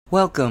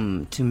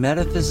Welcome to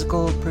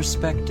Metaphysical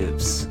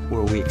Perspectives,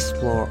 where we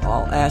explore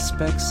all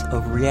aspects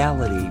of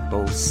reality,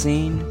 both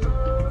seen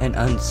and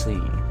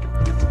unseen.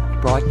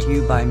 Brought to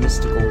you by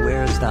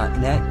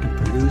mysticalwares.net and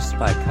produced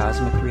by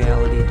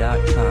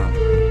cosmicreality.com.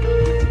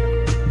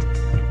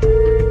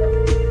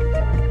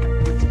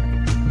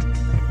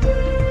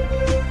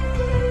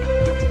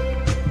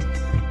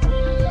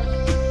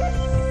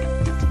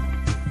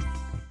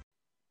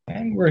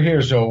 And we're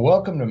here, so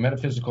welcome to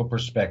Metaphysical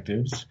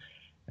Perspectives.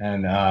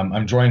 And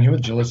I'm joined here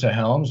with Jalissa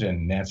Helms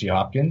and Nancy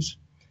Hopkins.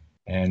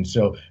 And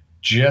so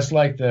just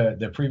like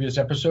the previous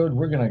episode,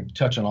 we're going to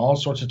touch on all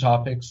sorts of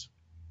topics,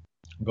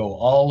 go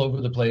all over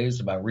the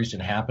place about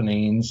recent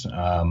happenings.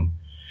 And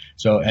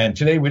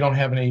today we don't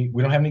have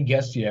any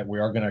guests yet. We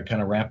are going to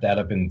kind of wrap that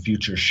up in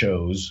future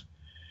shows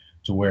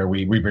to where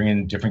we bring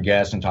in different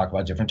guests and talk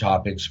about different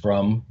topics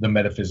from the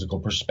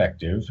metaphysical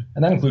perspective.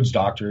 And that includes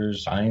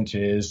doctors,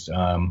 scientists,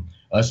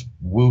 us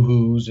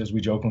woohoos, as we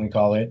jokingly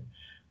call it.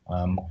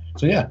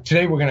 Today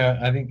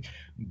I think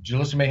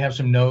Jalissa may have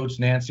some notes.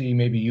 Nancy,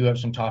 maybe you have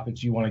some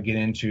topics you want to get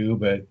into.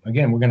 But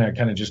again, we're going to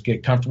kind of just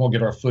get comfortable,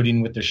 get our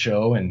footing with the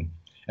show, and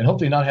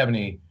hopefully not have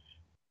any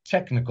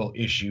technical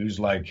issues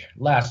like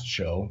last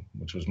show,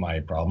 which was my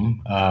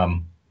problem.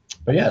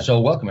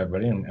 So welcome,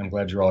 everybody. I'm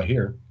glad you're all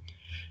here.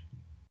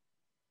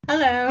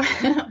 Hello.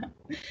 How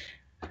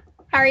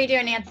are you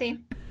doing, Nancy?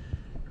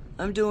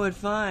 I'm doing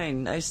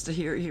fine. Nice to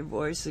hear your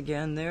voice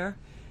again there.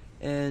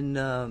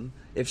 And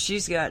if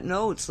she's got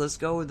notes, let's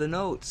go with the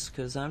notes,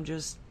 because I'm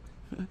just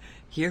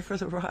here for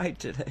the ride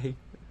today.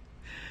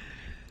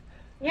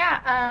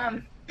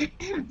 Yeah,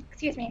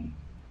 excuse me.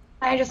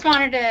 I just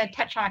wanted to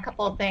touch on a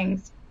couple of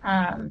things.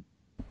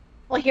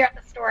 Well, here at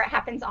the store, it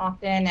happens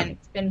often, and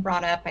it's been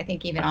brought up, I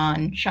think, even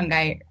on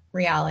Shungite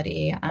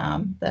Reality,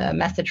 the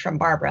message from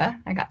Barbara.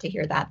 I got to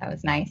hear that. That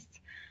was nice.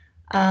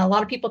 A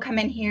lot of people come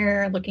in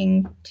here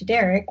looking to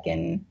Derek,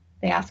 and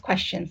they ask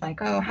questions like,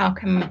 oh, how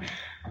come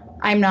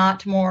I'm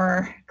not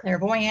more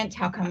clairvoyant?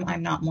 How come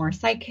I'm not more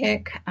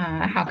psychic?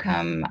 How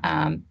come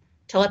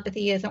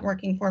telepathy isn't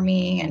working for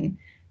me? And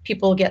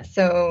people get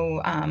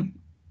so,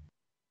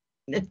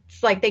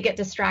 it's like they get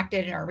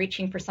distracted and are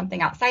reaching for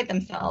something outside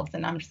themselves.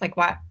 And I'm just like,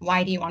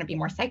 why do you want to be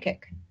more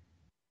psychic?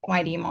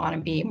 Why do you want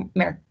to be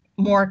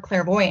more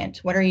clairvoyant?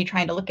 What are you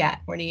trying to look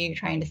at? What are you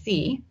trying to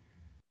see?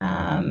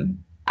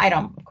 I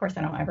don't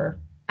ever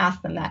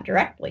ask them that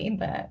directly,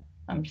 but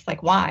I'm just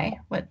like, why?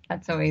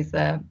 That's always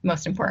the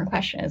most important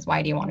question, is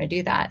why do you want to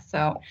do that?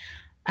 So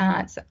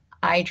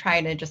I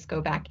try to just go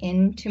back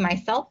into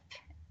myself,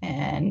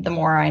 and the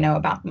more I know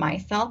about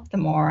myself, the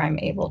more I'm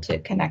able to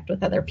connect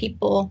with other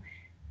people,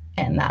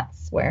 and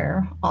that's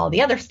where all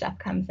the other stuff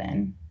comes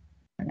in.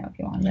 I don't know if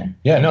you want to.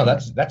 Yeah, no,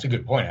 that's a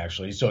good point,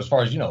 actually. So as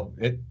far as,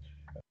 it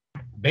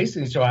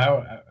basically, so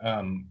how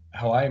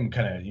I'm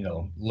kind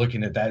of,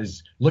 looking at that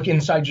is look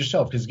inside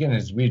yourself, because again,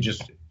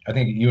 I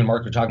think you and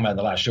Mark were talking about in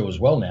the last show as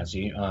well,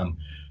 Nancy.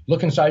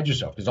 Look inside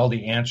yourself, because all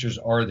the answers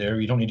are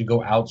there. You don't need to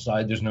go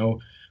outside. There's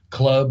no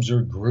clubs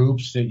or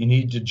groups that you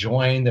need to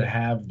join that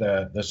have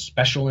the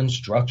special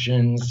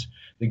instructions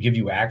that give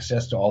you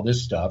access to all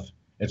this stuff.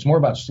 It's more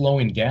about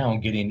slowing down,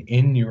 getting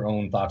in your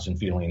own thoughts and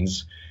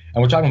feelings.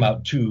 And we're talking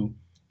about to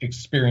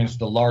experience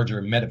the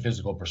larger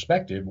metaphysical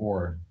perspective,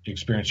 or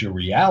experience your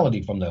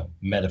reality from the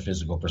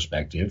metaphysical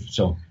perspective.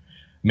 So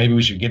maybe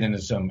we should get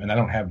into some, and I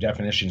don't have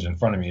definitions in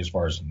front of me as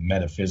far as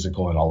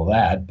metaphysical and all of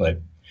that,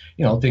 but,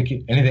 think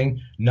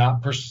anything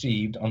not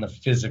perceived on the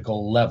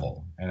physical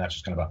level. And that's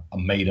just kind of a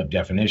made-up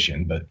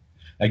definition, but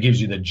that gives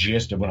you the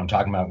gist of what I'm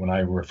talking about when I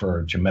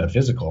refer to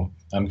metaphysical.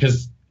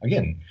 Because,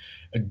 again,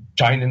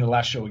 tying into the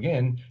last show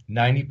again,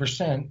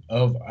 90%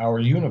 of our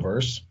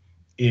universe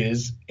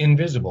is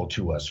invisible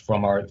to us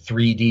from our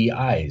 3D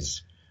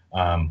eyes.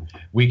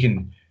 We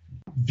can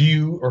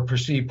view or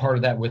perceive part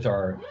of that with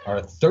our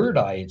third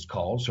eye, it's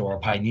called, so our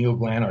pineal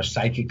gland, our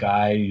psychic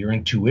eye, your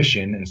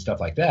intuition and stuff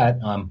like that,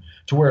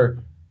 to where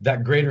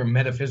that greater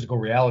metaphysical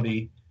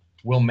reality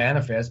will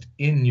manifest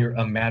in your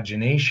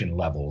imagination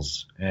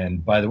levels.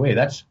 And by the way,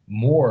 that's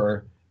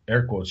more,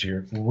 air quotes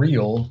here,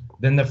 real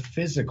than the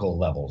physical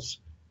levels,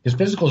 because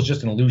physical is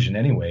just an illusion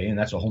anyway, and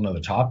that's a whole nother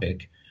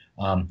topic,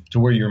 to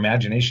where your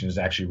imagination is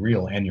actually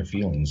real, and your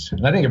feelings.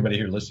 And I think everybody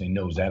here listening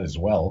knows that as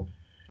well.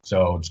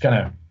 So it's kind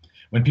of,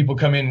 when people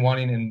come in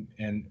wanting,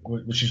 and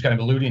what she's kind of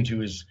alluding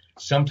to is,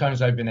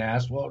 sometimes I've been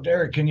asked, well,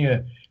 Derek, can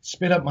you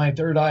spin up my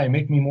third eye and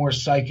make me more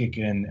psychic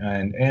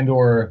and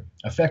or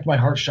affect my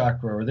heart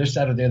chakra, or this,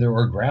 that, or the other,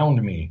 or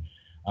ground me?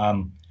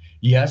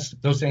 Yes,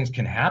 those things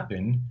can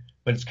happen,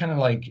 but it's kind of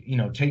like,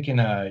 taking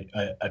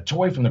a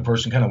toy from the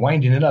person, kind of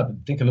winding it up,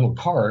 think a little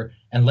car,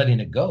 and letting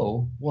it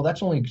go. Well,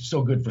 that's only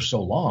so good for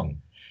so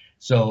long.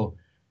 So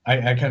I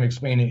kind of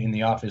explain it in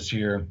the office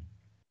here.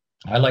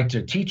 I like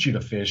to teach you to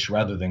fish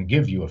rather than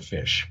give you a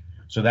fish.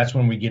 So that's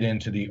when we get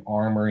into the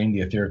armoring,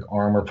 the etheric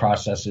armor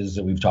processes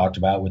that we've talked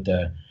about with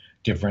the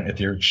different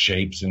etheric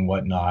shapes and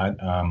whatnot.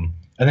 And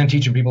then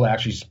teaching people to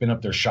actually spin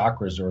up their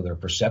chakras or their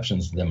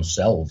perceptions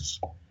themselves.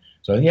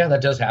 So, yeah,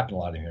 that does happen a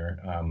lot in here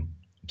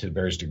to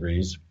various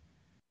degrees.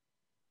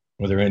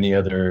 Were there any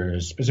other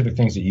specific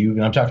things that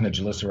and I'm talking to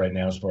Jalissa right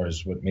now as far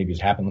as what maybe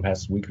has happened in the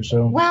past week or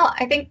so? Well,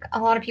 I think a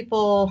lot of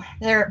people,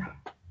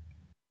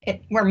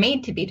 we're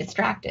made to be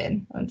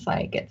distracted. It's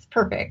like it's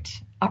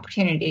perfect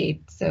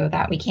opportunity so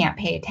that we can't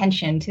pay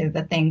attention to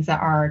the things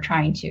that are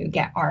trying to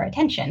get our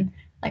attention.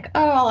 Like,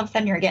 oh, all of a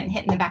sudden you're getting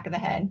hit in the back of the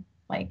head.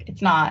 Like,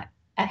 it's not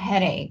a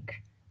headache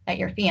that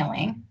you're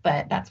feeling,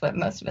 but that's what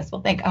most of us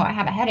will think. Oh, I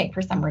have a headache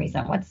for some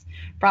reason. What's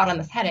brought on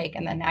this headache?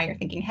 And then now you're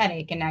thinking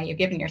headache, and now you've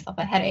given yourself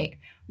a headache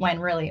when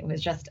really it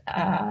was just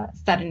a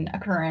sudden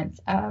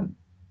occurrence of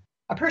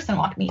a person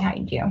walking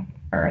behind you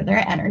or their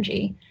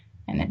energy.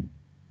 And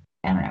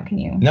I don't know, can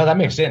you? No, that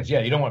makes sense. Yeah,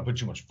 you don't want to put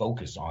too much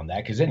focus on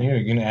that because then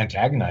you're going to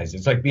antagonize.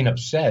 It's like being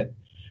upset.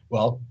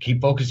 Well,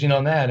 keep focusing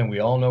on that, and we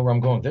all know where I'm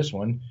going with this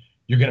one.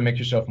 You're going to make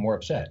yourself more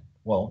upset.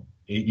 Well,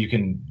 you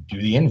can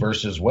do the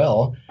inverse as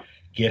well.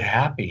 Get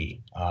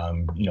happy,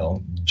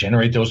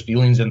 generate those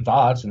feelings and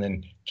thoughts, and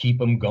then keep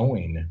them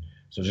going.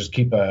 So just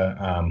keep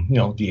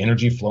the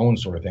energy flowing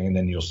sort of thing, and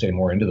then you'll stay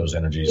more into those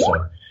energies.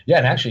 So yeah,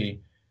 and actually,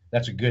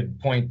 that's a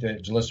good point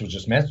that Jalissa was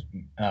just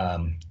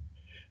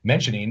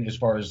mentioning as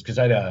far as because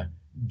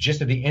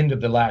just at the end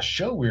of the last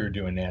show we were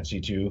doing, Nancy,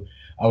 too,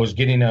 I was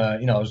getting I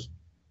was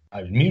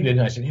muted,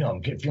 and I said,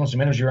 I'm feeling some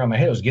energy around my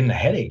head. I was getting a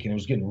headache, and it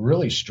was getting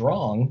really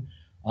strong.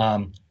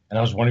 And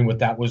I was wondering what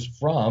that was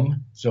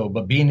from. So,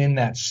 but being in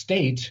that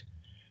state,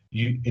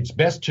 it's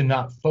best to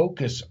not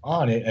focus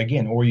on it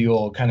again, or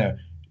you'll kind of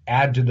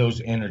add to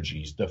those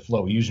energies, the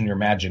flow, using your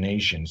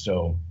imagination.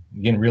 So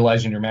again,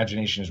 realizing your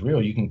imagination is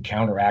real, you can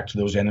counteract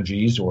those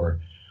energies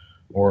or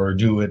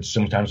do it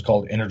sometimes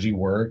called energy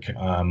work,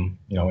 and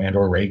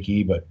or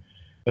Reiki,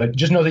 but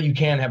just know that you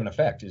can have an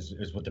effect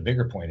is what the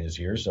bigger point is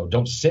here. So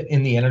don't sit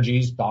in the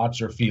energies,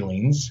 thoughts, or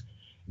feelings.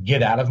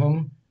 Get out of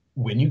them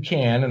when you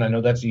can, and I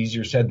know that's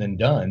easier said than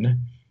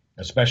done,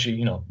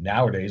 especially,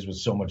 nowadays with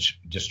so much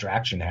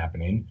distraction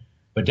happening,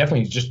 but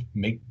definitely just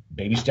make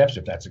baby steps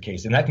if that's the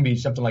case. And that can be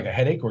something like a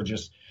headache or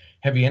just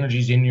heavy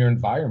energies in your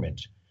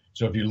environment.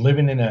 So if you're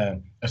living in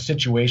a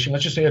situation,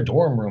 let's just say a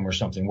dorm room or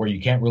something where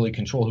you can't really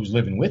control who's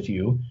living with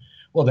you,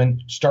 well,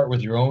 then start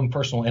with your own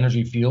personal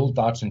energy field,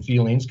 thoughts and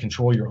feelings,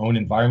 control your own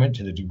environment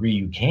to the degree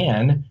you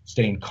can,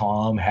 staying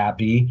calm,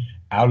 happy,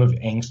 out of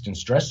angst and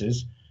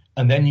stresses.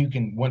 And then you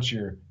can, once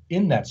you're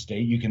in that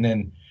state, you can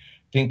then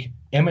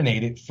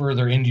emanate it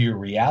further into your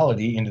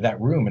reality, into that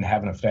room, and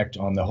have an effect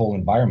on the whole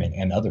environment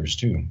and others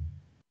too.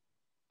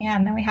 Yeah,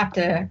 and then we have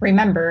to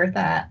remember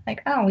that,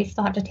 we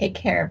still have to take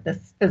care of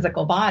this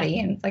physical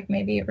body. And it's like,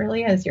 maybe it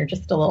really is, you're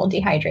just a little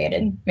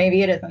dehydrated.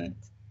 Maybe it isn't,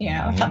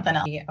 something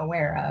else to be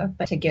aware of,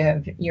 but to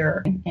give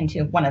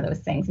into one of those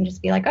things and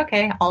just be like,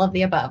 okay, all of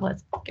the above,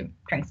 let's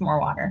drink some more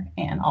water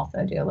and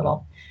also do a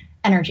little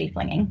energy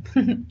flinging.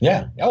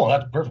 Yeah. Oh, well,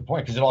 that's a perfect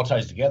point because it all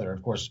ties together.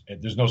 Of course,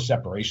 there's no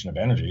separation of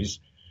energies.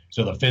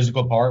 So the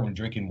physical part when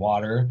drinking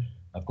water,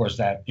 of course,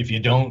 that if you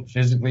don't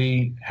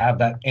physically have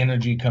that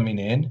energy coming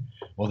in,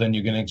 well, then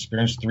you're going to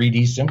experience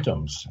 3D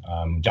symptoms,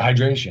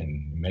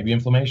 dehydration, maybe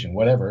inflammation,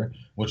 whatever,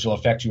 which will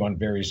affect you on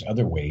various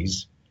other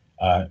ways,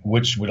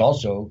 which would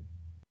also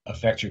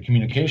affect your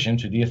communication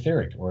to the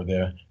etheric or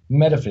the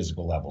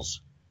metaphysical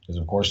levels. Because,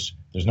 of course,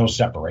 there's no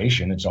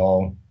separation. It's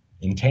all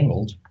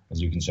entangled,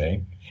 as you can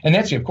say. And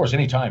Nancy, of course,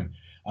 anytime,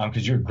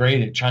 because you're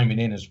great at chiming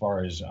in as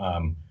far as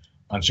on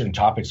certain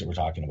topics that we're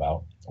talking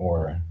about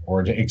or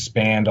to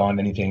expand on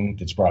anything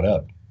that's brought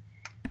up.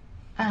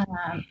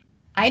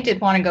 I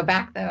did want to go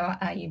back, though.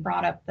 You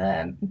brought up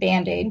the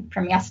Band-Aid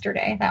from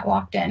yesterday that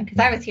walked in, because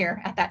I was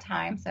here at that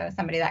time. So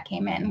somebody that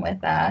came in with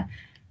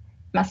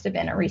must have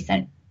been a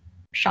recent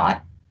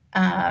shot,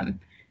 and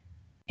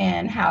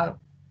how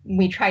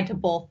we tried to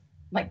both,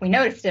 we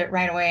noticed it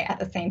right away at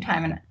the same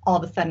time, and all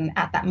of a sudden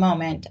at that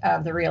moment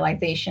of the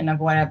realization of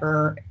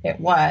whatever it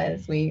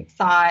was, we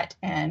saw it,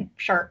 and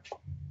sharp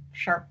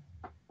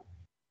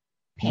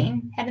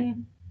pain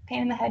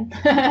in the head.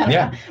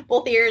 Yeah.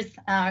 Both ears.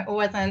 It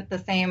wasn't the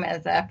same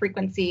as a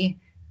frequency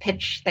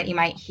pitch that you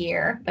might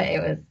hear, but it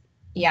was,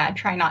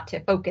 try not to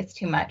focus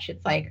too much.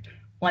 It's like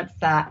once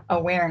that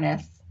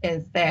awareness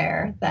is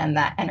there, then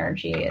that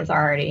energy is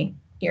already,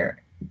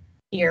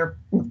 you're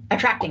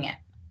attracting it.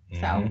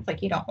 So it's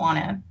like you don't want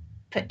to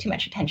put too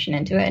much attention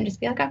into it and just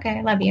be like, okay,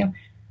 I love you.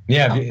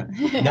 Yeah,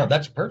 no,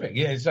 that's perfect.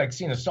 Yeah, it's like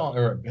seeing a song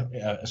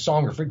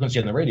or frequency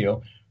on the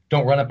radio.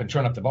 Don't run up and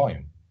turn up the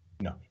volume.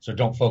 No, so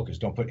don't focus.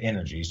 Don't put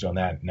energy. So in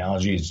that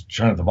analogy, is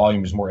turn up the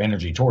volume is more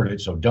energy toward it.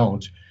 So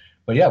don't.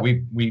 But yeah,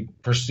 we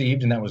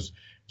perceived, and that was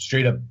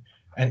straight up.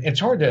 And it's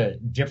hard to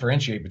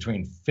differentiate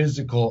between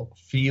physical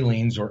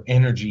feelings or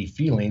energy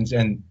feelings,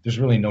 and there's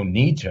really no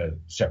need to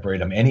separate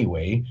them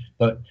anyway,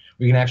 but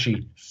we can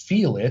actually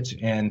feel it.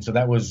 And so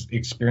that was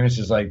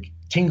experiences like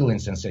tingling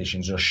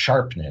sensations or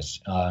sharpness.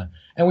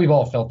 And we've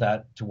all felt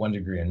that to one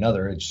degree or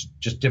another. It's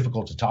just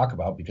difficult to talk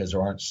about because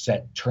there aren't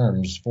set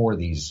terms for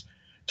these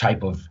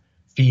type of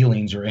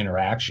feelings or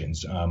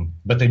interactions.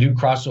 But they do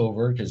cross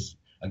over because,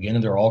 again,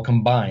 they're all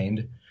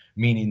combined,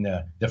 meaning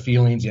the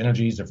feelings, the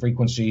energies, the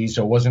frequencies.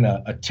 So it wasn't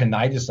a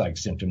tinnitus-like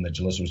symptom that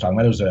Jalissa was talking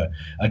about. It was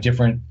a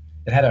different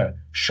it had a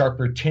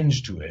sharper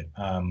tinge to it.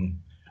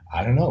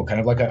 I don't know, kind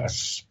of like a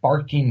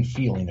sparking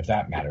feeling, if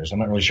that matters. I'm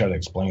not really sure how to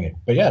explain it.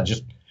 But yeah,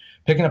 just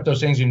picking up those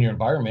things in your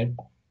environment,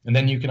 and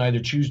then you can either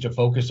choose to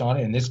focus on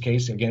it. In this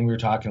case, again, we were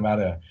talking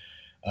about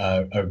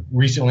a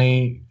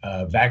recently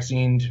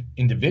vaccinated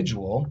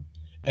individual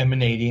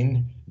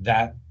emanating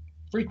that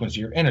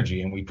frequency or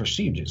energy, and we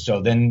perceived it.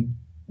 So then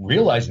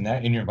realizing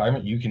that in your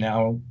environment, you can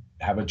now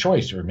have a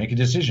choice or make a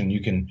decision.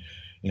 You can,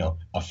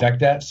 affect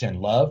that, send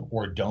love,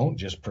 or don't,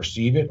 just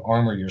perceive it,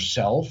 armor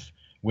yourself,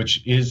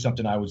 which is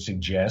something I would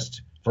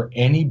suggest for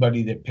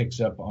anybody that picks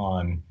up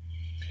on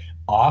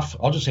off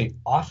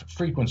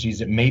frequencies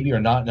that maybe are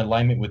not in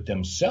alignment with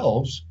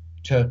themselves,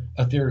 to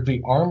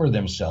etherically armor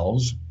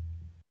themselves.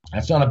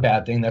 That's not a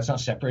bad thing. That's not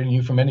separating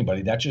you from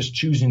anybody. That's just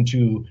choosing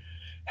to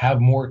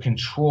have more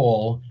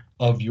control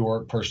of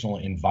your personal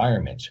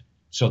environment.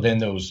 So then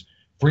those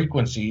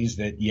frequencies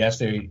that,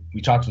 yes,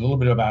 we talked a little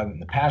bit about it in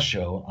the past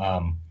show,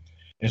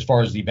 as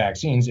far as the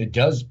vaccines, it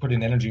does put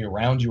an energy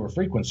around your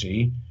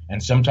frequency,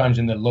 and sometimes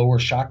in the lower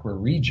chakra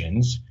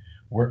regions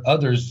where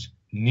others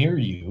near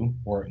you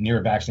or near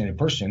a vaccinated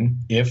person,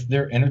 if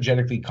they're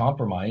energetically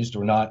compromised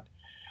or not,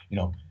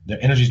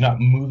 their energy is not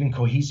moving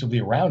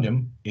cohesively around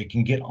them, it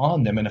can get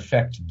on them and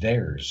affect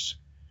theirs.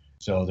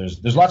 So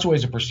there's lots of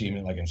ways of perceiving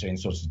it, like I'm saying.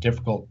 So it's a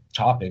difficult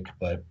topic,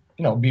 but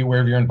be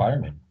aware of your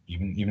environment,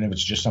 even if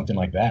it's just something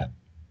like that.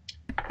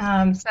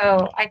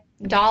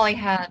 Dolly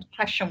had a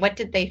question, what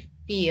did they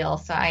feel?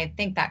 So I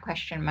think that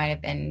question might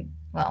have been,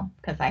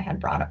 because I had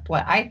brought up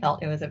what I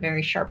felt, it was a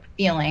very sharp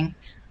feeling.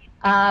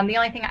 The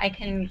only thing I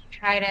can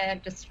try to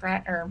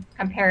describe or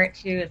compare it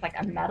to is like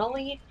a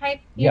metally type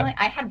feeling. Yeah.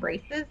 I had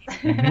braces,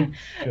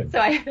 so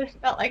I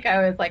felt like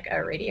I was like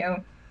a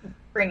radio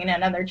bringing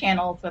in other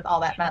channels with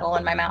all that metal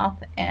in my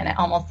mouth, and it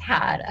almost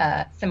had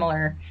a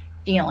similar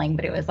feeling,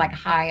 but it was like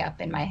high up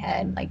in my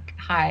head, like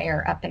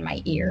higher up in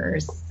my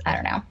ears. I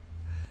don't know.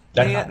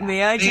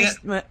 May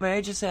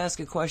I just ask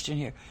a question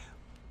here?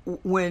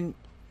 When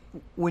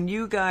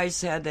you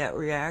guys had that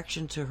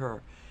reaction to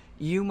her,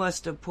 you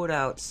must have put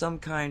out some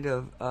kind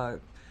of a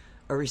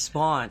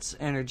response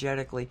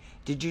energetically.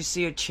 Did you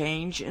see a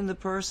change in the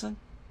person?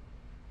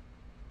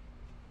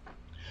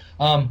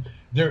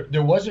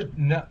 There was a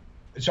no,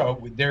 so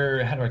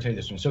there. How do I tell you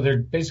this one? So there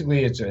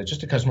basically it's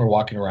just a customer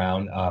walking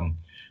around.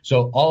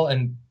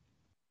 And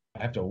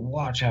I have to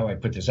watch how I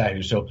put this out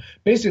here. So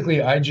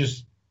basically, I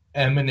just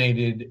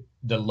emanated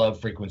the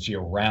love frequency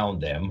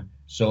around them.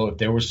 So if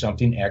there was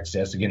something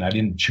excess, again, I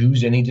didn't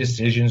choose any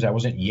decisions. I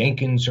wasn't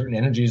yanking certain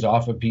energies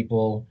off of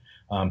people,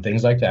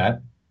 things like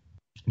that.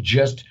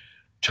 Just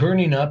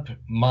turning up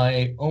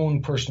my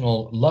own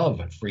personal love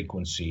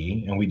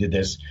frequency. And we did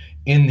this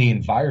in the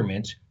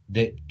environment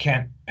that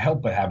can't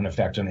help but have an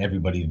effect on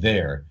everybody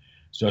there.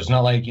 So it's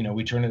not like,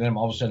 we turn to them,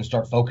 all of a sudden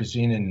start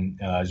focusing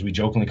and, as we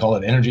jokingly call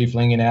it, energy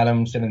flinging at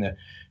them.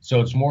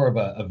 So it's more of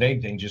a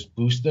vague thing, just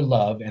boost the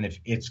love. And if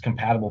it's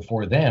compatible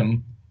for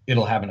them,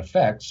 it'll have an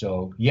effect.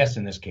 So yes,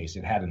 in this case,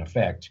 it had an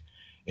effect.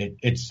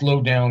 It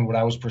slowed down what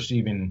I was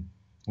perceiving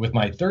with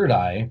my third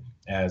eye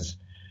as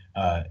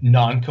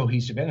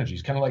non-cohesive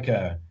energies, kind of like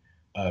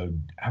how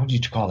would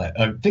you call that?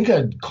 Think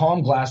a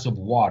calm glass of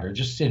water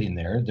just sitting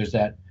there. There's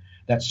that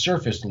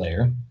surface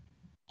layer,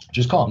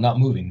 just calm, not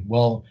moving.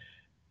 Well,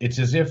 it's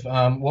as if,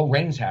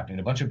 rain's happening,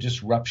 a bunch of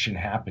disruption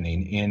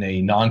happening in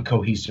a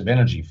non-cohesive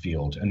energy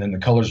field. And then the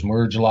colors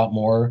merge a lot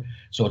more.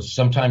 So it's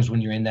sometimes when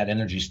you're in that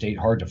energy state,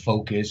 hard to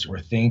focus or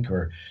think,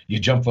 or you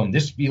jump from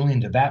this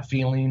feeling to that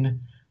feeling.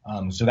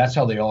 So that's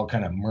how they all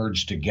kind of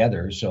merge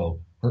together. So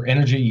her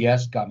energy,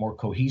 yes, got more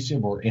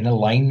cohesive or in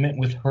alignment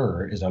with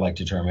her, as I like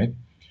to term it.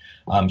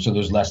 So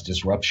there's less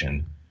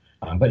disruption.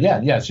 But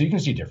yeah, so you can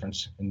see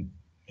difference. And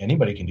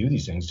anybody can do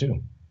these things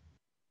too.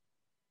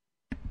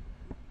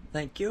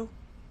 Thank you.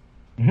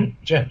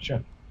 Mm-hmm.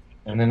 Sure.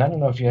 And then I don't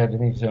know if you had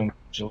anything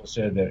Jill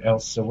said that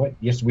else. So what?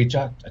 Yes,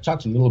 I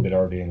talked a little bit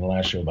already in the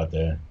last show about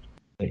the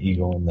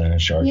eagle and the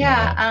shark.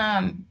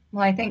 Yeah.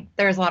 Well, I think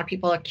there's a lot of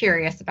people are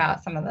curious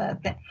about some of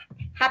the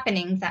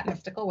happenings at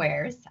Mystical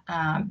Wares.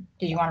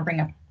 Did you want to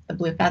bring up the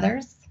blue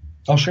feathers?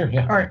 Oh, sure.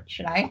 Yeah. Or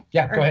should I?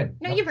 Yeah, go ahead.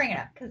 No, you bring it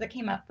up because it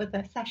came up with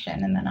a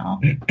session, and then I'll.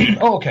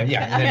 Oh, okay.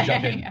 Yeah, and then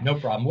jump in. Yeah. No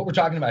problem. What we're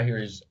talking about here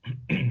is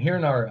here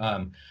in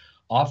our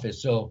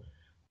office. So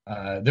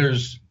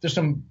there's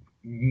some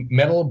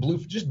metal blue,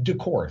 just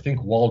decor,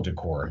 think wall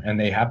decor, and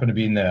they happen to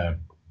be in the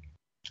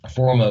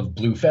form of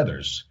blue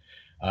feathers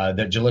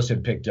that Gillis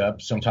had picked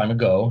up some time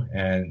ago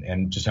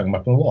and just hung them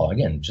up on the wall,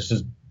 again, just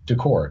as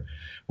decor.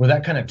 Where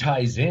that kind of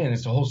ties in,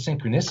 it's a whole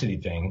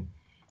synchronicity thing,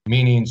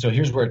 meaning, so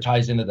here's where it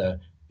ties into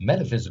the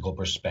metaphysical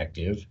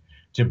perspective,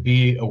 to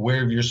be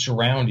aware of your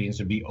surroundings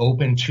and be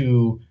open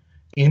to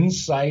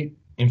insight,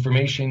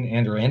 information,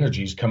 and or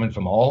energies coming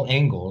from all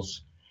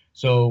angles.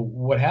 So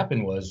what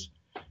happened was,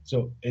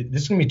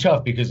 this is going to be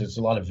tough because it's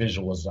a lot of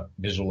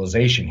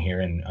visualization here.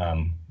 And,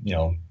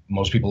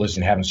 most people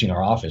listening haven't seen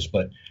our office,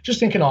 but just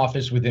think an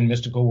office within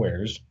Mystical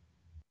Wares.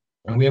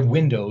 And we have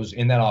windows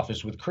in that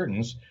office with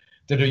curtains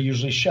that are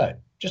usually shut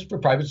just for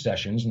private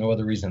sessions. No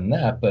other reason than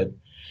that. But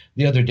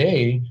the other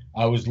day,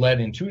 I was led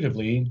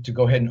intuitively to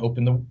go ahead and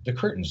open the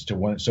curtains to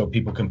one so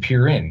people can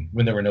peer in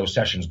when there were no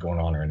sessions going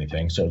on or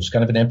anything. So it's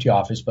kind of an empty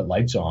office, but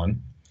lights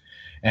on.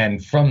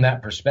 And from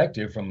that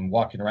perspective, from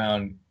walking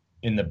around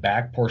in the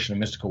back portion of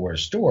Mystical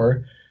Ware's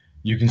store,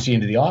 you can see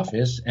into the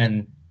office,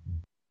 and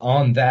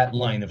on that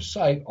line of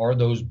sight are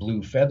those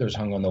blue feathers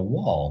hung on the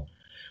wall.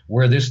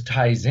 Where this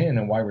ties in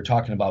and why we're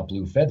talking about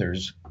blue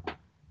feathers,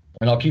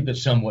 and I'll keep it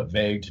somewhat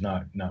vague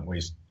to not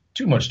waste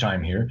too much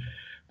time here,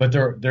 but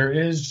there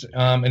is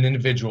an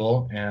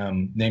individual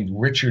named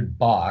Richard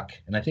Bach,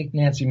 and I think,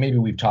 Nancy, maybe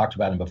we've talked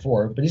about him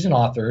before, but he's an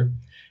author.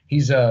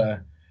 He's again,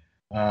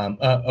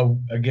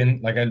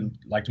 like I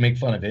like to make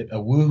fun of it, a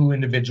woohoo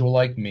individual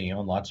like me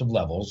on lots of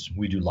levels.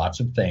 We do lots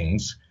of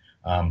things.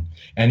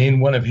 And in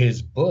one of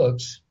his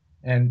books,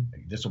 and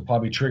this will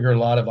probably trigger a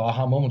lot of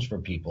aha moments for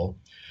people,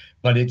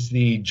 but it's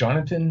the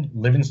Jonathan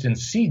Livingston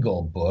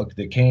Seagull book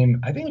that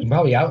came, I think it was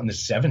probably out in the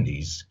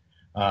 70s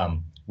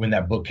when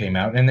that book came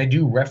out. And they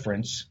do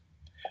reference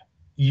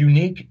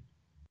unique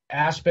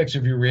aspects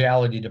of your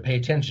reality to pay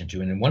attention to.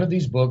 And in one of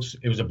these books,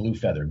 it was a blue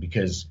feather,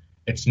 because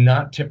it's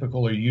not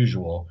typical or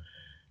usual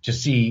to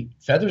see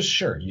feathers.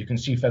 Sure, you can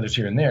see feathers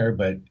here and there,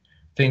 but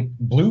think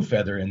blue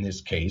feather in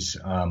this case,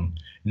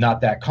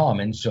 not that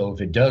common. So if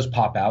it does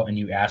pop out and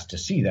you ask to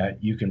see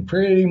that, you can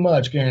pretty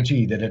much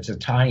guarantee that it's a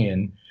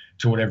tie-in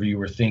to whatever you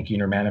were thinking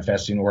or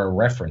manifesting, or a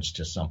reference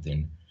to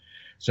something.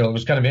 So it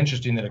was kind of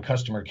interesting that a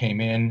customer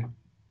came in,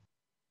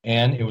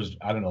 and it was,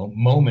 I don't know,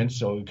 moments,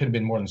 so it could have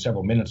been more than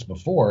several minutes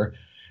before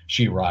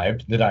she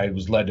arrived, that I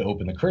was led to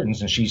open the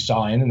curtains, and she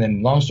saw in. And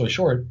then, long story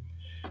short,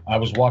 I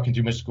was walking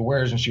through Mystical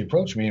Wares, and she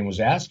approached me and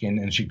was asking,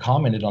 and she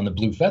commented on the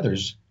blue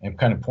feathers and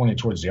kind of pointed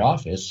towards the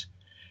office.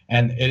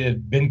 And it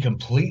had been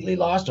completely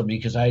lost on me,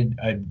 because I'd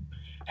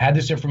had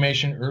this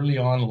information early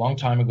on, a long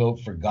time ago,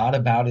 forgot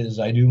about it, as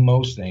I do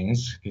most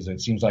things, because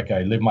it seems like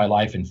I live my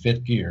life in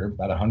fifth gear,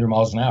 about 100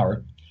 miles an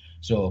hour.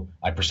 So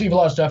I perceive a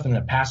lot of stuff, and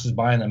then it passes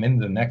by, and I'm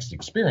into the next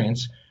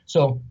experience.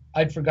 So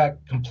I'd forgot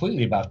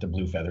completely about the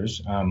blue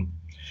feathers.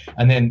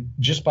 And then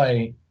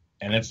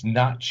and it's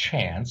not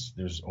chance,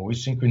 there's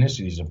always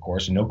synchronicities, of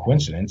course, and no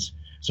coincidence.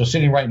 So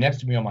sitting right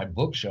next to me on my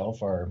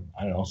bookshelf are,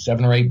 I don't know,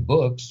 7 or 8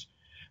 books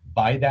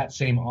by that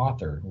same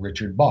author,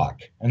 Richard Bach.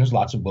 And there's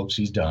lots of books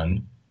he's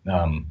done.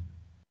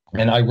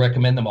 And I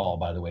recommend them all,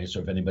 by the way.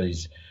 So if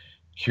anybody's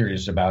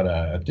curious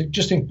about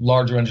just a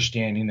larger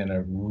understanding and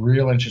a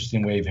real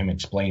interesting way of him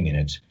explaining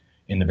it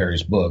in the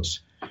various books.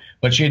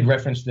 But she had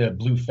referenced the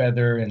blue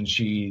feather, and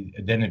she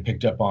then had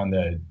picked up on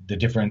the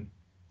different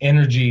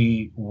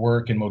energy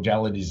work and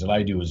modalities that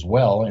I do as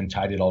well, and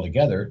tied it all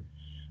together.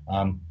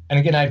 And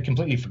again, I had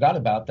completely forgot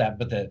about that.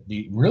 But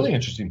the really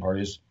interesting part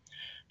is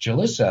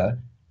Jalissa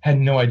had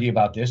no idea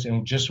about this,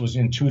 and just was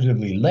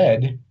intuitively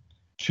led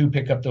to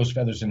pick up those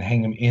feathers and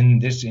hang them in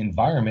this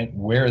environment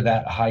where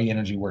that high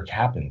energy work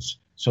happens.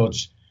 So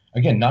it's,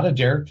 again, not a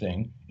Derek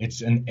thing.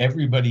 It's an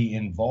everybody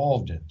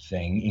involved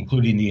thing,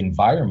 including the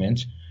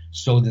environment,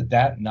 so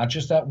that not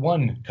just that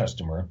one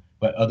customer,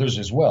 but others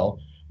as well,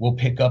 will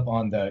pick up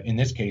on in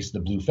this case, the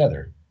blue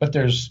feather. But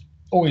there's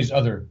always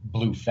other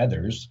blue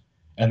feathers,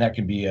 and that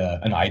can be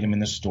an item in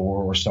the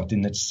store, or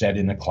something that's said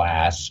in a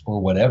class,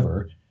 or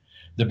whatever.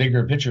 The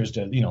bigger picture is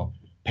to,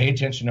 pay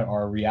attention to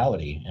our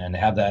reality and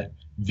have that,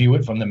 view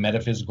it from the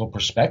metaphysical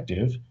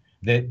perspective,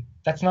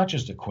 that's not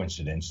just a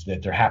coincidence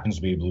that there happens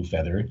to be a blue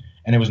feather,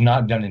 and it was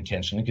not done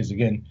intentionally, because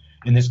again,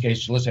 in this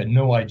case, Jalissa had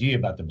no idea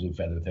about the blue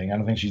feather thing. I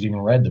don't think she's even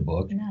read the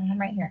book. No, I'm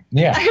right here.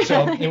 Yeah,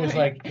 so it was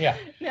like, yeah.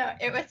 No,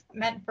 it was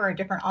meant for a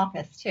different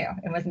office too.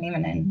 It wasn't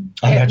even in.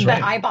 That's right.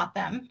 But I bought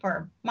them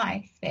for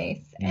my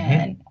space,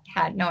 and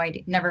had no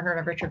idea, never heard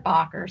of Richard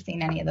Bach or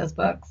seen any of those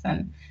books,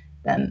 and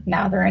then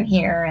now they're in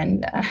here.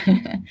 And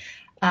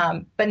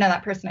but no,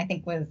 that person I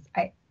think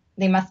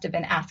they must have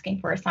been asking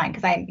for a sign,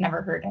 because I had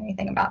never heard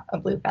anything about a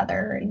blue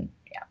feather. And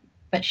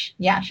but she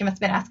must have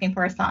been asking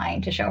for a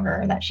sign to show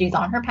her that she's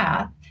on her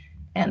path.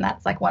 And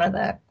that's like one of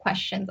the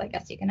questions I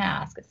guess you can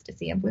ask, is to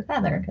see a blue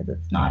feather, because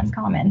it's not as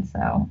common.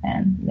 So,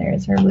 and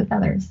there's her blue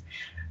feathers.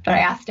 But I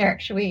asked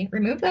Eric, should we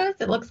remove those?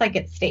 It looks like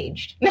it's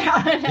staged now.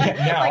 Like,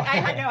 I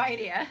had no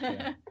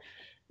idea.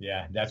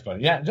 Yeah, that's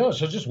funny. Yeah, no,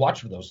 so just watch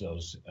for those.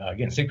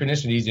 Again,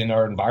 synchronicities in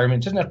our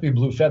environment. It doesn't have to be a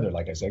blue feather,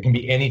 like I said. It can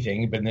be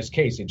anything, but in this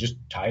case, it just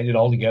tied it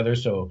all together.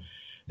 So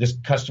this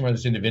customer,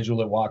 this individual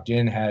that walked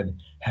in had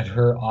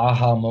her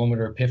aha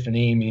moment or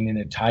epiphany, meaning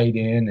it tied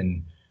in,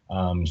 and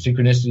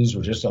synchronicities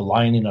were just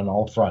aligning on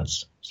all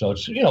fronts. So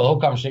it's, the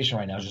whole conversation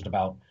right now is just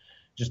about,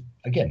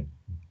 again,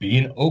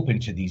 being open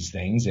to these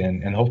things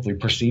and hopefully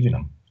perceiving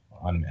them.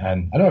 And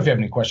I don't know if you have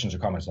any questions or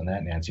comments on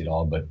that, Nancy, at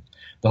all, but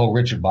the whole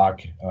Richard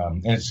Bach,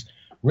 and it's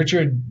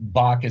Richard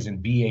Bach as in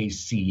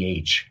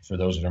B-A-C-H, for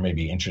those that are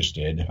maybe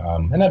interested.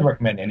 And I'd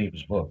recommend any of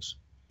his books.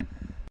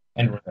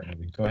 And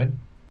go ahead.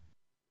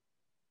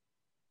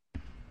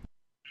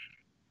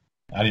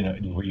 I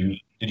didn't know.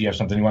 Did you have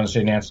something you want to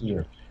say, Nancy?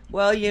 Or?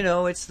 Well,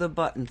 it's the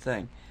button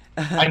thing.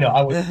 I know.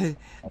 I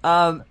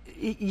would.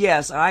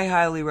 Yes, I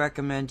highly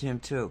recommend him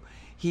too.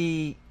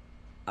 He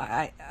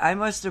I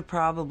must have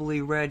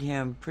probably read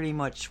him pretty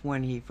much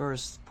when he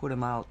first put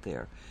him out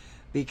there,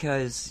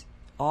 because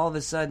all of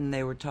a sudden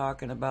they were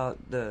talking about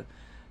the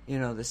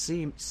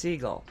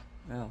seagull.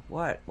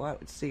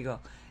 What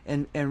seagull?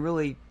 And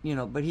really,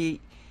 but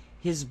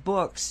his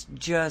books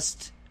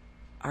just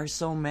are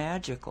so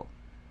magical.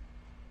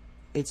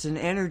 It's an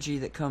energy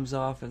that comes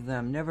off of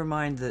them. Never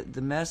mind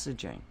the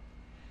messaging.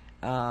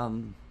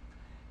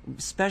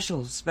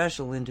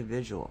 Special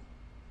individual.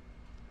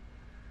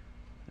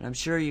 And I'm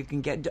sure you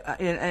can get.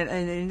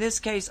 And in this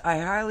case, I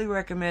highly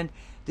recommend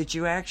that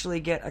you actually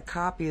get a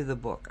copy of the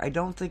book. I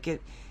don't think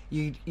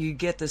you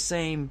get the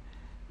same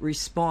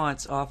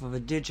response off of a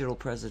digital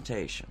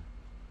presentation.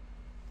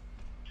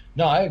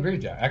 No, I agree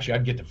with that. Actually,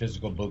 I'd get the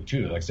physical book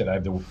too. Like I said, I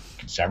have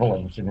several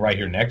of them sitting right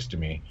here next to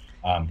me.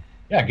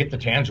 Yeah, get the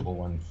tangible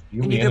ones.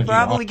 And you could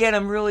probably get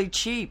them really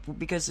cheap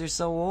because they're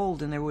so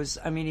old. And he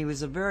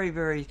was a very,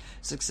 very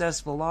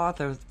successful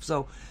author.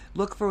 So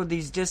look for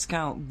these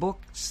discount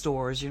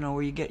bookstores,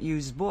 where you get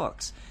used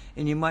books,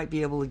 and you might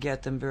be able to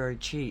get them very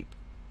cheap.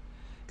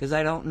 Because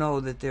I don't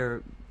know that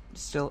they're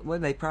still, well,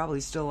 they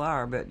probably still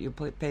are, but you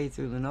pay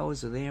through the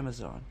nose with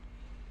Amazon.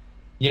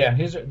 Yeah,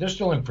 they're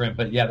still in print,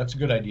 but yeah, that's a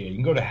good idea. You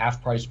can go to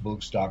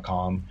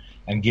halfpricebooks.com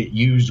and get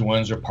used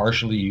ones or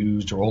partially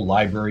used or old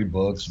library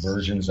books,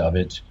 versions of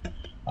it.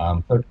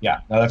 But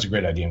yeah, no, that's a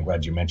great idea. I'm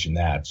glad you mentioned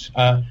that.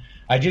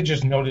 I did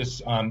just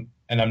notice, and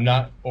I'm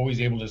not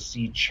always able to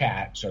see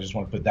chat, so I just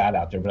want to put that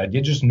out there, but I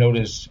did just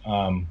notice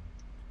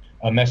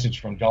a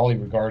message from Dolly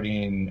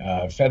regarding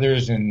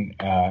feathers and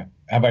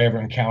have I ever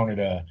encountered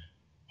a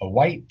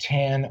white,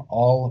 tan,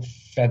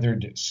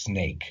 all-feathered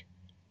snake?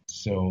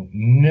 So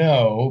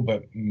no,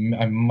 but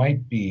I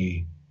might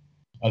be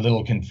a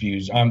little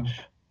confused.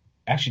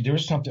 Actually, there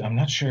was something, I'm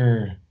not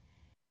sure,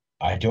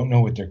 I don't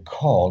know what they're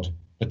called,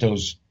 but they're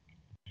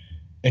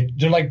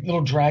like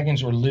little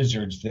dragons or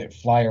lizards that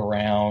fly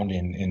around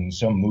in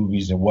some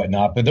movies and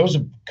whatnot. But those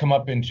have come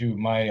up into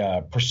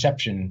my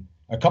perception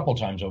a couple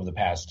times over the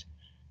past,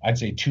 I'd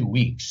say 2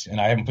 weeks. And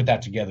I haven't put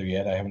that together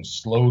yet. I haven't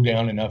slowed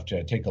down enough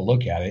to take a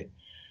look at it.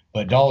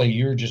 But Dolly,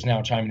 you're just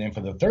now chiming in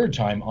for the third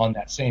time on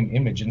that same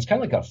image. And it's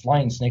kind of like a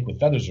flying snake with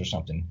feathers or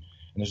something. And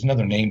there's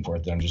another name for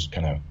it that I'm just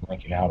kind of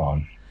blanking out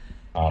on.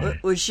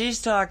 Well,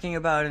 she's talking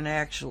about an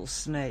actual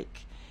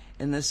snake.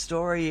 And the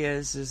story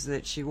is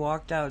that she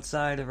walked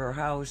outside of her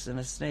house and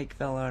a snake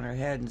fell on her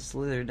head and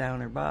slithered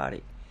down her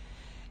body.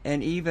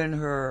 And even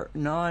her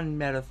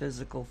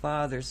non-metaphysical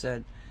father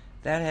said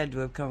that had to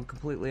have come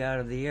completely out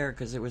of the air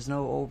because there was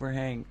no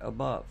overhang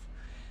above.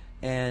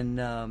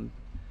 And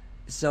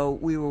so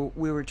we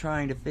were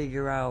trying to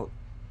figure out,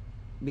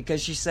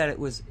 because she said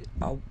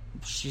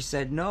she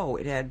said no,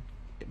 it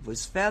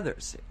was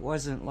feathers. It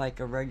wasn't like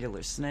a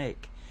regular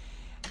snake.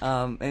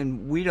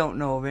 And we don't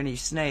know of any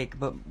snake,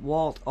 but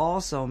Walt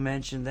also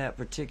mentioned that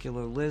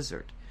particular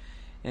lizard.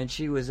 And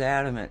she was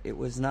adamant it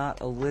was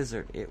not a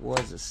lizard, it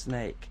was a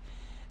snake.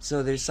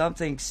 So there's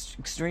something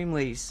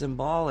extremely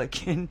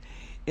symbolic in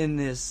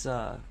this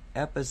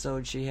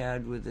episode she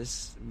had with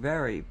this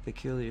very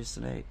peculiar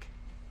snake.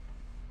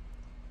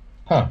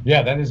 Huh,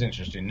 yeah, that is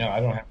interesting. No, I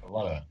don't have a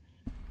lot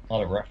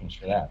of reference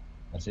for that.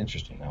 That's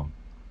interesting, though.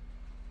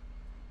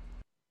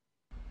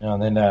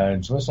 And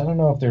then, Joyce, I don't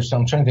know if there's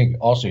some. I'm trying to think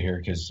also here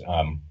because,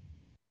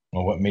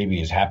 what maybe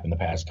has happened the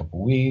past couple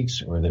of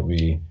weeks, or that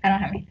we. I don't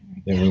have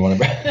anything. That we want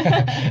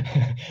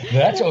to.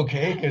 That's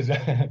okay because.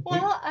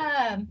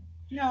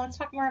 No, let's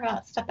talk more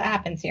about stuff that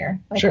happens here.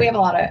 Like Sure. We have a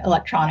lot of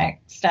electronic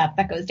stuff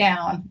that goes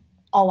down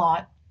a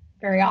lot,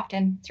 very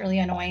often. It's really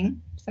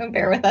annoying. So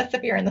bear with us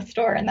if you're in the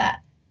store and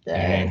that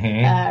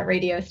the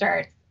radio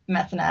starts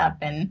messing up,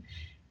 and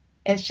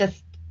it's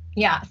just.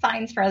 Yeah,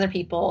 signs for other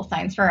people,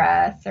 signs for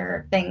us,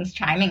 or things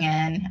chiming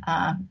in.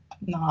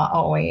 Not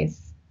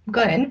always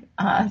good,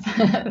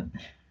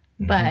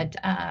 but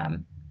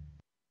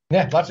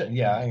yeah, lots of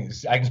I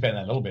can spend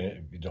that a little bit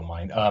if you don't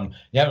mind.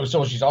 So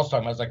what she's also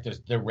talking about is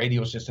like the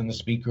radio system, the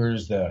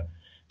speakers, the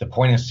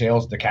point of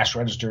sales, the cash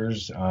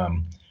registers,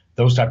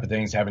 those type of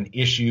things having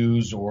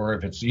issues, or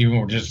if it's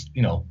even just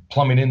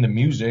plumbing in the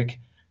music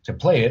to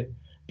play it,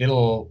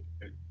 it'll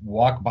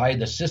walk by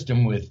the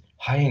system with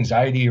high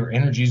anxiety or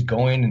energies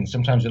going, and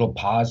sometimes it'll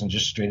pause and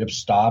just straight up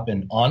stop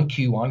and on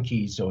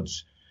key. So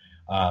it's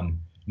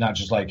not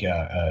just like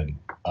a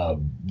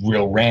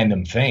real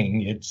random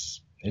thing. It's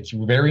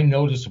very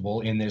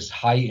noticeable in this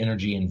high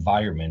energy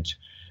environment.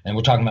 And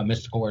we're talking about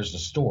Mystical Wares, the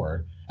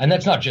store. And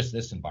that's not just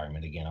this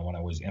environment. Again, I want to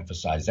always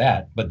emphasize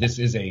that. But this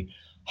is a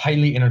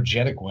highly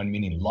energetic one,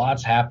 meaning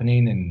lots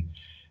happening. And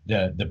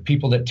the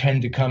people that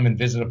tend to come and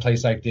visit a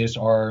place like this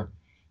are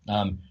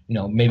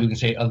maybe we can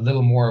say a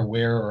little more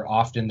aware, or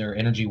often they're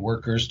energy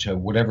workers to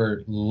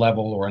whatever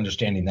level or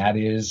understanding that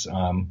is.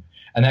 And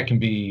that can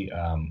be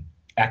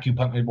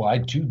acupuncture. Well, I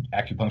had 2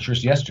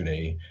 acupuncturists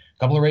yesterday, a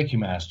couple of Reiki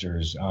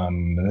masters,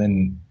 and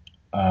then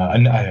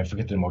I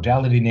forget the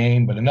modality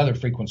name, but another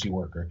frequency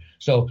worker.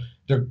 So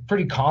they're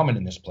pretty common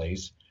in this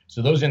place.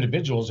 So those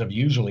individuals have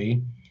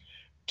usually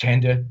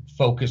tend to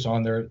focus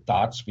on their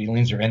thoughts,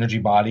 feelings, their energy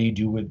body,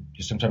 do what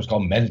is sometimes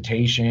called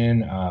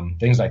meditation,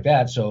 things like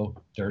that. So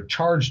they're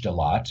charged a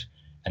lot,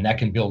 and that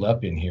can build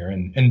up in here.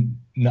 And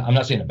I'm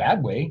not saying a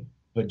bad way,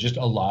 but just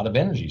a lot of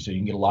energy. So you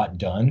can get a lot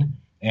done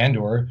and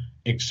or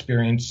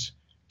experience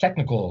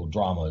technical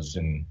dramas.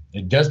 And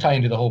it does tie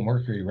into the whole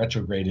Mercury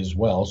retrograde as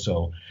well.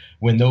 So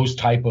when those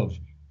type of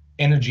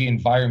energy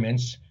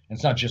environments, and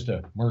it's not just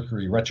a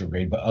Mercury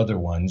retrograde, but other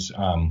ones,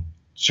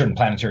 certain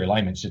planetary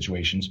alignment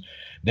situations,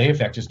 they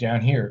affect us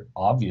down here,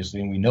 obviously,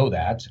 and we know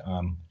that.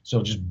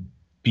 So just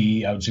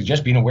I would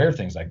suggest being aware of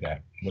things like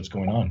that, what's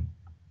going on.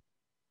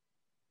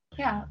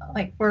 Yeah,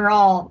 like we're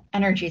all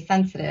energy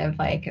sensitive.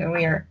 Like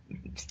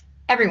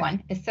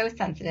everyone is so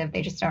sensitive,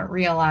 they just don't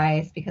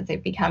realize because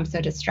they've become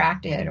so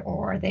distracted,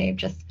 or they've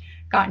just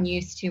gotten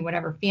used to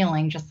whatever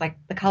feeling, just like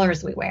the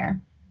colors we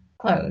wear,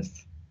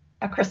 clothes,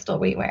 a crystal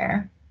we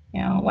wear,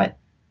 what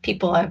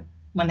people have,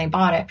 when they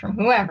bought it from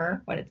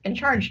whoever, what it's been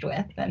charged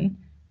with. And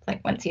it's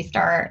like once you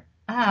start,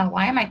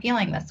 why am I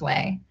feeling this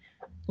way?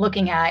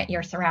 Looking at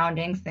your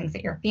surroundings, things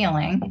that you're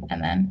feeling,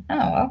 and then,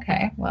 oh,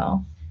 okay,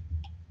 well,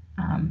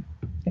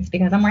 it's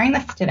because I'm wearing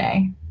this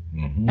today.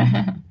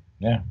 Mm-hmm.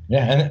 Yeah.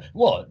 And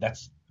well,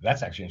 that's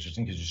actually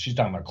interesting because she's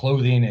talking about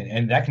clothing,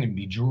 and that can even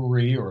be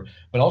jewelry,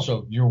 but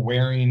also you're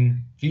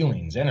wearing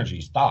feelings,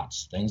 energies,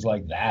 thoughts, things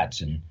like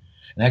that. And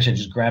actually I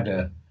just grabbed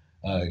a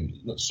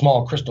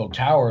small crystal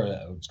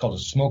tower. It's called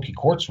a smoky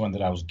quartz one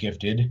that I was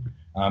gifted.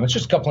 It's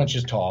just a couple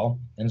inches tall,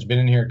 and it's been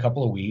in here a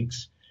couple of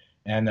weeks.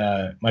 And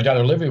my daughter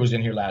Olivia was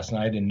in here last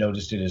night and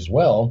noticed it as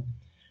well,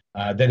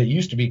 that it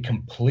used to be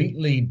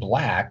completely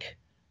black,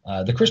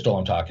 the crystal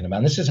I'm talking about.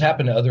 And this has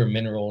happened to other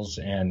minerals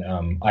and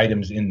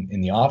items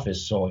in the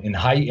office. So in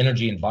high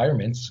energy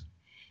environments,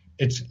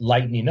 it's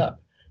lightening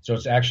up. So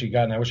it's actually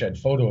gotten, I wish I had a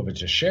photo of it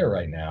to share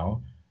right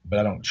now, but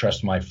I don't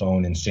trust my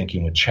phone in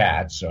syncing with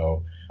chat,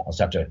 so I'll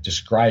just have to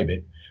describe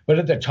it. But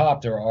at the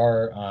top, there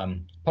are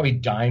probably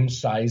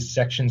dime-sized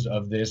sections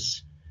of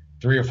this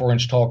 3 or 4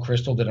 inch tall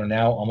crystal that are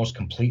now almost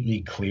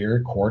completely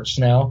clear quartz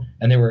now.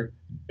 And it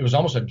was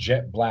almost a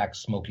jet black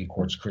smoky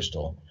quartz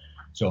crystal.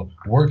 So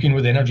working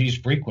with energies,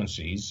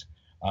 frequencies,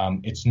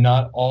 it's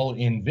not all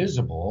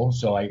invisible.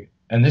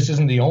 And this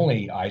isn't the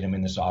only item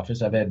in this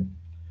office. I've had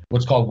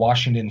what's called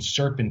Washington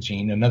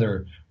serpentine,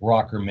 another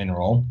rock or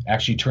mineral,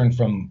 actually turned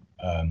from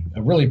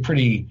a really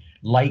pretty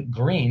light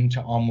green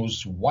to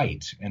almost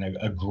white, and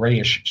a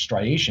grayish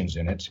striations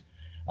in it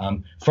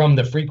from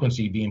the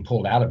frequency being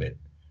pulled out of it.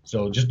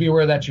 So just be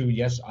aware of that too.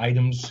 Yes,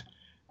 items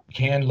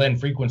can lend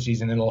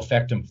frequencies and it'll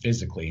affect them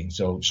physically.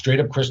 So straight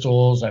up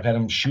crystals, I've had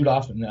them shoot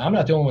off, and I'm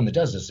not the only one that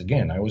does this.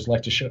 Again, I always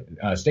like to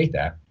state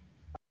that.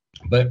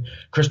 But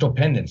crystal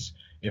pendants,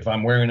 if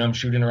I'm wearing them,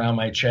 shooting around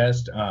my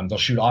chest, they'll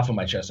shoot off of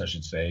my chest, I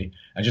should say,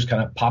 and just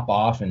kind of pop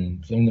off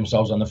and fling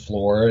themselves on the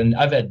floor. And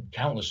I've had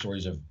countless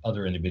stories of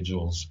other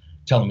individuals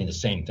telling me the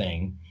same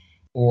thing,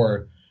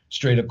 or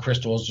straight up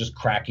crystals just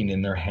cracking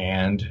in their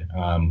hand.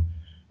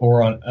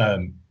 Or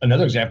on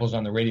another example is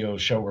on the radio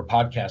show or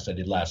podcast I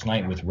did last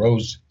night with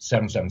Rose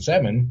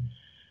 777.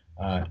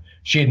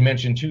 She had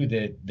mentioned too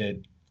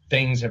that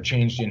things have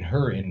changed in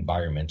her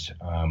environment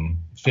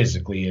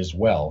physically as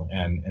well,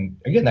 and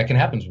again that can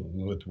happen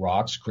with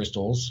rocks,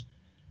 crystals,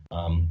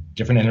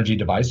 different energy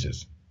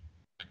devices.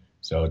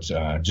 So it's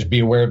just be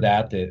aware of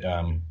that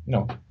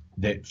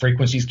that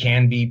frequencies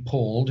can be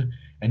pulled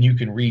and you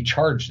can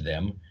recharge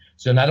them.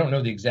 So, and I don't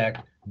know the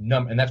exact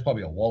number, and that's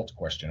probably a Walt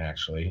question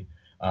actually.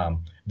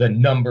 The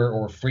number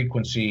or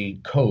frequency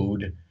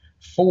code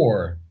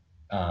for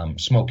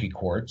smoky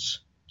quartz,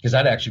 because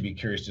I'd actually be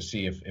curious to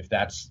see if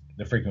that's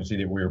the frequency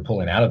that we were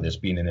pulling out of this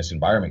being in this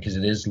environment, because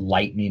it is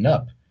lightening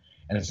up.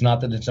 And it's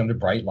not that it's under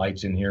bright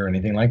lights in here or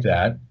anything like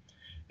that.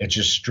 It's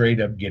just straight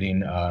up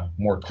getting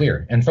more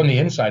clear, and from the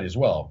inside as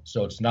well.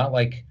 So it's not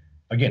like,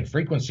 again,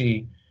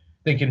 frequency,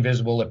 think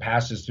invisible, it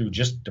passes through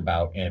just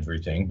about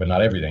everything, but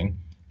not everything.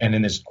 And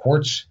in this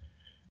quartz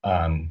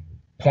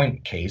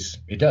point case,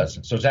 it does.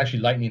 So it's actually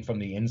lightening from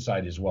the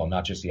inside as well,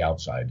 not just the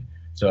outside.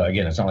 So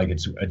again, it's not like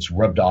it's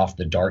rubbed off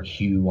the dark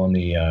hue on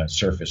the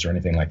surface or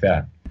anything like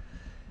that.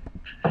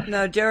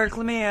 Now, Derek,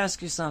 let me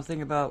ask you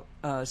something about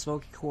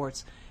smoky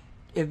quartz.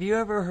 Have you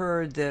ever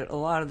heard that a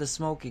lot of the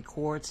smoky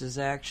quartz is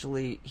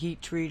actually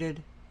heat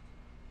treated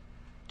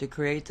to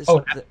create this?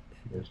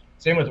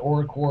 Same with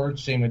ore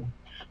quartz, same with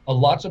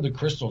lots of the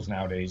crystals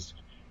nowadays,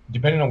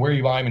 depending on where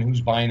you buy them and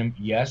who's buying them.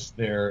 Yes,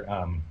 they're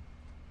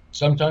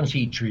sometimes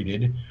heat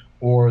treated,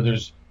 or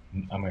there's,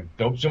 I'm going to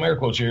go some air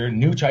quotes here,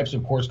 new types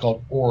of quartz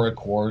called aura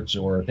quartz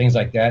or things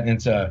like that. And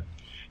it's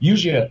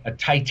usually a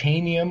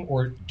titanium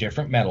or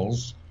different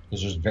metals,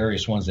 because there's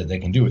various ones that they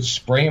can do. It's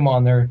spray them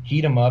on there,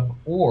 heat them up,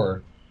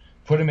 or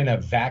put them in a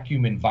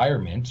vacuum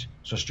environment.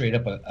 So straight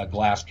up a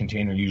glass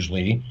container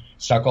usually,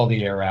 suck all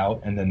the air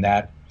out, and then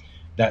that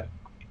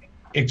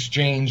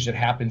exchange that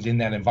happens in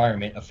that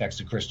environment affects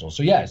the crystal.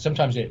 So yeah,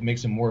 sometimes it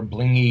makes them more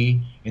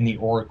blingy in the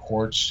aura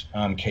quartz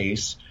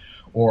case,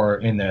 or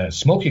in the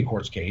smoky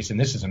quartz case, and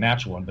this is a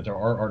natural one, but there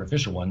are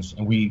artificial ones,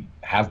 and we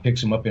have picked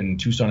them up in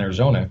Tucson,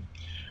 Arizona,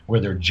 where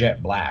they're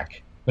jet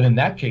black. But in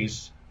that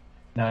case,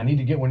 now I need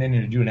to get one in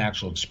here to do an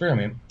actual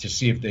experiment to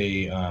see if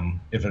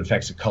if it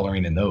affects the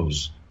coloring in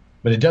those.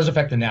 But it does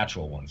affect the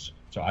natural ones.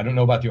 So I don't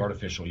know about the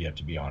artificial yet,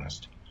 to be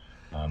honest.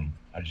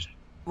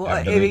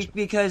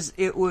 Because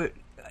it would.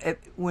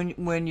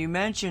 When you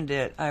mentioned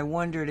it, I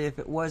wondered if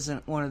it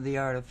wasn't one of the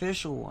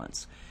artificial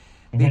ones,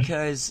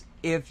 because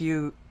if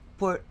you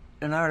put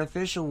an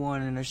artificial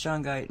one in a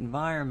shungite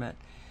environment,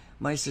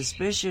 my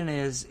suspicion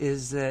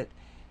is that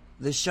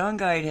the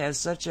shungite has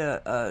such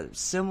a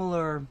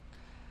similar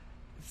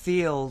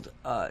field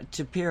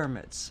to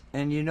pyramids,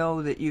 and you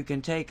know that you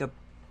can take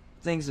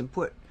things and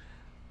put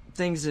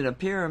things in a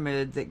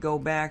pyramid that go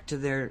back to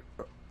their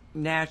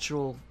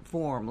natural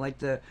form, like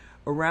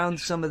around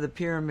some of the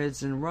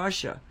pyramids in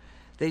Russia,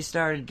 they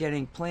started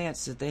getting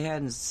plants that they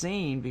hadn't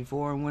seen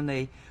before, and when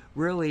they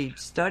really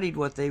studied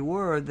what they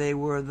were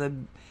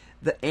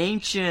the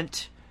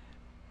ancient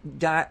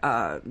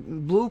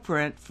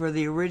blueprint for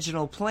the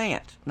original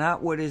plant,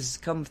 not what has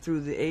come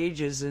through the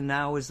ages and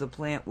now is the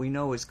plant we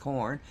know is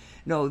corn.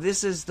 No,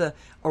 this is the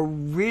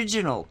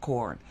original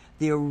corn,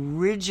 the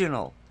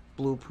original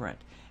blueprint.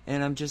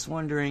 And I'm just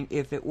wondering,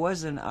 if it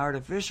was an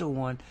artificial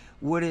one,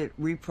 would it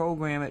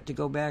reprogram it to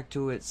go back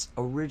to its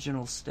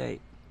original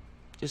state?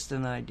 Just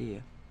an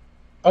idea.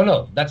 Oh,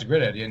 no, that's a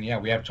great idea. And yeah,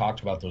 we have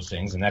talked about those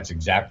things, and that's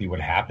exactly what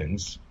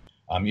happens.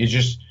 It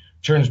just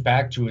turns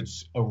back to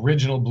its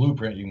original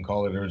blueprint, you can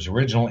call it, or its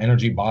original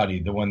energy body,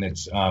 the one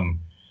that's,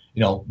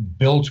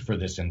 built for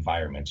this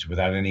environment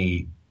without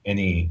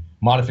any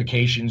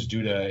modifications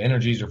due to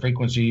energies or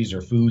frequencies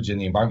or foods in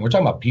the environment. We're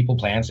talking about people,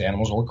 plants,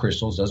 animals, or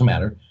crystals, doesn't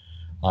matter.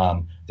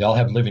 They all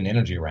have living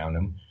energy around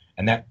them,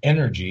 and that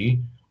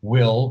energy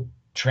will,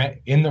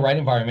 in the right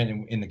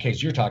environment, in the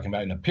case you're talking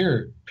about, in a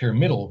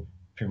pyramidal,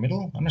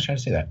 I'm not trying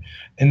to say that,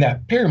 in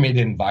that pyramid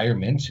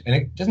environment, and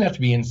it doesn't have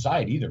to be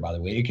inside either, by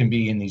the way, it can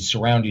be in these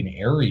surrounding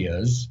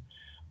areas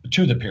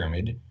to the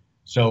pyramid.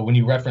 So when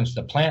you referenced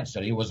the plant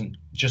study, it wasn't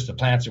just the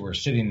plants that were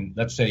sitting,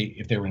 let's say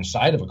if they were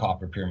inside of a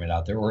copper pyramid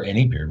out there, or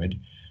any pyramid,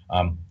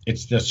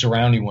 it's the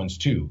surrounding ones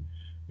too,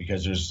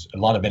 because there's a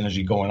lot of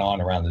energy going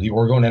on around it. The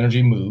orgone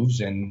energy moves,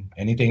 and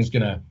anything's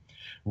going to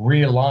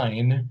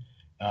realign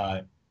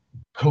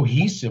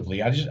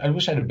cohesively. I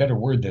wish I had a better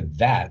word than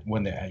that,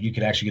 when you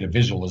could actually get a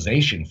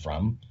visualization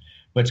from.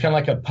 But it's kind of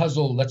like a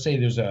puzzle. Let's say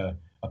there's a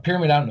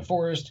pyramid out in the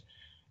forest,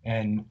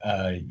 and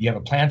you have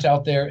a plant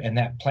out there, and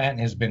that plant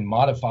has been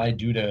modified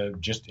due to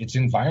just its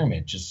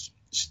environment, just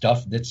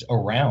stuff that's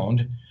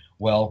around.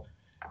 Well,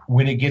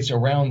 when it gets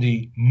around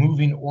the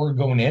moving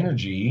orgone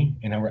energy,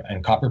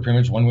 and copper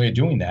pyramid's one way of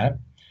doing that,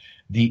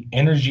 the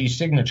energy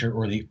signature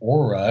or the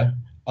aura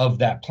of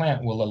that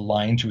plant will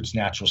align to its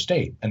natural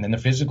state, and then the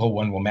physical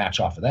one will match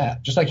off of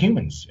that. Just like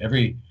humans,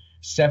 every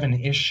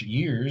 7-ish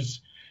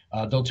years,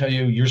 they'll tell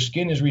you your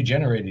skin is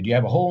regenerated. You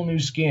have a whole new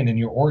skin, and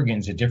your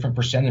organs at different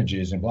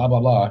percentages, and blah, blah,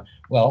 blah.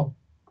 Well,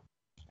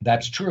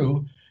 that's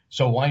true.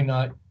 So why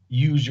not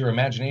use your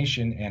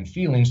imagination and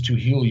feelings to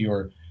heal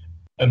your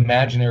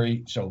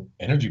imaginary,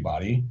 energy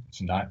body?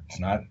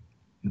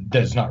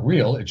 That's not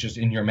real. It's just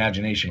in your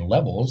imagination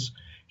levels.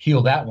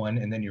 Heal that one,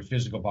 and then your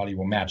physical body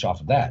will match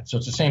off of that. So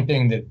it's the same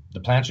thing that the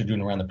plants are doing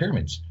around the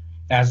pyramids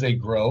as they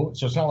grow.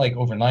 So it's not like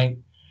overnight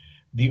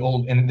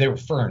and there were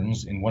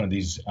ferns in one of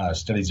these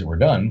studies that were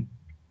done.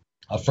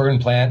 A fern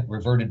plant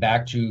reverted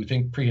back to,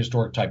 think,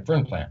 prehistoric type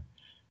fern plant.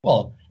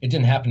 Well, it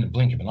didn't happen in the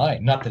blink of an eye.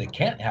 Not that it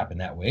can't happen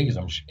that way, because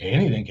I'm sure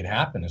anything can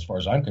happen as far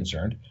as I'm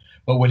concerned.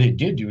 But what it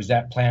did do is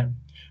that plant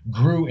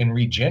grew and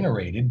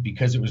regenerated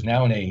because it was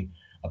now in a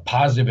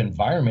positive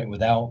environment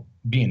without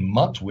being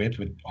mucked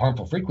with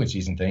harmful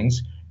frequencies and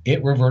things.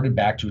 It reverted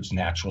back to its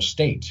natural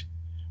state,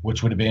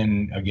 which would have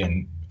been,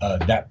 again,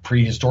 that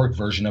prehistoric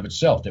version of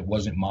itself that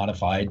wasn't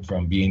modified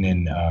from being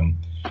in,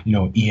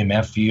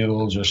 EMF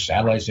fields or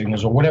satellite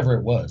signals or whatever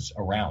it was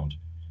around.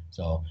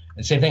 So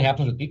the same thing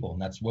happens with people,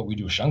 and that's what we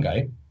do with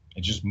shungite.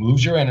 It just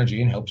moves your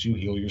energy and helps you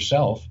heal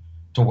yourself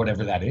to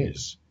whatever that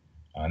is.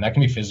 And that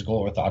can be physical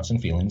or thoughts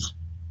and feelings.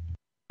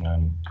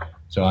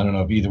 So I don't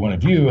know if either one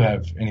of you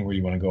have anywhere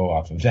you want to go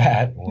off of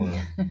that, or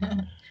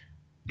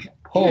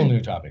whole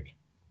new topic.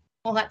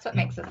 Well, that's what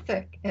makes us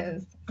sick,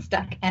 is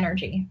stuck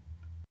energy,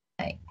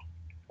 like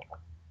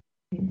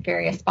in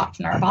various spots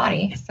in our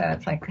body. So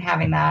it's like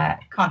having that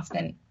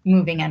constant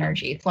moving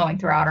energy flowing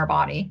throughout our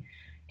body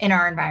in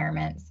our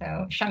environment.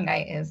 So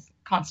shungite is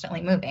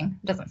constantly moving,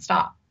 it doesn't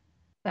stop.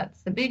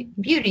 That's the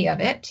beauty of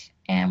it,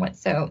 and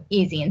what's so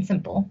easy and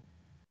simple.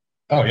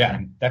 Oh yeah,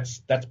 that's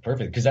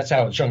perfect, because that's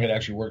how shungite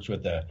actually works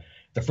with the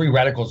free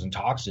radicals and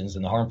toxins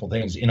and the harmful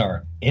things in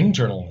our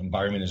internal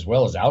environment as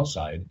well as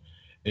outside.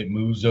 It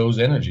moves those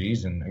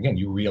energies, and again,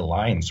 you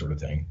realign, sort of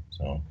thing.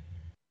 So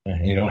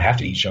you don't have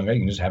to eat shungite;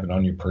 you can just have it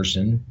on your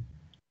person.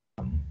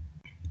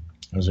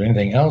 Was there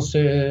anything else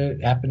that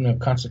happened of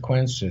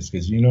consequence?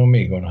 Because you know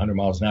me, going 100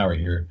 miles an hour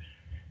here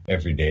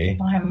every day.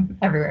 Well, I'm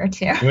everywhere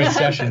too. With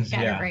sessions, so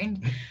yeah.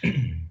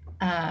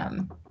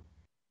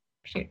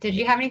 Shoot, did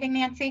you have anything,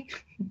 Nancy?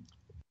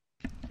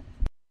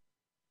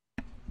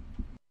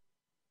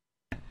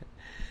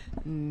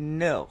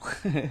 No.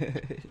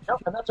 No,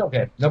 that's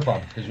okay. No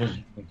problem.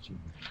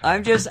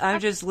 I'm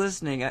just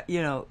listening.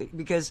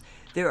 Because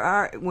there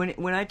are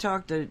when I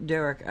talk to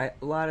Derek, a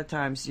lot of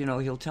times,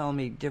 he'll tell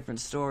me different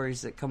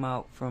stories that come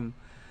out from,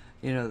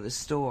 the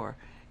store,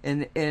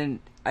 and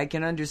I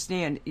can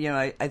understand.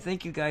 I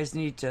think you guys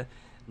need to,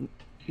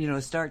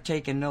 start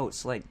taking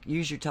notes. Like,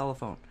 use your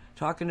telephone,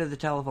 talking to the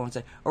telephone,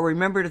 say, or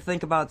remember to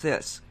think about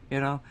this.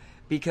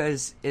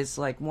 Because it's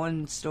like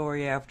one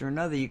story after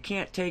another. You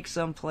can't take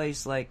some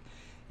place like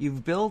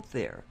you've built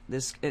there.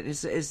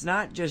 It's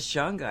not just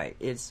shungite.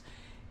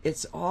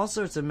 It's all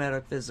sorts of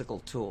metaphysical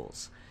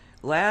tools.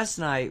 Last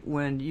night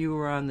when you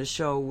were on the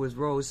show with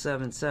Rose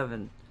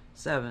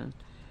 777,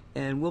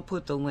 and we'll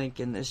put the link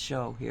in this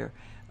show here.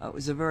 It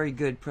was a very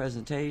good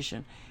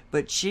presentation.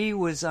 But she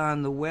was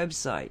on the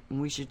website, and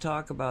we should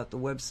talk about the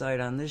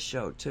website on this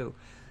show too.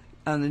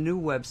 On the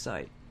new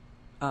website.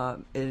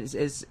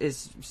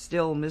 It's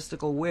still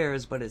Mystical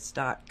Wares, but it's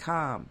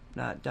 .com,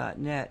 not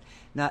 .net.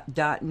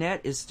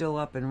 .net is still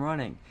up and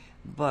running,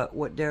 but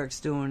what Derek's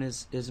doing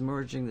is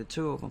merging the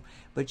two of them.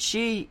 But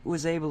she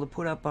was able to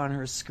put up on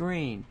her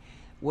screen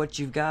what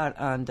you've got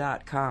on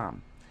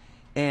 .com,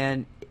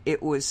 and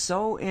it was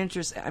so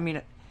interesting. I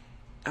mean,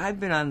 I've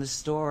been on the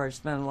store. I've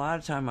spent a lot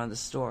of time on the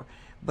store,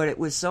 but it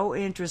was so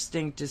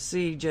interesting to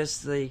see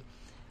just the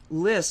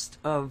list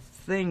of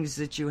things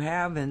that you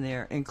have in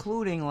there,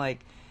 including like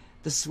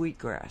the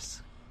sweetgrass.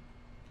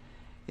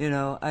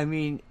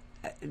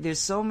 There's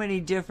so many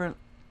different.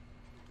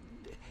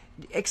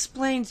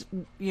 Explains,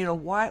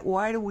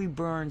 why do we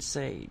burn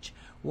sage?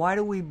 Why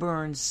do we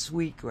burn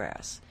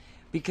sweetgrass?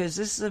 Because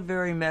this is a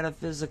very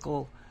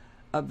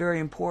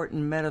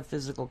important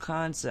metaphysical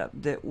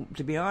concept that,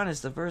 to be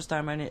honest, the first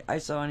time I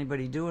saw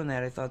anybody doing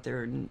that, I thought they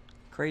were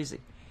crazy.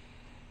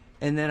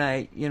 And then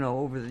I,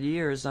 over the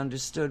years,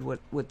 understood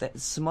what that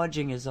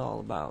smudging is all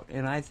about.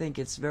 And I think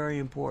it's very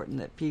important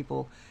that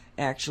people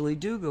actually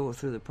do go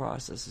through the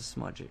process of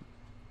smudging.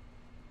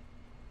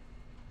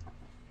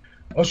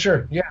 Oh,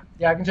 sure. Yeah,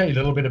 I can tell you a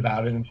little bit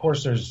about it. And of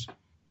course, there's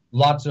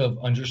lots of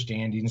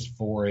understandings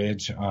for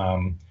it.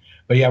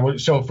 But yeah,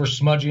 so for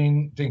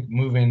smudging, think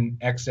moving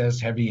excess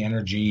heavy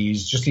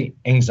energies, just the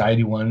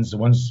anxiety ones, the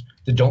ones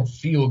that don't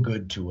feel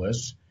good to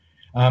us.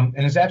 And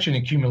it's actually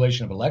an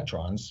accumulation of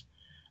electrons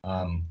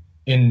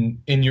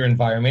in your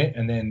environment.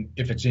 And then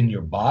if it's in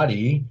your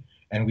body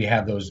and we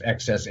have those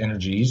excess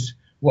energies,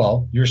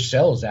 well, your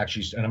cells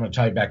actually, and I'm going to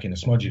tie it back into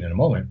smudging in a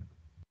moment,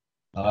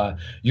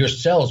 your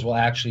cells will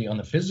actually, on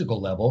the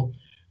physical level,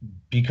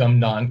 become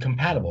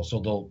non-compatible.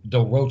 So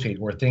they'll rotate,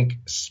 or think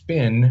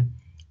spin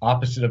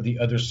opposite of the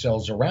other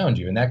cells around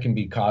you. And that can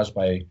be caused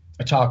by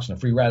a toxin, a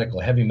free radical,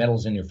 heavy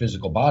metals in your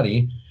physical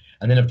body.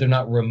 And then if they're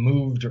not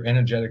removed or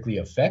energetically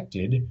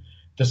affected,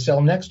 the cell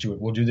next to it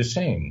will do the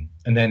same,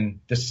 and then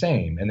the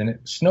same, and then a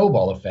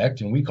snowball effect.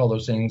 And we call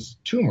those things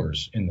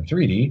tumors in the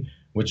 3D,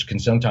 which can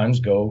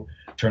sometimes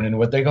turn into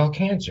what they call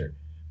cancer.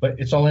 But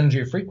it's all energy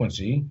or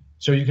frequency,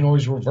 so you can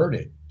always revert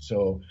it.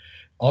 So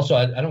also,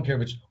 I don't care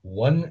if it's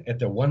at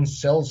the one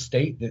cell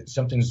state that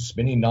something's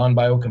spinning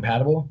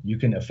non-biocompatible, you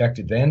can affect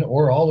it then,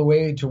 or all the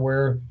way to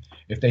where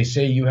if they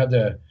say you have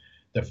the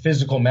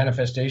physical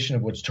manifestation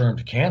of what's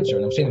termed cancer,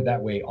 and I'm saying it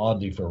that way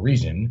oddly for a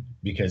reason,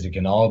 because it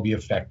can all be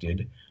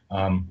affected,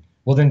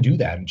 well, then do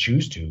that and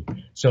choose to.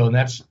 So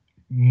that's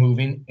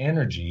moving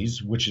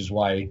energies, which is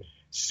why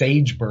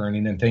sage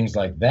burning and things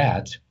like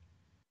that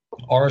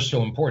are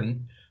so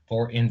important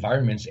for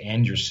environments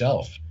and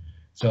yourself.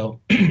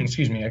 So,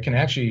 excuse me, I can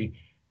actually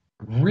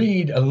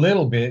read a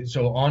little bit.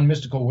 So on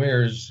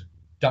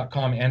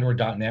mysticalwares.com and or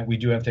 .net, we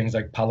do have things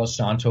like Palo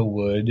Santo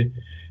wood,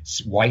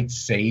 white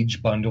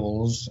sage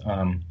bundles,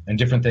 and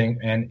different things,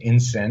 and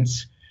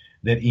incense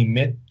that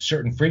emit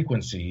certain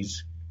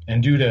frequencies.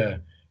 And due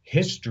to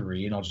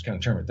history, and I'll just kind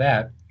of term it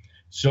that,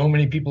 so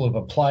many people have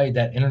applied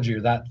that energy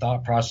or that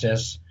thought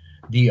process,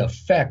 the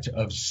effect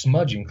of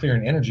smudging,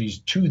 clearing energies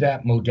to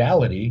that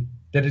modality,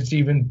 that it's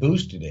even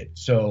boosted it.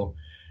 So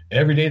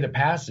every day that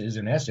passes,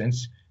 in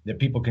essence, that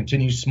people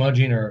continue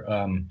smudging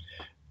or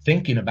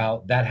thinking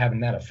about that having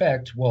that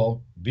effect,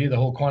 well, via the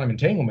whole quantum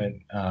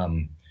entanglement,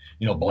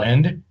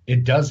 blend,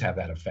 it does have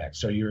that effect.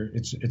 So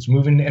it's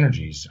moving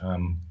energies.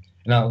 And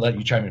I'll let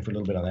you chime in for a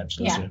little bit on that.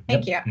 Yeah,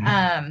 thank you.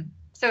 Mm-hmm.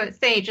 So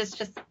sage is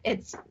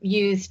it's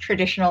used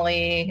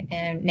traditionally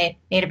in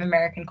Native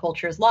American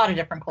cultures, a lot of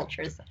different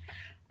cultures.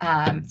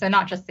 So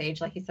not just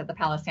sage, like you said, the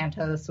Palo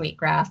Santo, the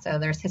sweetgrass. So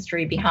there's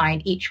history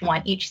behind each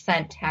one. Each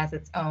scent has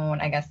its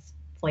own, I guess,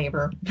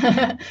 flavor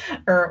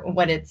or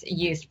what it's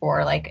used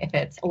for. Like if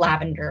it's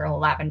lavender,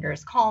 lavender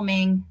is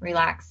calming,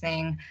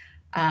 relaxing.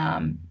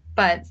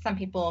 But some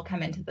people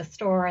come into the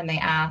store and they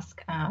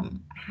ask,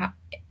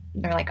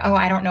 they're like, oh,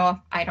 I don't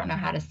know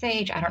how to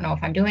sage. I don't know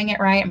if I'm doing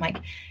it right. I'm like,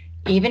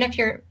 even if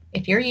you're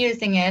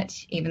using it,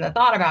 even the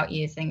thought about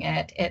using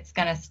it, it's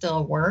going to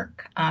still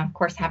work. Of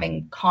course,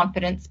 having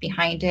confidence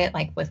behind it,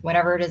 like with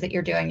whatever it is that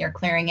you're doing, you're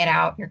clearing it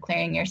out, you're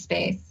clearing your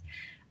space.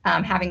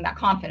 having that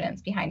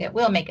confidence behind it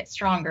will make it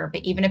stronger.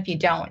 But even if you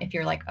don't, if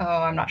you're like, oh,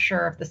 I'm not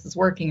sure if this is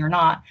working or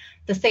not,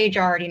 the sage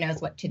already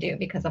knows what to do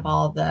because of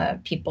all the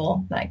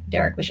people, like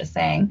Derek was just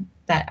saying,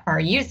 that are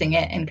using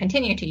it and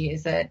continue to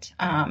use it.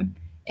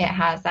 It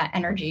has that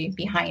energy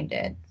behind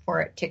it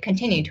for it to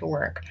continue to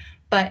work,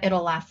 but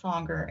it'll last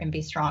longer and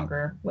be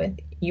stronger with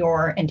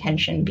your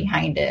intention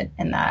behind it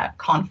and that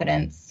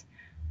confidence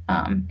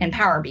and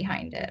power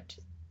behind it.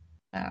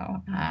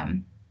 So,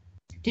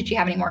 did you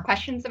have any more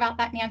questions about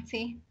that,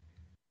 Nancy?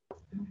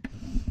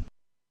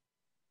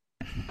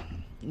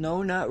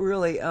 No, not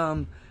really.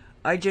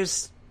 I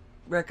just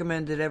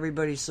recommend that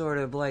everybody sort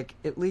of like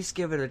at least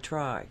give it a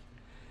try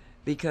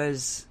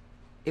because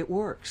it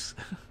works.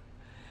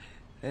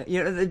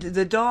 You know,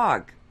 the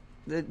dog,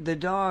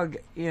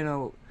 you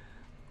know,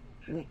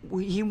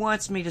 he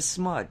wants me to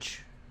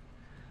smudge.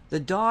 The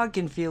dog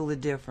can feel the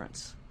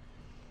difference.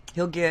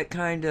 He'll get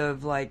kind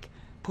of like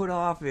put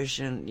offish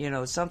and, you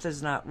know,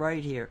 something's not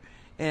right here.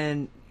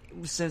 And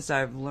since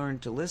I've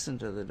learned to listen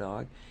to the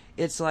dog,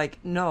 it's like,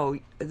 no,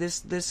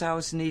 this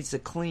house needs a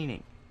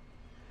cleaning.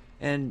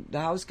 And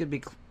the house could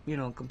be, you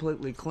know,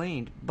 completely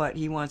cleaned, but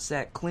he wants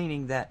that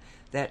cleaning, that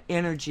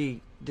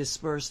energy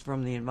dispersed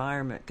from the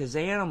environment, because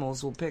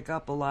animals will pick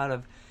up a lot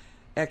of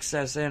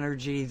excess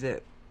energy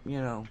that, you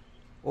know,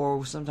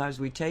 or sometimes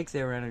we take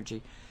their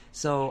energy.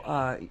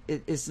 So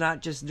it's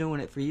not just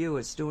doing it for you,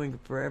 it's doing it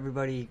for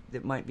everybody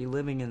that might be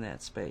living in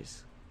that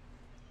space.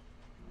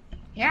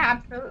 Yeah,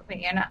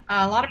 absolutely. And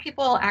a lot of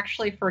people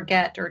actually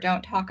forget or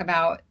don't talk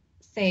about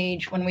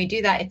sage. When we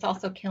do that, it's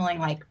also killing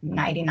like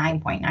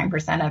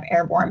 99.9% of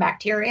airborne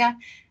bacteria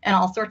and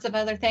all sorts of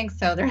other things.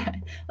 So they're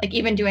like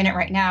even doing it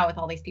right now with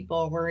all these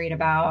people worried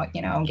about,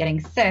 you know, getting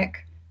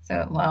sick.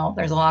 So, well,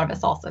 there's a lot of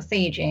us also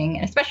saging,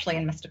 and especially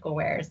in Mystical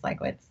Wares. Like,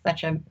 it's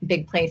such a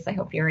big place. I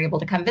hope you're able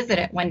to come visit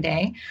it one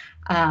day.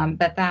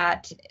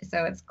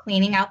 So it's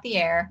cleaning out the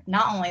air.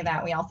 Not only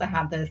that, we also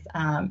have this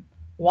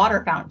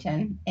water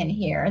fountain in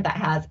here that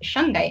has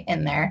shungite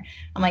in there.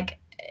 I'm like,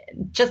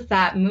 just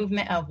that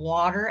movement of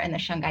water and the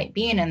shungite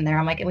being in there,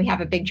 I'm like, we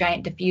have a big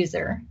giant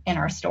diffuser in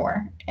our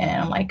store. And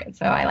I'm like,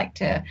 so I like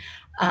to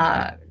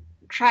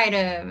try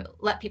to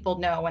let people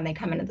know when they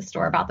come into the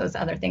store about those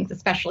other things,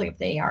 especially if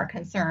they are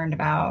concerned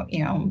about,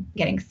 you know,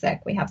 getting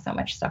sick. We have so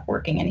much stuff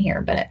working in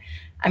here, but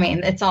I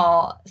mean, it's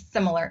all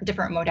similar,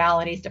 different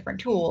modalities, different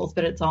tools,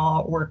 but it's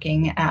all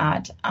working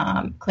at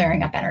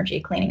clearing up energy,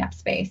 cleaning up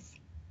space.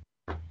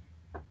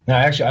 Now,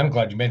 actually, I'm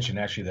glad you mentioned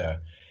actually the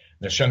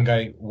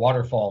shungite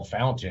waterfall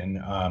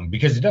fountain,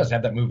 because it does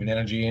have that moving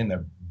energy and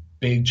the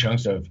big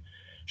chunks of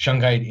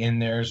shungite in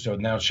there. So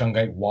now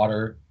shungite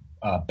water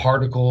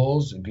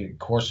particles, of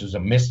course, there's a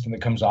mist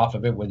that comes off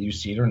of it, whether you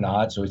see it or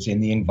not. So it's in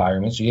the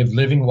environment. So you have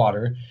living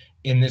water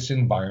in this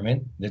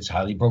environment that's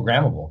highly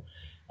programmable.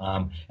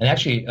 And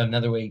actually,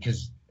 another way,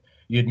 because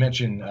you had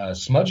mentioned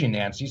smudging,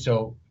 Nancy.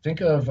 So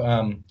think of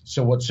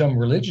so what some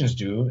religions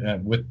do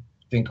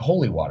think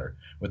holy water,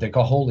 what they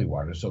call holy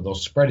water. So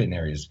those spread in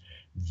areas,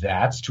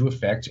 that's to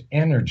affect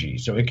energy.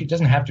 So it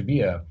doesn't have to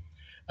be an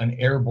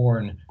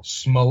airborne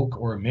smoke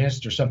or a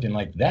mist or something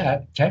like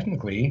that.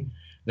 Technically,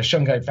 the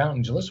shungite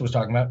fountain Jalissa was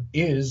talking about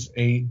is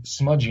a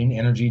smudging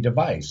energy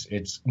device.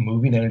 It's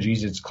moving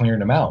energies, it's clearing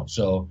them out.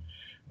 So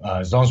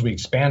as long as we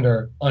expand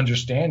our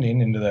understanding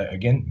into the,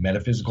 again,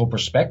 metaphysical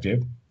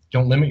perspective,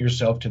 don't limit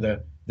yourself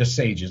to the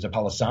sages, the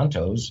Palo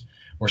Santos,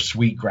 or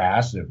sweet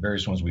grass, the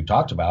various ones we've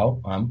talked about,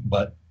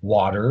 but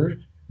water,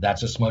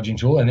 that's a smudging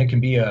tool. And it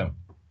can be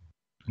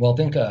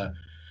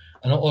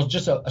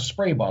just a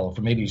spray bottle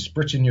for maybe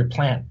spritzing your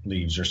plant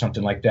leaves or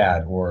something like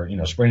that, or, you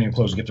know, spraying your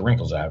clothes to get the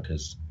wrinkles out,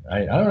 because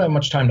I don't have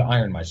much time to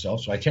iron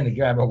myself, so I tend to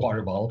grab a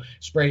water bottle,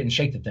 spray it, and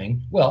shake the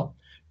thing. Well,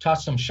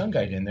 toss some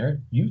shungite in there.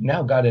 You've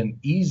now got an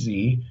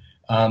easy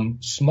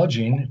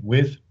smudging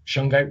with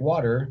shungite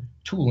water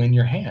tool in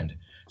your hand.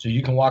 So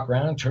you can walk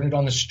around, turn it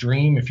on the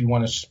stream if you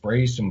want to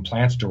spray some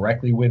plants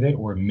directly with it,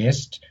 or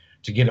mist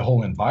to get a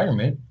whole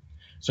environment.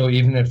 So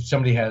even if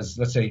somebody has,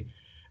 let's say,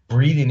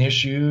 breathing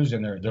issues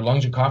and their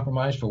lungs are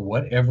compromised for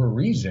whatever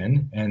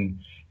reason, and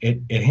it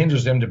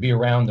hinders them to be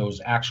around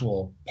those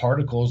actual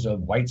particles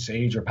of white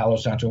sage or Palo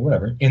Santo or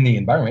whatever in the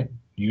environment,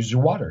 use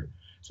your water.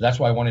 So that's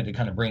why I wanted to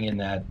kind of bring in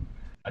that.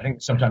 I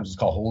think sometimes it's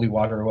called holy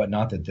water or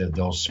whatnot, that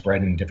they'll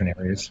spread in different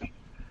areas.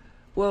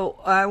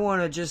 Well, I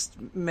want to just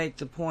make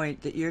the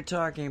point that you're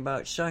talking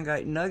about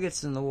shungite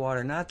nuggets in the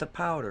water, not the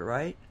powder,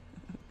 right?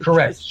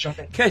 Correct.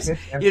 Because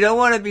you don't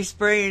want to be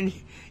spraying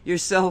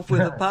yourself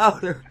with the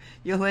powder.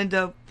 You'll end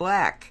up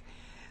black.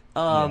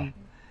 Absolutely.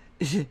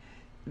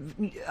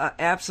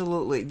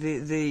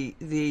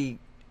 The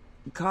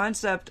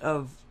concept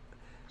of,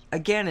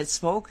 again, it's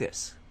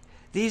focus.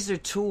 These are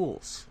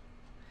tools.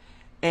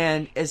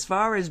 And as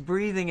far as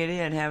breathing it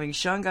in, having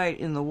shungite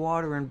in the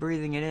water and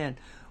breathing it in,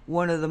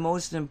 one of the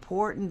most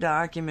important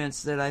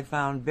documents that I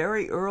found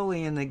very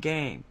early in the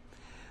game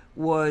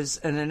was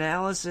an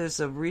analysis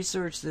of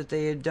research that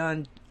they had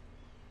done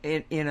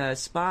in a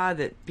spa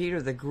that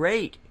Peter the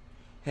Great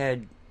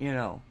had,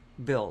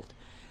 built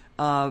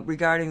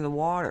regarding the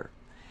water.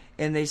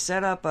 and they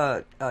set up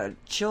a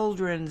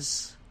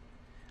children's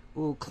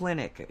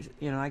clinic.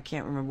 I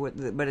can't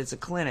remember but it's a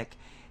clinic,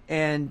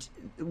 and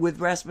with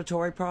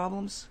respiratory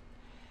problems,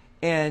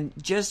 and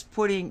just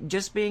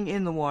being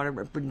in the water,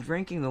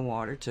 drinking the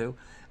water too,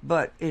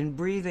 but in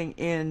breathing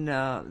in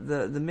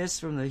the mist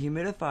from the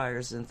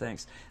humidifiers and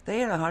things, they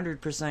had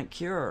 100%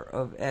 cure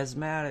of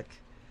asthmatic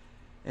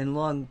and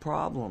lung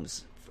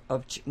problems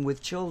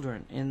with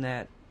children in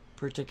that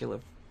particular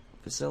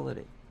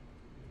facility.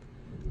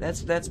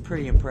 That's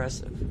pretty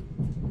impressive.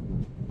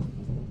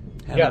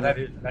 Yeah, that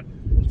is.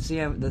 See,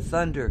 the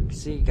thunder.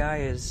 See, guy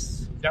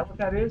is. Is that what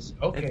that is?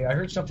 Okay, I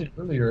heard something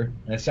earlier,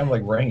 and it sounded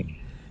like rain.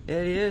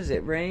 It is.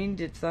 It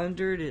rained. It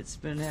thundered. It's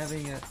been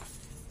having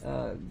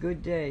a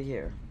good day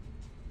here.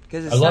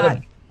 Because it's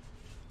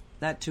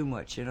not too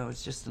much,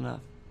 It's just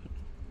enough.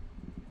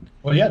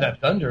 Well, yeah,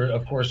 that thunder,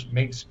 of course,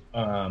 makes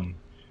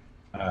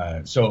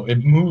so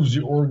it moves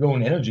the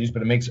orgone energies,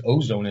 but it makes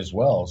ozone as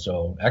well.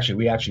 So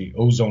we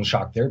ozone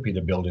shock therapy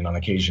the building on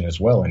occasion as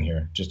well in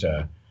here. Just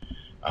a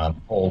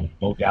whole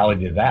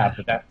modality to that.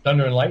 But that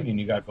thunder and lightning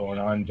you got going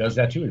on does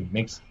that too.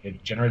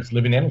 It generates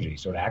living energy,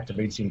 so it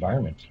activates the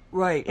environment.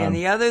 Right. And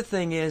the other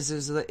thing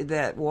is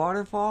that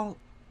waterfall,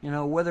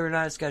 whether or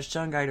not it's got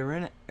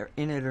shungite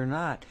in it or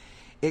not,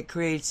 it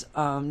creates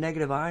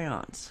negative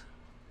ions.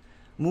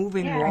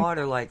 Moving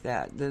water like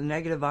that, the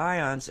negative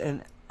ions.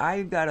 And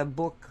I've got a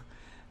book,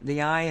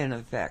 The Ion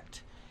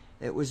Effect.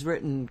 It was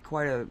written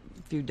quite a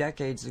few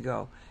decades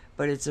ago.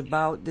 But it's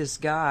about this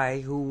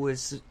guy who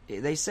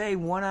they say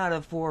 1 out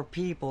of 4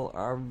 people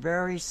are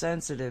very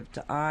sensitive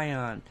to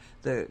ion,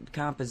 the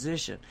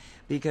composition.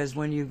 Because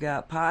when you've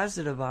got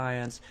positive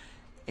ions,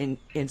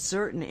 in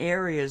certain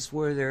areas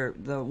where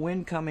the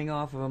wind coming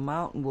off of a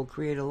mountain will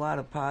create a lot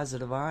of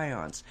positive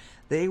ions,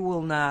 they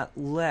will not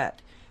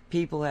let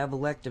people have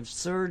elective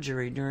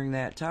surgery during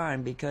that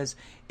time because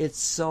it's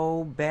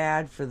so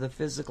bad for the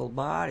physical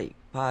body,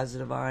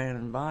 positive ion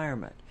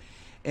environment.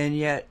 And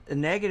yet a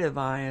negative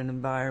ion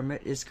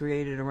environment is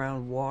created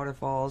around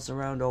waterfalls,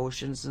 around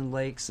oceans and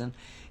lakes. And,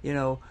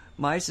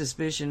 my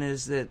suspicion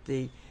is that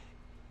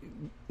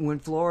when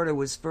Florida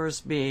was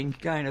first being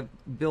kind of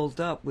built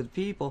up with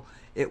people,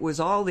 it was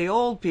all the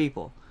old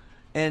people.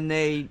 And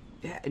they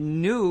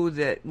knew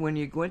that when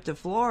you went to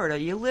Florida,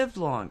 you lived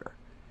longer.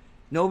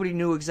 Nobody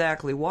knew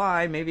exactly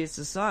why. Maybe it's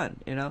the sun,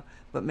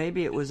 but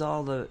maybe it was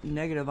all the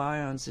negative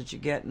ions that you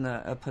get in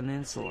a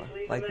peninsula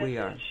like we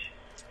are.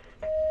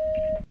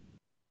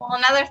 Well,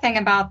 another thing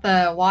about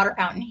the water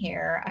fountain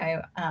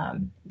here,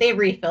 they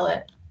refill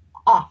it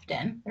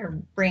often. They're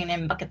bringing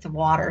in buckets of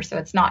water, so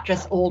it's not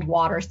just old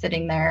water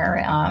sitting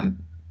there,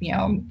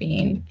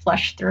 being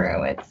flushed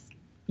through. It's,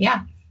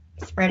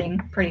 spreading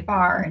pretty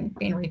far and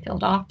being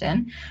refilled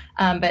often.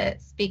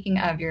 But speaking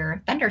of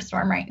your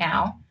thunderstorm right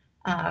now,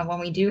 when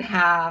we do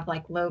have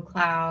like low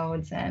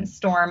clouds and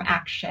storm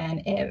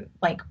action, it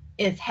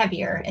is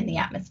heavier in the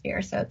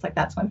atmosphere. So it's like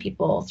that's when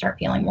people start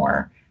feeling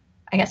more,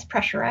 I guess,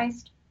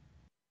 pressurized.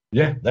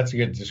 Yeah, that's a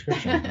good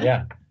description.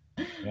 Yeah.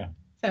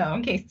 So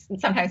in case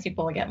sometimes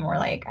people get more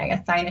like, I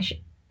guess,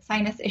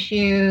 sinus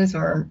issues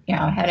or,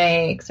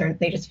 headaches, or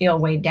they just feel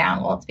weighed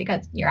down. Well, it's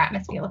because your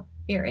atmosphere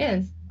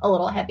is a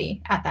little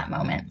heavy at that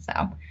moment.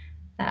 So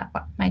that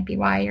might be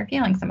why you're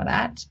feeling some of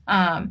that.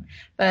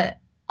 But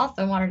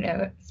also wanted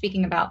to,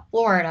 speaking about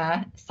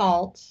Florida,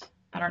 salt.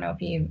 I don't know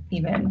if you've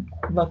even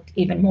looked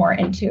even more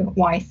into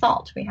why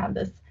salt. We have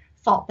this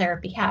salt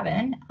therapy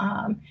cabin.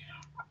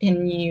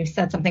 And you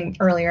said something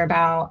earlier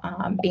about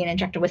being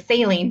injected with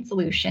saline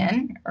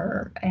solution,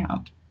 or,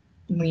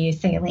 we use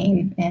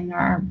saline in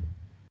our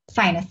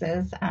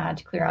sinuses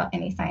to clear out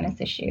any sinus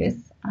issues.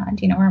 Do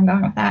you know where I'm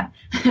going with that?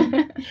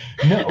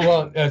 No,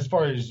 well, as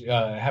far as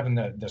having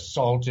the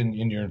salt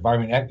in your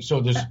environment,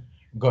 so there's,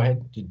 go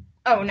ahead.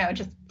 Oh, no,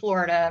 just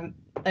Florida,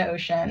 the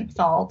ocean,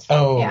 salt.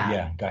 Oh,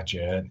 yeah,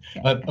 gotcha.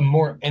 A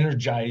more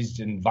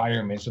energized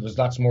environment, so there's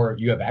lots more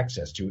you have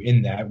access to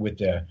in that with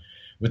the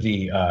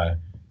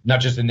not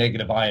just the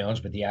negative ions,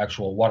 but the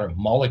actual water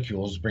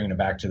molecules, bringing it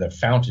back to the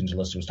fountains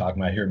Alyssa was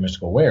talking about here in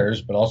Mystical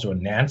Wares, but also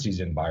in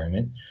Nancy's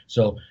environment.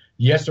 So,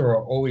 yes, there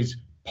are always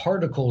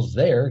particles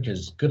there,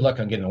 because good luck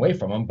on getting away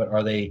from them, but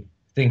are they,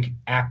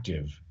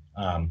 active?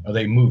 Are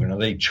they moving? Are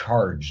they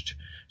charged?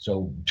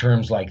 So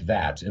terms like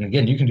that. And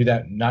again, you can do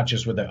that not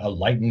just with a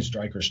lightning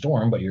strike or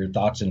storm, but your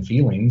thoughts and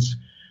feelings.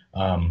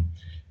 And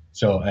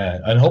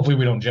hopefully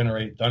we don't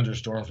generate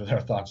thunderstorms with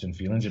our thoughts and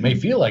feelings. It may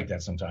feel like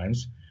that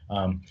sometimes.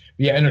 But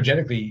yeah,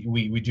 energetically,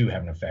 we do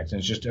have an effect. And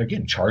it's just,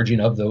 again, charging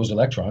of those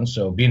electrons.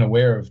 So being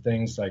aware of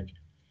things like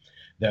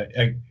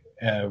the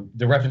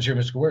reference here,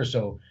 Mystical Aware.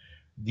 So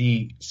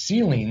the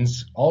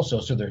ceilings also,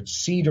 so they're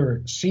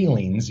cedar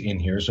ceilings in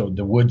here. So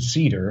the wood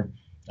cedar,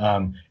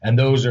 and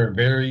those are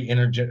very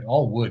energetic.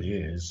 All wood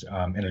is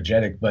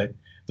energetic, but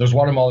those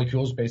water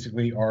molecules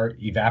basically are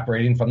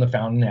evaporating from the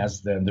fountain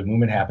as the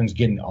movement happens,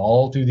 getting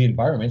all through the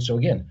environment. So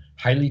again,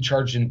 highly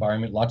charged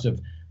environment, lots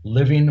of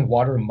living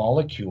water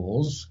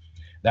molecules.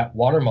 That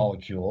water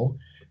molecule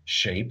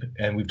shape,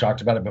 and we've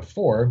talked about it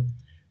before,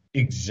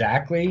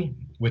 exactly,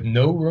 with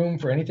no room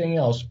for anything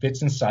else,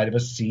 fits inside of a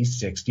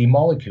C60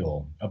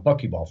 molecule, a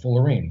buckyball,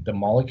 fullerene, the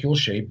molecule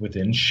shape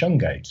within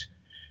shungite.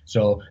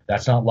 So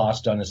that's not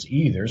lost on us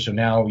either. So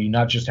now you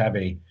not just have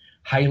a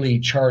highly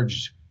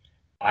charged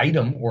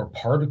item or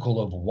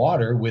particle of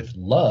water with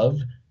love,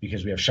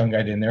 because we have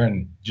shungite in there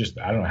and just,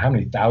 I don't know how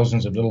many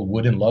thousands of little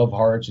wooden love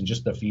hearts and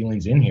just the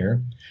feelings in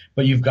here,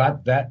 but you've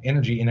got that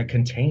energy in a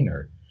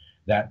container,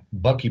 that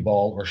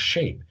buckyball or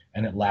shape,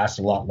 and it lasts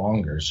a lot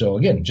longer. So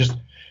again, just,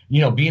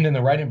 being in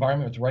the right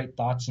environment with the right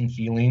thoughts and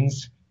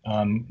feelings,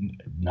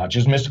 not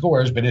just mystical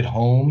wares, but at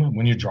home,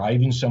 when you're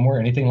driving somewhere,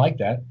 anything like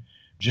that,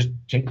 just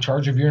take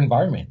charge of your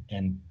environment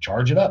and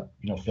charge it up,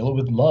 fill it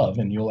with love,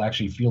 and you'll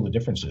actually feel the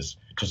differences,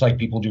 just like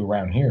people do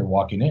around here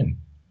walking in.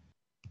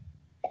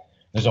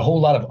 There's a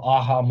whole lot of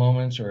aha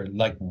moments or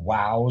like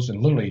wows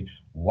and literally,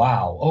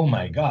 wow, oh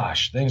my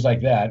gosh, things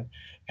like that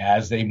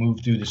as they move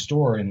through the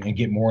store and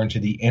get more into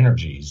the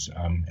energies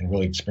and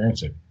really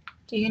experience it.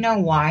 Do you know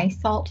why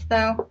salt,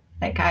 though?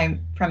 Like,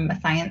 I'm from a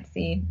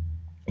science-y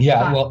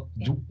Yeah, well,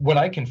 what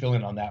I can fill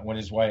in on that one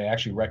is why I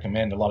actually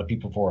recommend a lot of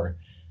people for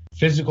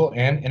physical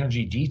and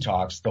energy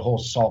detox, the whole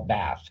salt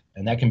bath.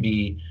 And that can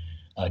be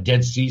a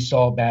Dead Sea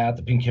salt bath,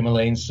 the pink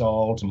Himalayan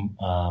salt,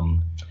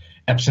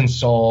 Epsom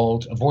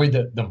salt. Avoid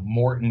the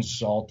Morton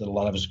salt that a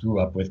lot of us grew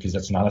up with, because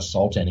that's not a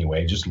salt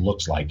anyway. It just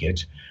looks like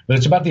it. But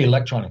it's about the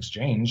electron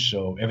exchange.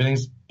 So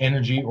everything's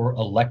energy, or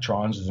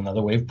electrons is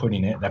another way of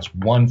putting it. That's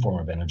one form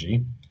of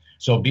energy.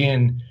 So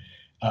being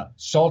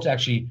salt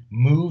actually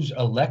moves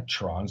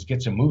electrons,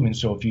 gets them moving.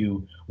 So if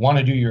you want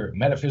to do your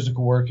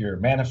metaphysical work, your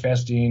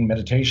manifesting,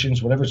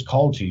 meditations, whatever it's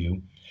called to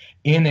you,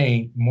 in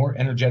a more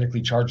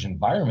energetically charged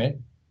environment,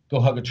 go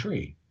hug a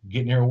tree,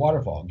 get near a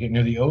waterfall, get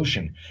near the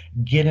ocean,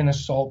 get in a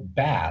salt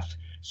bath,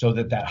 so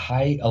that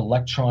high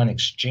electron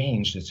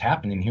exchange that's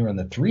happening here in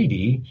the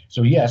 3D.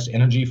 So yes,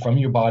 energy from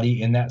your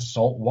body in that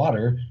salt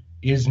water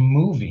is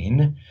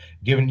moving,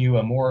 giving you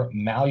a more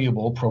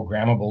malleable,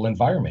 programmable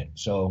environment.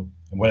 So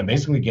what I'm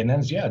basically getting at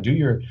is, do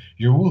your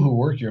woohoo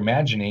work, your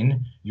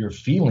imagining, your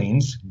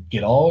feelings,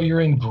 get all your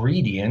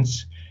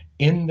ingredients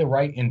in the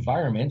right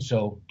environment.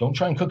 So don't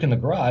try and cook in the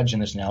garage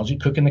in this analogy,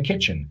 cook in the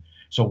kitchen.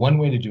 So one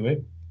way to do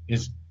it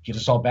is get a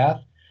salt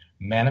bath,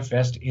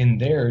 manifest in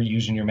there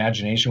using your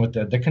imagination with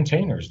the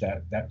containers,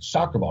 that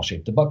soccer ball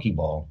shape, the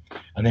buckyball,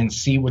 and then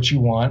see what you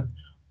want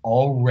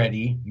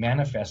already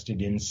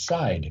manifested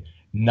inside,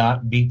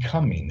 not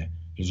becoming.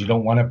 Because you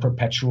don't want a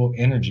perpetual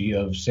energy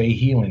of, say,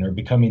 healing or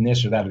becoming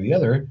this or that or the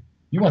other.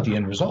 You want the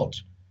end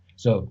result.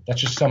 So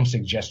that's just some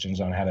suggestions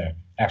on how to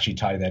actually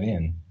tie that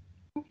in.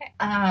 Okay.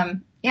 I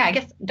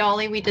guess,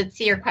 Dolly, we did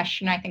see your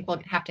question. I think we'll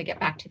have to get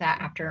back to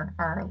that after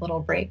our little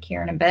break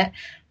here in a bit.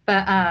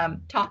 But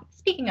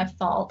speaking of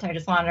salt, I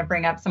just wanted to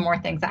bring up some more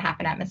things that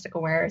happen at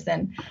Mystical Wares,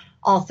 and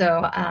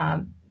also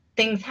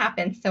things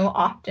happen so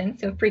often,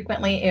 so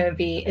frequently,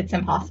 it's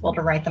impossible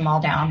to write them all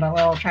down, but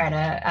we'll try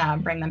to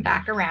bring them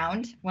back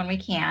around when we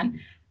can.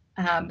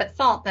 But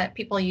salt, that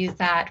people use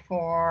that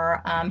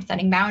for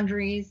setting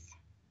boundaries,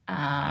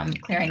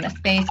 clearing the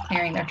space,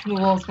 clearing their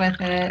tools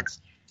with it.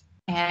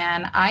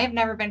 And I have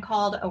never been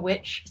called a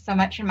witch so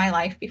much in my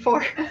life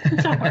before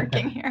I'm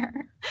working here.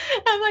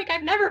 I'm like,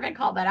 I've never been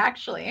called that,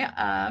 actually.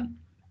 How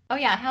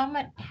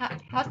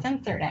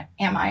censored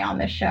am I on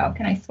this show?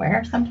 Can I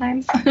swear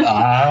sometimes?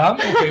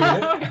 I'm okay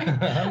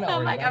with it.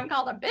 I'm like, I'm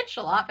called a bitch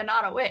a lot, but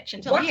not a witch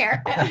until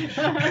here. But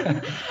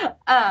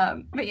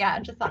yeah, I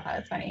just thought that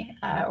was funny.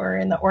 We're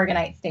in the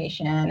Organite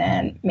station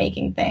and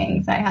making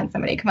things. I had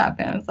somebody come up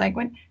and I was like,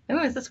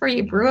 is this where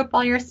you brew up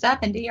all your stuff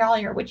and do all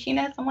your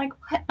witchiness? I'm like,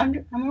 what?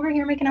 I'm over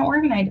here making an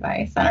Organite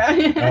device. I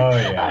don't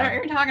know what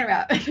you're talking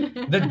about.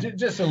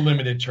 Just a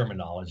limited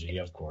terminology,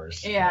 of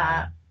course.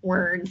 Yeah.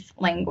 Words,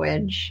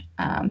 language.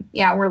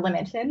 We're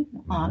limited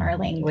on our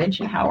language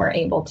and how we're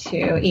able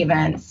to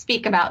even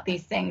speak about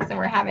these things. And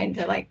we're having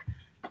to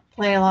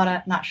play a lot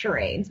of, not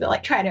charades,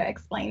 but try to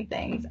explain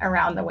things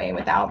around the way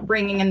without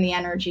bringing in the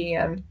energy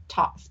of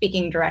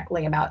speaking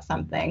directly about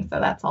something.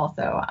 So that's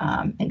also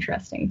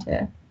interesting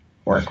to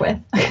work with.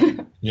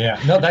 Yeah,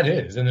 no, that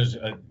is. And there's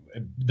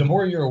the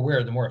more you're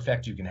aware, the more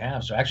effect you can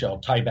have. So actually, I'll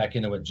tie back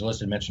into what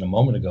Jalissa mentioned a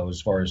moment ago as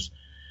far as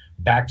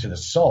back to the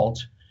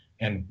salt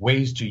and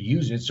ways to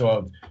use it.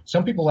 So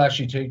some people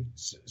actually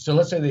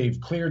let's say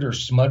they've cleared or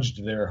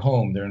smudged their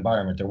home, their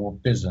environment, their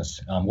work, business,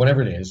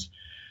 whatever it is.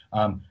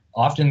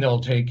 Often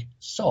they'll take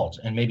salt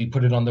and maybe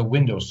put it on the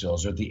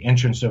windowsills or the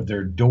entrance of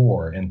their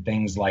door and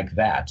things like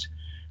that.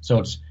 So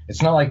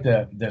it's not like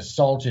the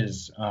salt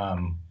is, how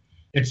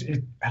do I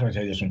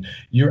tell you this one?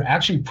 You're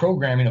actually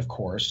programming, of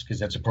course, because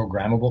that's a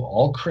programmable.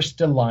 All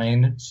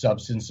crystalline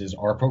substances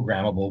are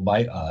programmable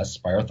by us,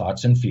 by our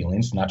thoughts and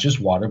feelings, not just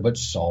water, but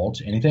salt,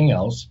 anything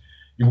else.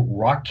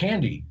 Rock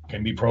candy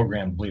can be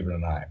programmed, believe it or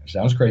not. It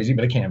sounds crazy,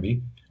 but it can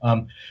be.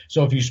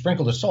 So if you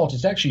sprinkle the salt,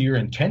 it's actually your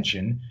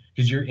intention,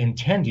 because you're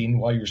intending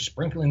while you're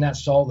sprinkling that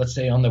salt, let's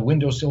say on the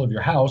windowsill of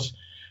your house,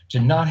 to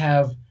not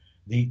have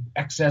the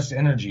excess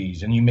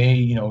energies. And you may,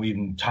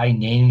 even tie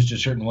names to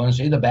certain ones,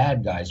 say the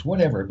bad guys,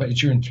 whatever, but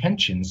it's your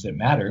intentions that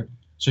matter.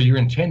 So you're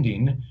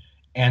intending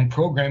and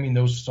programming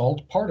those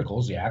salt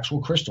particles, the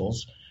actual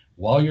crystals,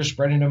 while you're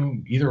spreading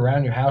them either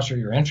around your house or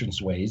your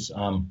entranceways,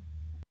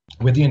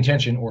 with the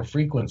intention or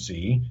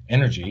frequency,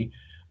 energy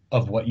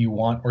of what you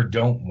want or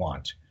don't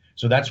want.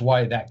 So that's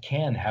why that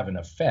can have an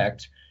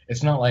effect.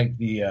 It's not like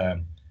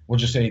we'll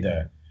just say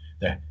the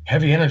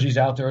heavy energies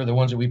out there, the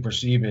ones that we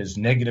perceive as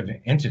negative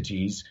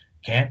entities,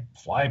 can't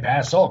fly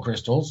past salt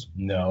crystals.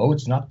 No,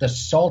 it's not the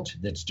salt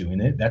that's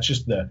doing it. That's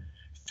just the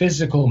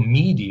physical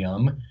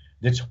medium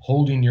that's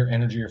holding your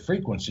energy or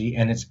frequency,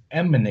 and it's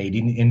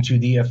emanating into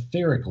the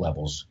etheric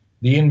levels,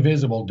 the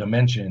invisible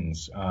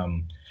dimensions,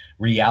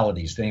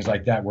 realities, things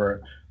like that,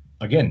 where,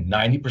 again,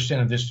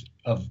 90%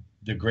 of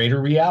the greater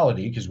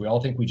reality, because we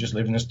all think we just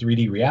live in this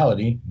 3D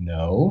reality.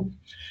 No,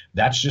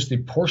 that's just the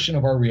portion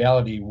of our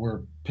reality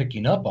we're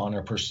picking up on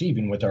or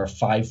perceiving with our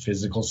 5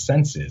 physical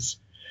senses.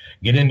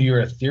 Get into your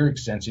etheric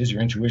senses,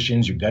 your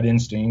intuitions, your gut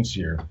instincts,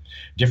 your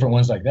different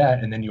ones like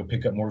that, and then you'll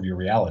pick up more of your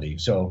reality.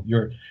 So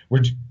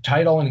we're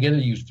tie it all in together,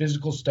 use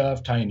physical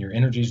stuff, tie in your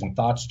energies and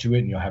thoughts to it,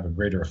 and you'll have a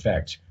greater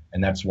effect.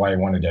 And that's why I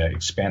wanted to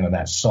expand on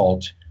that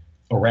salt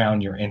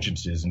around your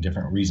entrances and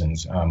different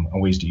reasons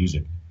and ways to use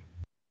it.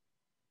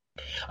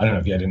 I don't know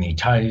if you had any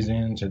ties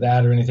into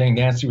that or anything.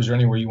 Nancy, was there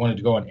anywhere you wanted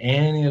to go on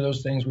any of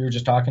those things we were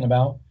just talking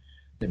about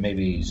that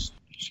maybe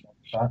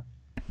thought?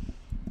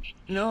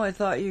 No, I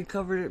thought you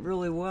covered it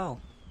really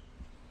well.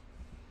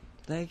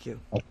 Thank you.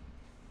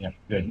 Yeah,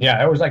 good. Yeah,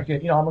 I was like,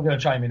 I'm going to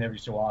chime in every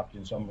so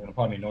often, so I'm going to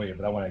probably annoy you,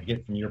 but I want to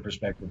get from your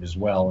perspective as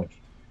well,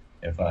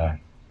 if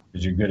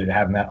because you're good at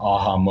having that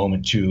aha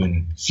moment too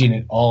and seeing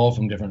it all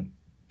from different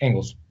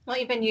angles. Well,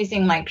 you've been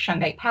using like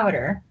shungite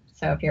powder,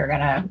 so if you're going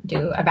to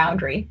do a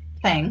boundary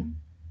thing,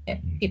 if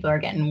people are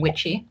getting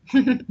witchy.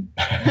 Yeah,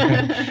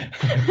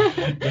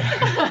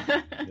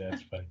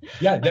 that's funny.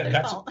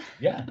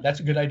 Yeah, that's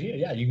a good idea.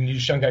 Yeah, you can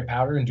use shungite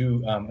powder and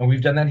do, and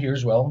we've done that here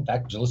as well. In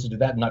fact, Jalissa did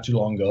that not too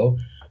long ago.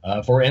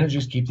 For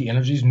energies, keep the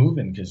energies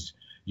moving, because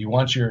you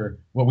want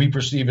what we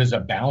perceive as a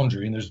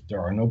boundary, and there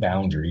are no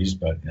boundaries,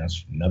 but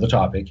that's another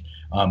topic.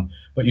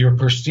 But your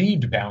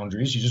perceived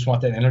boundaries, you just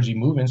want that energy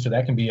moving, so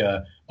that can be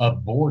a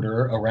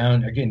border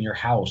around, again, your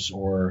house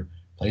or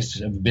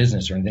place of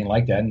business or anything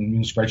like that, and you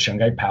can spread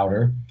shungite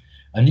powder.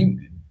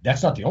 And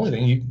that's not the only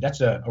thing. That's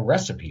a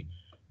recipe.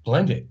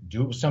 Blend it.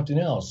 Do it with something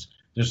else.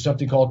 There's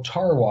something called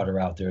tar water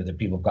out there that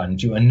people have gotten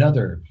into,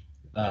 another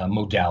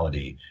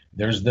modality.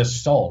 There's the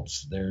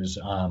salts. There's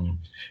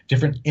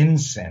different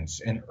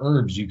incense and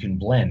herbs you can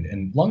blend.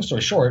 And long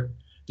story short,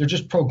 they're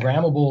just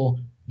programmable.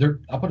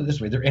 I'll put it this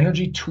way. They're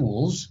energy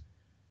tools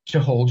to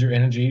hold your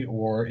energy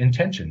or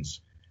intentions.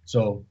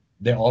 So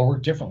they all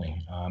work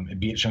differently,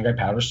 be it shungite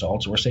powder,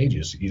 salts, or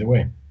sages, either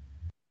way.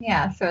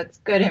 Yeah, so it's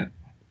good.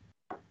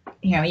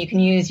 You can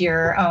use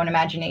your own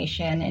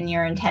imagination and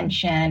your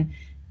intention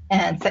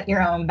and set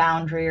your own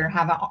boundary, or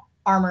have it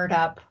armored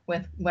up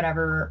with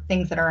whatever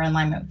things that are in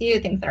alignment with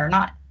you, things that are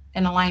not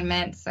in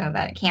alignment, so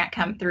that it can't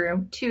come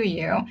through to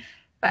you.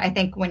 But I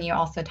think when you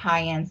also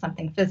tie in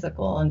something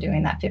physical and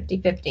doing that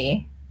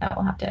 50-50, that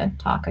we'll have to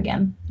talk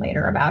again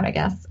later about, I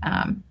guess,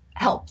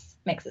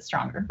 makes it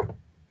stronger.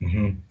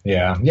 Mm-hmm.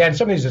 Yeah. And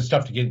some of these it's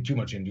tough to get too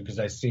much into, because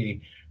I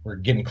see we're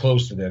getting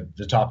close to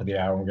the top of the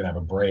hour. We're going to have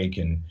a break,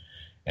 and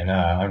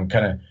I'm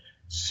kind of,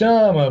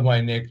 some of my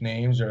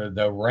nicknames are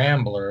the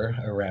Rambler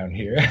around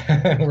here,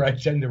 where I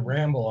tend to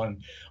ramble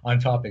on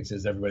topics,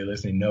 as everybody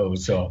listening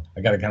knows. So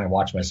I got to kind of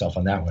watch myself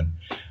on that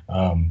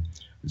one.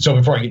 So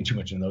before I get too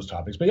much into those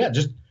topics, but yeah,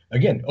 just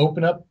again,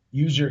 open up,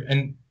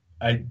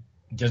 it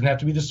doesn't have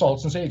to be the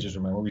salts and sages.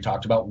 Remember, we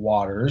talked about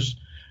waters.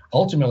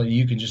 Ultimately,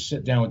 you can just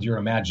sit down with your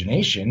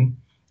imagination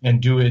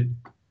and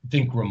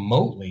think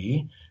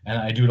remotely. And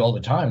I do it all the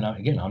time. Now,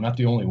 again, I'm not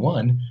the only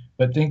one,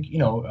 but think, you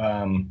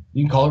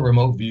can call it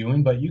remote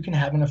viewing, but you can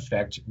have an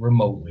effect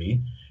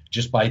remotely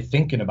just by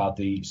thinking about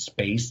the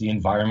space, the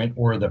environment,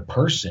 or the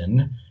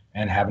person,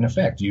 and have an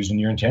effect using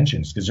your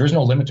intentions, because there's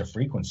no limit to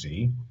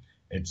frequency.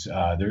 It's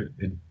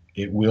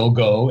it will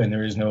go, and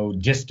there is no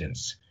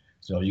distance.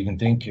 So you can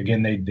think,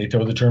 again, they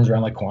throw the terms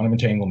around like quantum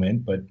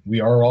entanglement, but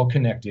we are all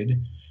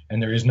connected,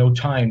 and there is no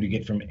time to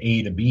get from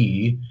A to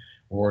B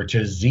or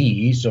to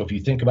Z. So if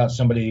you think about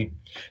somebody,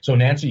 so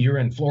Nancy, you're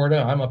in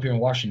Florida, I'm up here in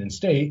Washington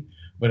State,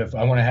 but if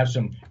I want to have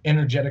some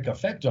energetic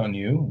effect on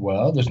you,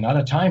 well, there's not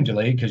a time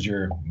delay, because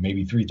you're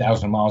maybe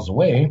 3,000 miles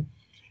away.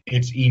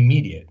 It's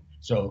immediate.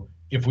 So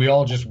if we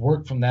all just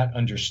work from that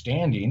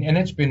understanding, and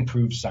it's been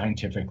proved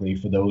scientifically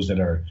for those that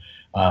are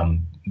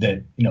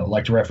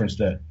like to reference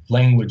the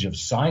language of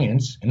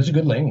science, and it's a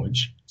good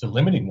language. It's a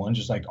limiting one,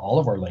 just like all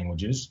of our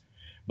languages,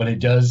 but it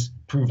does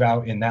prove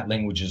out in that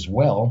language as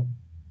well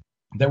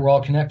that we're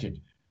all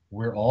connected.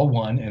 We're all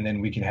one, and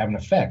then we can have an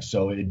effect.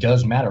 So it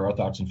does matter, our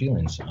thoughts and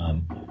feelings.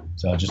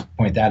 So I'll just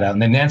point that out.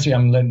 And then Nancy,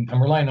 I'm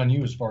relying on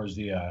you as far as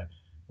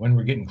when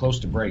we're getting close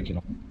to break.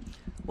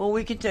 Well,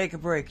 we can take a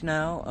break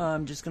now.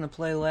 I'm just going to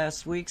play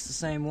last week's, the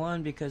same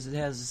one, because it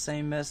has the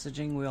same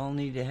messaging we all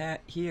need to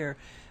hear.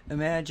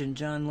 Imagine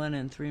John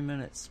Lennon, 3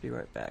 minutes. Be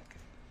right back.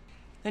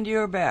 And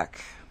you're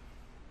back,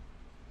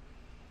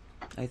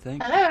 I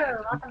think.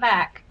 Hello, welcome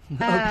back.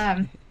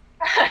 Okay.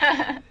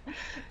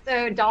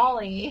 So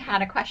Dolly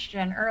had a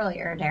question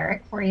earlier,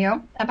 Derek, for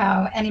you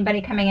about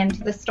anybody coming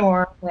into the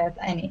store with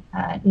any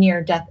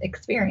near-death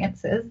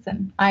experiences.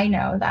 And I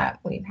know that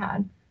we've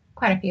had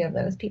quite a few of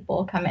those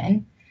people come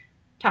in,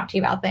 talk to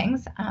you about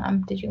things.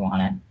 Did you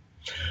want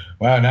to?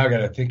 Well, now I got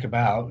to think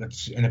about,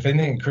 and if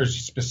anything occurs,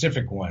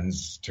 specific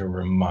ones to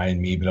remind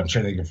me, but I'm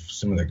trying to think of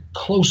some of the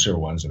closer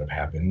ones that have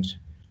happened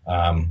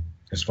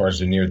as far as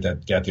the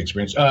near-death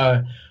experience.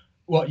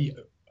 Well,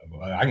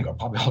 I can go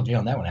probably all day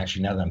on that one,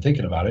 actually, now that I'm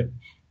thinking about it.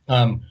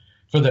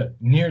 For the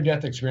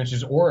near-death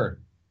experiences or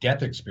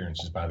death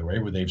experiences, by the way,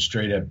 where they've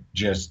straight up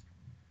just,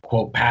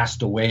 quote,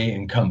 passed away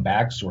and come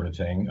back sort of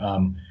thing.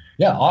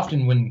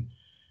 Often when,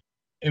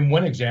 in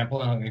one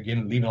example, and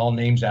again, leaving all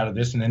names out of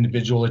this, an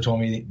individual had told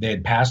me they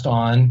had passed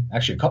on,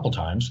 actually a couple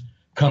times,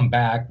 come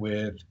back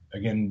with,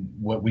 again,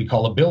 what we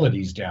call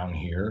abilities down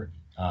here,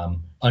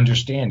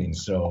 understanding.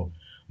 So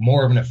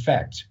more of an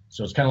effect.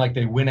 So it's kind of like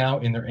they went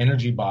out in their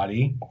energy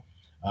body,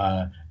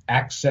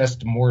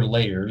 accessed more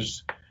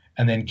layers,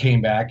 and then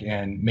came back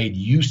and made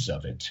use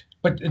of it.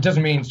 But it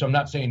doesn't mean, so I'm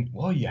not saying,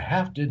 well, you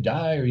have to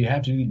die or you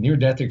have to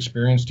near-death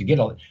experience to get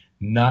all,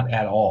 not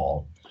at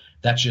all.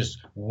 That's just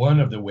one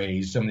of the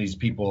ways some of these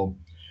people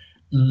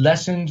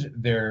lessened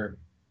their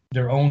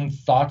own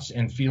thoughts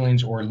and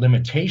feelings or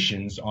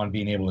limitations on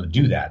being able to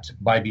do that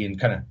by being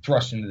kind of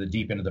thrust into the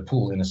deep end of the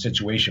pool in a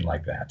situation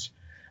like that.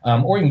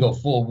 Or you can go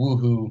full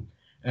woohoo,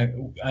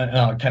 and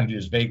I'll kind of do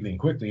this vaguely and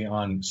quickly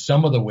on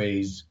some of the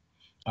ways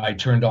I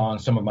turned on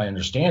some of my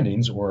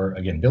understandings or,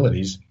 again,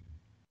 abilities,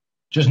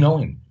 just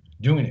knowing,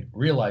 doing it,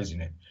 realizing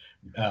it.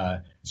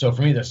 So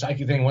for me, the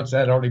psychic thing, once that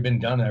had already been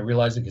done, and I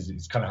realized it because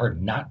it's kind of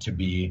hard not to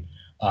be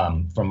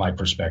from my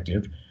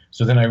perspective.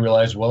 So then I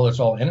realized, well,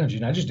 it's all energy.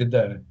 And I just did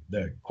the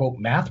quote,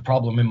 math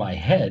problem in my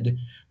head,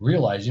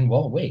 realizing,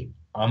 well, wait,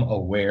 I'm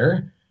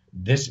aware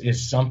this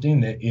is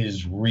something that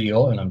is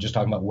real. And I'm just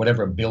talking about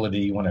whatever ability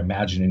you want to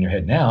imagine in your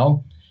head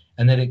now,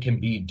 and that it can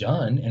be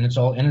done. And it's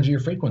all energy or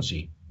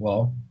frequency.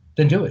 Well,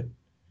 then do it.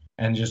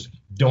 And just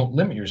don't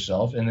limit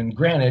yourself. And then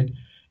granted,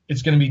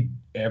 it's going to be,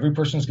 every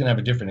person's going to have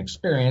a different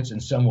experience,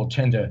 and some will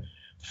tend to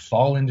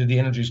fall into the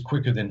energies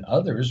quicker than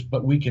others,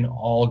 but we can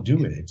all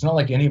do it. It's not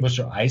like any of us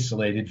are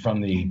isolated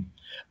from the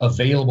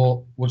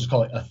available, we'll just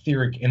call it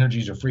etheric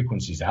energies or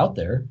frequencies out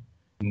there.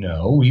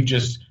 No, we've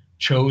just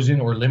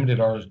chosen or limited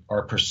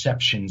our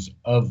perceptions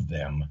of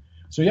them.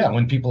 So yeah,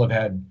 when people have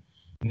had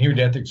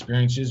near-death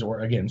experiences or,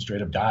 again,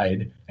 straight up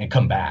died and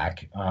come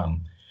back,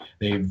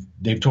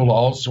 they've told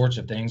all sorts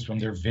of things, from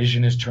their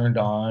vision is turned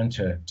on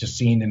to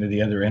seeing into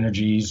the other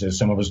energies, as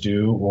some of us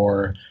do,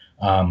 or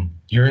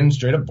hearing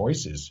straight up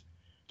voices.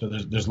 So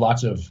there's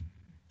lots of,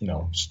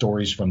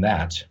 stories from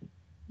that.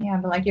 Yeah,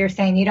 but like you're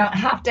saying, you don't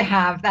have to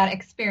have that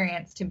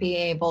experience to be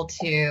able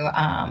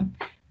to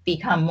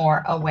become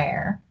more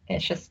aware.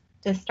 It's just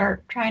to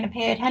start trying to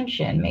pay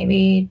attention.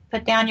 Maybe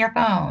put down your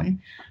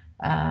phone.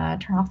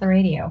 Turn off the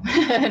radio.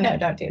 No,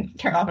 don't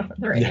turn off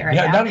the radio right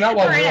now. Not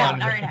while we're on.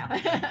 Not right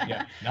now.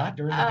 Yeah, not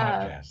during the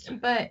podcast.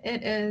 But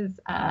it is,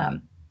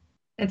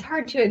 it's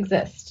hard to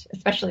exist,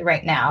 especially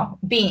right now,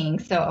 being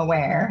so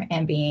aware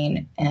and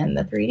being in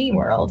the 3D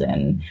world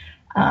and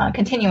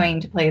continuing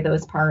to play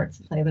those parts,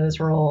 play those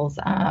roles.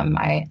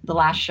 The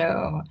last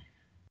show,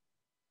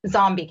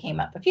 zombie came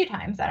up a few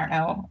times. I don't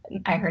know.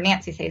 I heard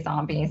Nancy say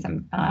zombies.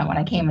 When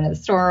I came into the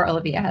store,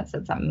 Olivia had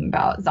said something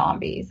about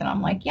zombies. And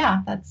I'm like,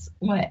 yeah, that's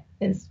what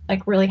is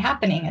like really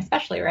happening,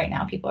 especially right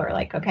now. People are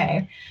like,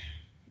 okay,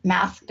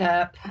 masked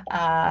up,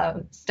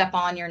 step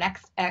on your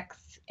next X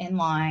in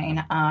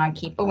line,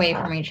 keep away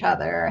from each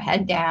other,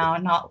 head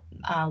down, not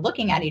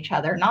looking at each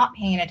other, not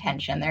paying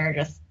attention. They're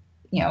just,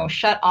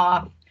 shut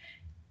off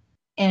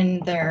in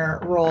their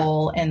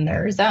role, in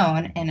their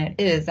zone. And it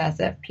is as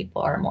if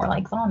people are more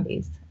like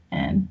zombies.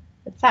 And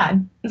it's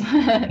sad.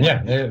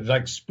 Yeah, it's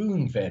like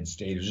spoon-fed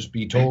state, or just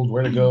be told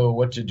where to go,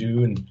 what to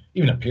do, and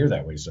even appear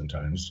that way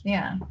sometimes.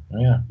 Yeah.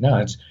 Yeah, no,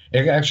 it's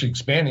actually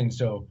expanding.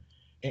 So,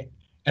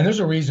 and there's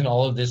a reason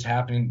all of this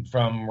happening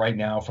from right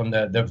now, from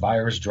the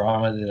virus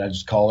drama that I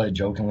just call it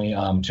jokingly,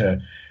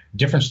 to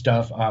different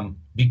stuff,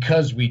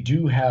 because we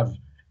do have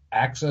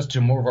access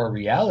to more of our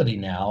reality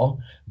now.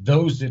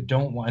 Those that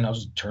don't want, and I'll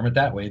just term it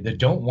that way, that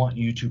don't want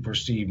you to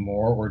perceive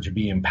more or to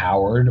be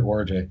empowered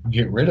or to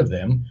get rid of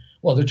them,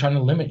 well, they're trying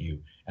to limit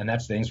you. And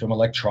that's things from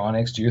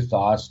electronics to your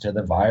thoughts to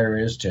the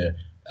virus to,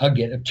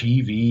 again,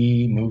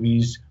 TV,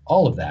 movies,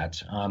 all of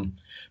that.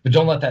 But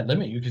don't let that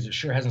limit you, because it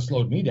sure hasn't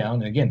slowed me down.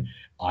 And again,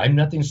 I'm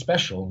nothing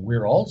special.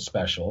 We're all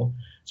special.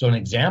 So an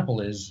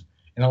example is,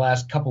 in the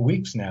last couple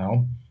weeks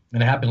now,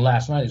 and it happened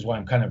last night, is why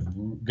I'm kind of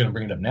going to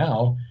bring it up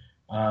now.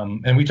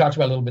 And we talked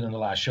about it a little bit in the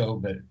last show,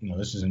 but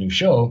this is a new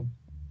show.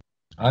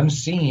 I'm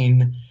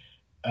seeing,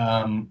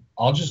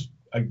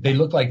 they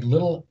look like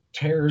little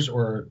tears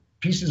or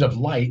pieces of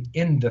light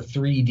in the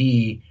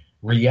 3D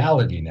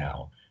reality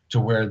now, to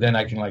where then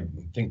I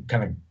can think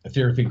kind of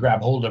etherically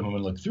grab hold of them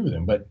and look through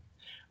them. But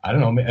I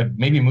don't know,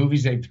 maybe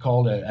movies they've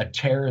called a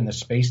tear in the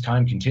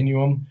space-time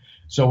continuum.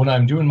 So when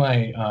I'm doing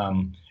my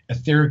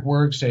etheric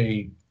work,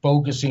 say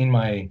focusing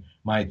my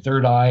my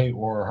third eye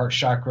or heart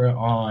chakra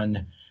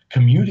on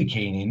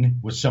communicating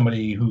with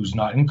somebody who's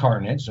not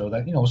incarnate, so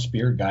that,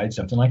 spirit guide,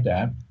 something like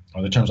that,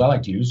 are the terms I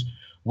like to use.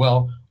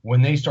 Well,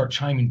 when they start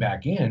chiming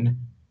back in,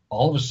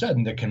 all of a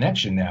sudden the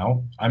connection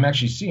now, I'm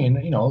actually seeing,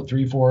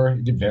 3, 4,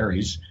 it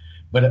varies,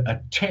 but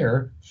a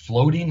tear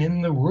floating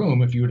in the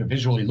room if you were to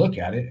visually look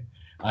at it.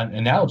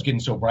 And now it's getting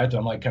so bright that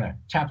I'm like kind of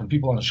tapping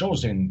people on the shoulder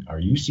saying, are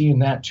you seeing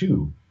that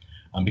too?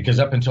 Because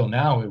up until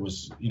now, it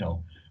was,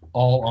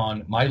 all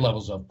on my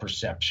levels of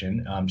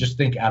perception, just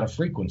think out of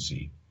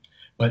frequency.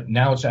 But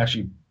now it's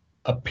actually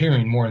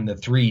appearing more in the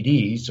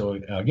 3D. So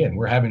again,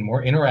 we're having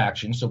more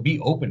interaction. So be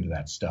open to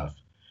that stuff.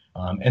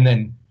 And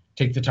then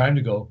take the time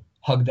to go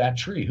hug that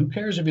tree. Who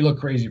cares if you look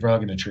crazy for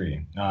hugging a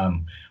tree,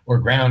 or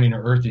grounding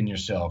or earthing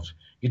yourself?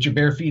 Get your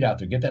bare feet out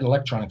there, get that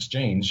electron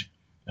exchange.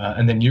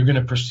 And then you're going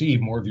to perceive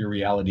more of your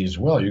reality as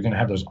well. You're going to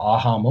have those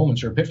aha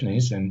moments or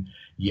epiphanies. And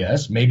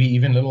yes, maybe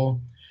even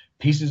little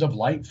pieces of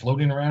light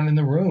floating around in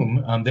the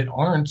room that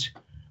aren't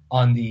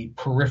on the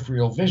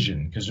peripheral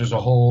vision, because there's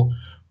a whole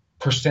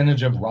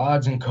percentage of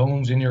rods and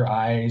cones in your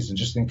eyes, and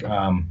just think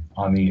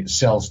on the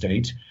cell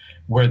state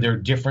where they're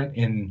different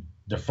in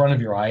the front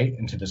of your eye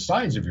and to the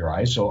sides of your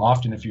eyes. So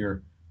often if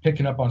you're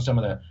picking up on some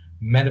of the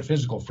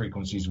metaphysical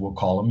frequencies, we'll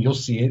call them, you'll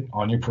see it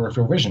on your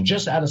peripheral vision,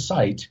 just out of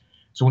sight.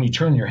 So when you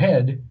turn your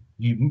head,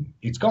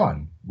 it's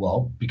gone.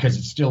 Well, because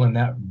it's still in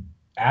that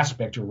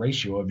aspect or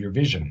ratio of your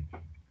vision.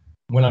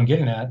 What I'm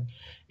getting at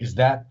is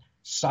that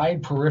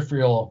side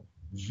peripheral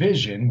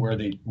vision where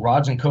the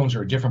rods and cones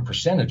are different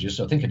percentages.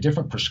 So think a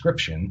different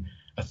prescription,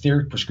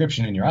 etheric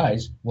prescription in your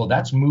eyes. Well,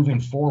 that's moving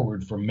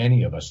forward for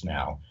many of us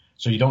now.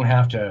 So you don't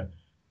have to,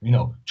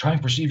 try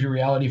and perceive your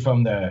reality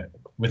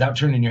without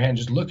turning your head,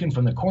 just looking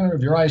from the corner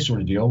of your eye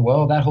sort of deal.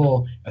 Well, that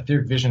whole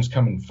etheric vision's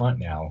coming front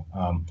now.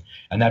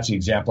 And that's the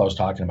example I was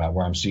talking about,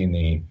 where I'm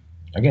seeing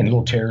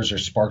little tears or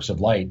sparks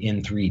of light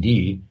in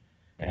 3D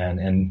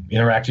and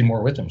interacting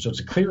more with them. So it's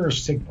a clearer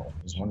signal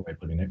is one way of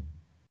putting it.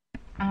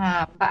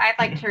 But I'd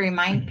like to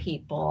remind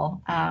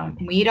people,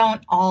 we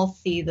don't all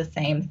see the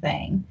same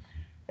thing.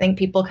 I think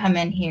people come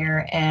in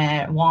here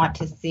and want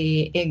to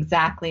see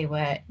exactly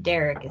what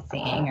Derek is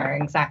seeing, or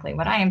exactly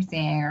what I am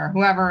seeing, or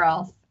whoever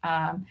else.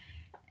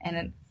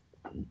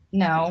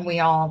 No, we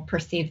all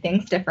perceive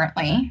things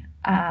differently.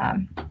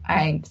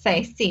 I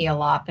say see a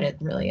lot, but it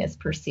really is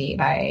perceive.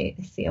 I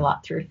see a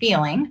lot through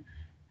feeling.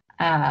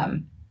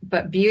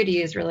 But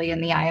beauty is really in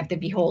the eye of the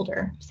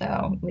beholder.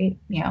 So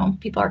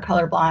people are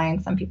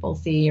colorblind. Some people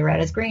see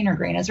red as green or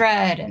green as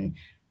red. And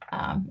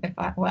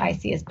what I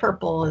see as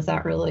purple, is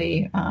that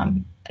really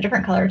a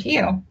different color to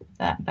you?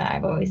 That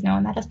I've always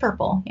known that as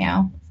purple,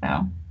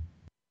 so.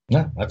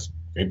 Yeah, that's a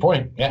great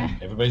point. Yeah,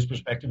 everybody's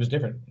perspective is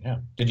different. Yeah.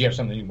 Did you have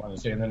something you wanted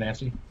to say in there,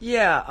 Nancy?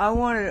 Yeah, I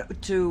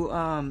wanted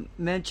to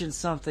mention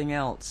something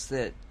else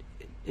that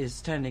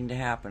is tending to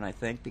happen, I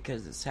think,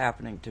 because it's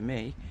happening to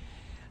me.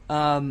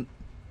 I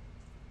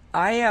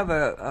have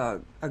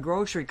a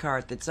grocery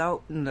cart that's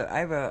out I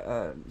have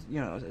a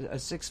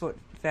 6-foot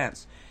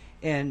fence,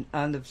 and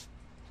on the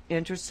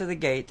entrance to the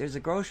gate there's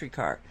a grocery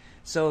cart.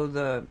 So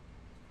the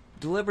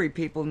delivery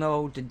people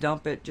know to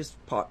dump it, just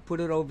put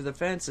it over the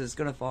fence. It's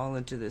going to fall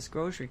into this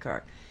grocery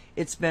cart.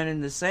 It's been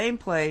in the same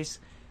place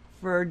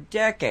for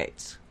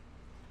decades.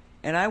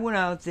 And I went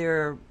out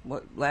there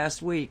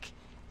last week,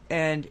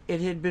 and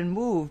it had been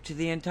moved to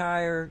the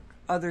entire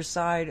other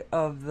side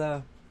of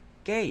the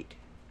gate.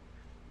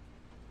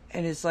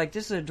 And it's like,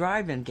 this is a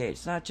drive-in gate.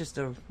 It's not just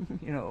a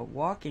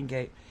walking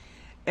gate.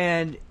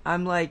 And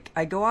I'm like,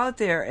 I go out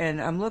there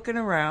and I'm looking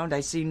around. I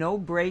see no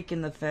break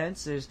in the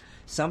fence.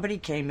 Somebody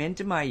came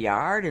into my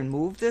yard and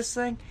moved this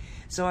thing.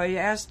 So I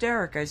asked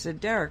Derek, I said,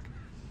 Derek,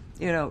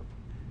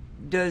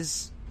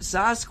 does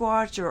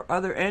Sasquatch or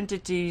other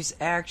entities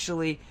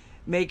actually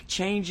make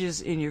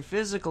changes in your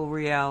physical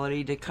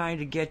reality to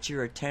kind of get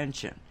your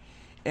attention?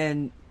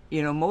 And,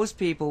 most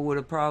people would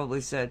have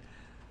probably said,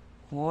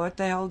 what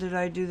the hell did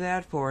I do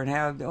that for? And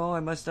I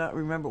must not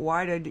remember.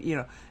 Why did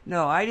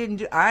no, I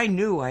didn't I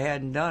knew I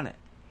hadn't done it.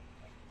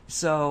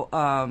 So,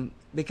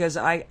 because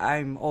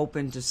I'm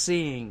open to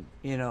seeing,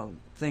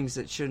 things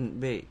that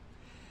shouldn't be.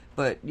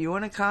 But you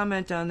want to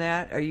comment on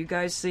that? Are you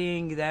guys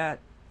seeing that,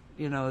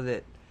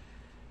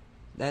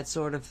 that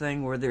sort of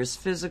thing where there's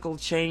physical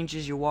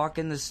changes? You walk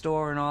in the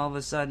store and all of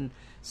a sudden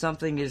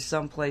something is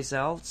someplace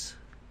else?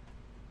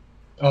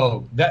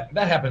 Oh, that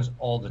happens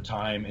all the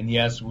time. And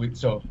yes,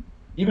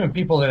 even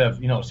people that have,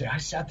 say, I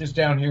sat this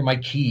down here, my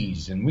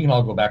keys, and we can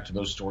all go back to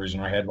those stories in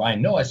our head. Well, I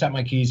know I sat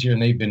my keys here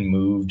and they've been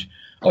moved.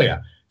 Oh,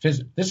 yeah.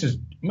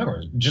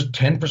 Remember, just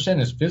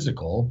 10% is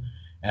physical.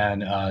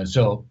 And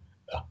so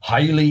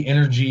highly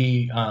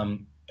energy,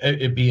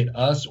 be it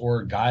us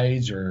or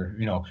guides or,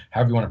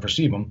 however you want to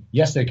perceive them.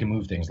 Yes, they can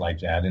move things like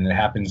that. And it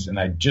happens. And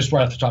I just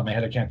right off the top of my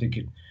head, I can't think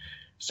it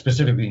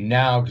specifically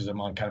now because I'm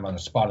kind of on the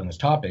spot on this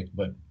topic.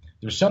 But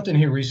there's something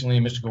here recently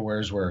in Mystical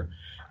Wares where,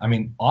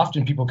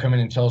 often people come in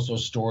and tell us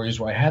those stories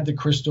where I had the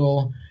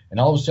crystal and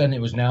all of a sudden it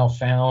was now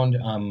found.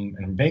 And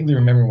I'm vaguely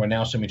remembering what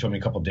now somebody told me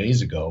a couple of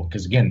days ago,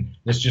 because again,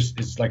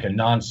 it's like a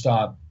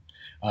nonstop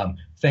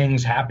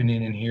things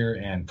happening in here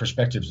and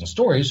perspectives and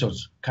stories. So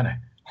it's kind of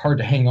hard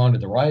to hang on to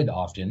the ride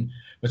often.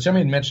 But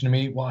somebody had mentioned to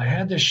me, well, I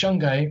had this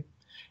shungite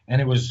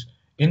and it was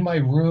in my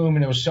room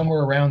and it was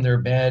somewhere around their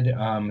bed.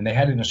 And they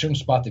had it in a certain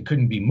spot that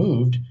couldn't be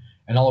moved.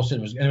 And all of a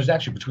sudden it was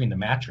actually between the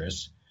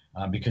mattress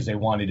because they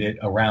wanted it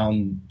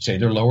around, say,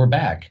 their lower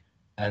back.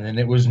 And then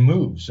it was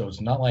moved. So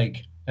it's not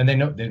like, and they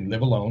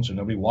live alone. So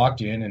nobody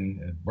walked in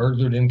and a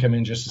burglar didn't come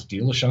in just to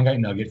steal a shungite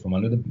nugget from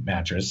under the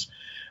mattress.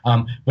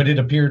 But it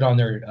appeared on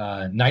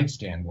their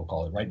nightstand, we'll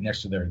call it, right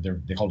next to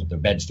they called it their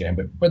bedstand,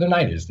 but where their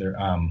night is, their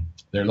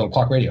little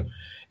clock radio.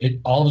 It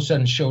all of a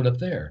sudden showed up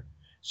there.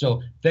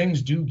 So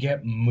things do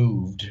get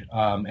moved.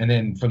 And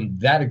then from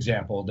that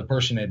example, the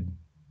person had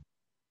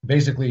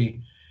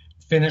basically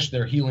finished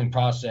their healing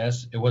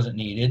process. It wasn't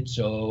needed.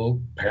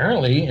 So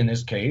apparently in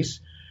this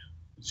case,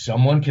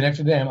 someone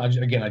connected to them.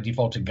 Again, I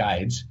default to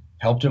guides,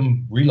 helped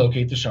them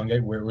relocate the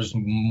shungite where it was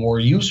more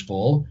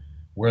useful,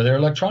 where their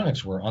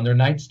electronics were on their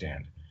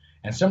nightstand.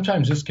 And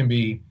sometimes this can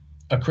be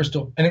a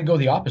crystal, and it can go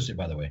the opposite,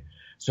 by the way.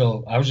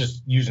 So I was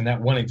just using that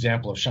one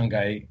example of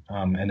shungite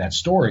and that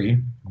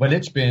story, but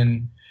it's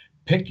been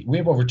picked. We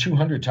have over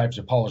 200 types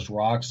of polished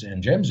rocks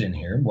and gems in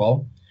here.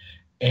 Well,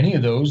 any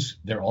of those,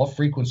 they're all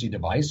frequency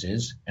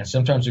devices, and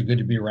sometimes they're good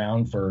to be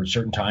around for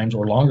certain times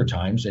or longer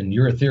times, and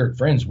your etheric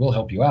friends will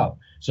help you out.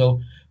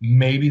 So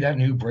maybe that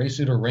new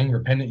bracelet or ring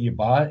or pendant you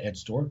bought at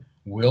store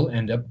will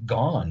end up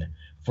gone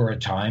for a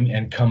time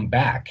and come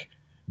back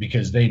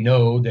because they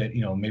know that,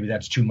 maybe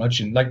that's too much.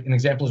 And like an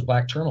example is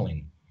black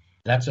tourmaline.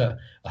 That's a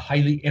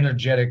highly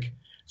energetic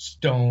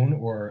stone,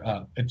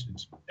 or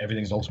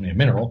everything's ultimately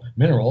a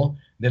mineral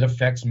that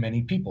affects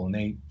many people, and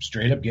they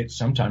straight up get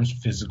sometimes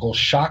physical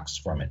shocks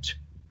from it.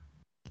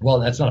 Well,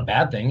 that's not a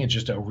bad thing. It's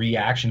just a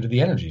reaction to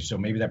the energy. So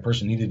maybe that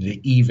person needed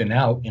to even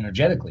out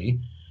energetically.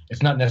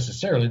 It's not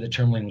necessarily that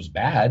tourmaline was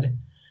bad.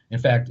 In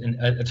fact, and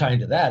a tie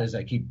into that is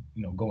I keep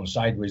going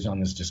sideways on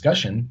this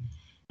discussion.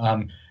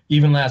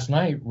 Even last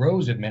night,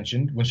 Rose had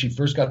mentioned when she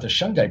first got the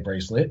shungite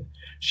bracelet,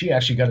 she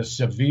actually got a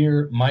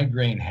severe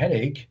migraine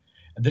headache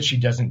that she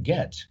doesn't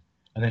get.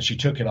 And then she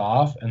took it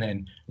off and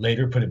then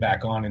later put it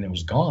back on and it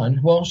was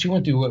gone. Well, she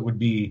went through what would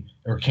be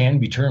or can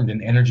be termed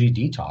an energy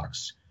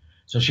detox.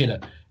 So she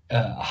had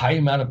a high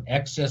amount of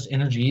excess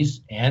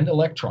energies and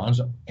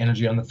electrons,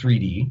 energy on the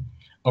 3D,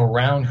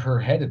 around her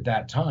head at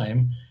that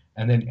time.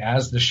 And then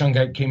as the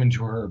shungite came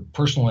into her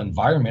personal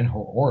environment, her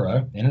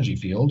aura, energy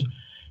field,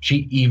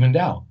 she evened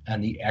out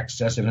and the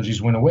excess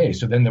energies went away.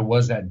 So then there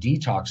was that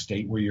detox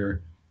state where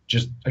you're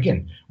just,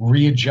 again,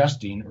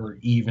 readjusting or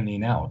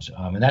evening out.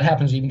 And that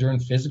happens even during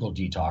physical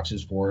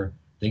detoxes for,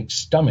 think,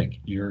 stomach,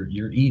 you're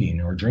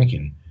eating or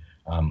drinking,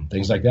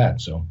 things like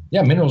that. So,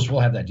 yeah, minerals will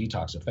have that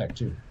detox effect,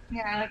 too.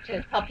 Yeah, I like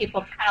to tell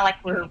people kind of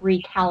like we're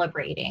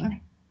recalibrating,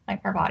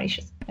 like our body's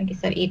just, like you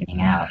said,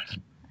 evening out.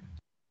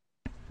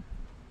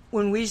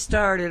 When we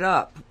started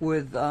up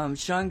with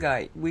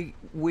shungite,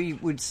 we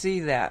would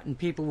see that, and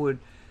people would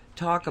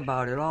talk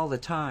about it all the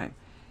time.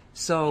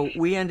 So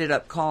we ended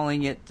up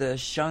calling it the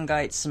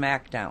Shungite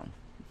Smackdown.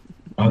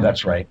 Oh,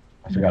 that's right.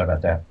 I forgot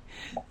about that.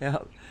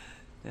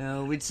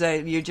 Yeah. We'd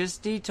say you're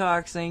just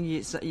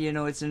detoxing. You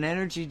know, it's an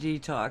energy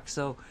detox.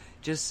 So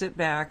just sit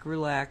back,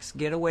 relax,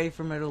 get away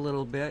from it a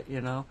little bit,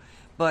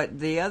 But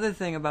the other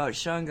thing about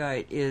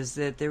shungite is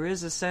that there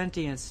is a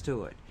sentience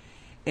to it.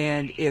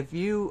 And if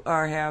you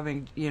are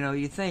having,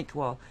 you think,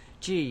 well,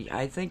 gee,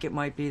 I think it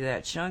might be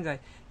that shungite.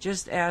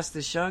 Just ask the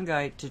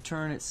shungite to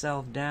turn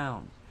itself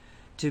down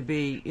to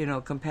be,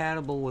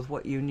 compatible with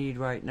what you need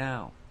right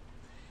now.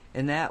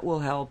 And that will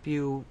help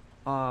you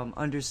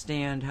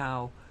understand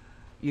how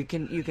you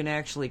can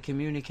actually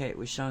communicate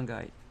with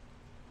shungite.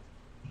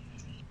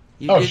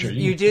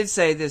 You did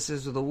say this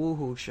is the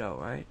woohoo show,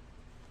 right?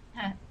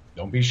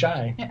 Don't be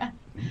shy. Yeah.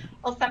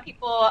 Well, some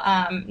people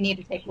need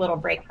to take a little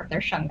break from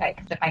their shungite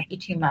because it might be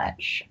too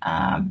much.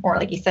 Or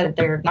like you said,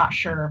 they're not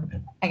sure.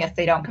 I guess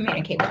they don't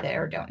communicate with it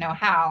or don't know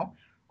how,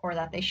 or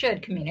that they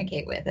should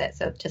communicate with it.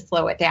 So to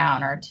slow it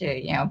down or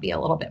to, be a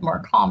little bit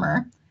more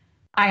calmer.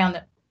 I, on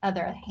the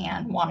other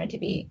hand, wanted to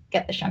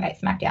get the shungite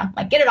smacked down.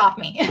 Like, get it off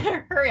me.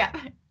 Hurry up.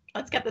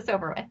 Let's get this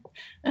over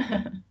with.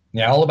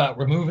 Yeah, all about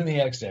removing the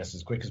excess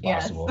as quick as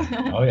possible.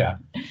 Yes. Oh, yeah.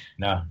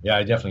 No, yeah,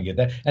 I definitely get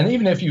that. And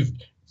even if you've,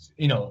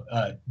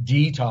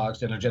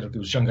 detoxed energetically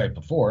with shungite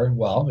before,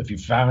 well, if you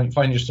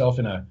find yourself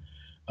in a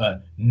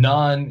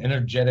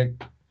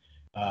non-energetic,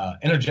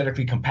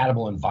 energetically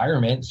compatible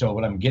environment. So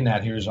what I'm getting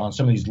at here is on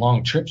some of these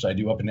long trips I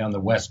do up and down the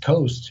West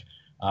Coast,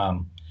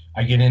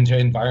 I get into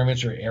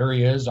environments or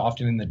areas,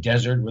 often in the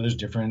desert, where there's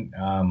different,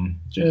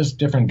 just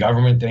different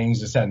government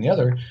things, this, that, and the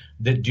other,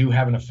 that do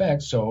have an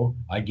effect. So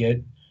I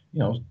get,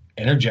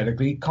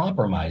 energetically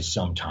compromised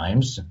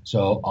sometimes.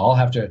 So I'll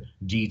have to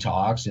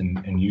detox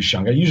and use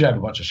shungite. I usually have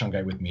a bunch of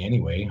shungite with me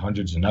anyway,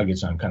 hundreds of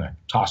nuggets I'm kind of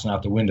tossing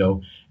out the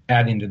window,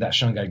 adding to that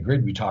shungite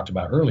grid we talked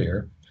about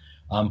earlier.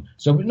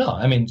 So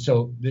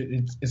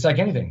it's like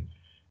anything.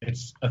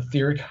 It's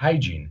etheric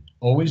hygiene.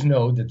 Always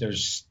know that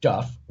there's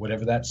stuff,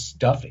 whatever that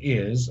stuff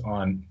is,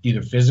 on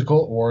either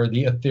physical or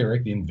the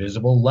etheric, the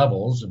invisible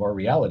levels of our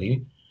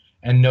reality.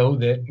 and know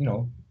that,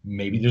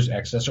 maybe there's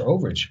excess or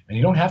overage. And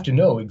you don't have to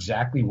know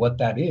exactly what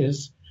that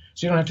is.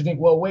 So you don't have to think,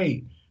 well,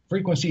 wait,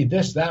 frequency,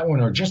 this, that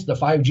one, or just the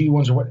 5G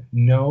ones or what.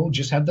 No,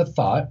 just have the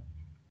thought.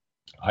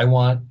 I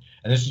want,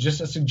 and this is just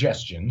a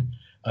suggestion,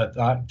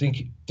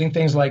 think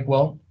things like,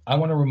 well, I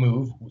want to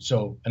remove,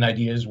 so an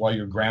idea is while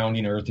you're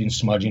grounding, earthing,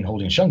 smudging,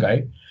 holding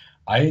shungite,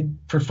 I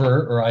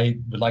prefer, or I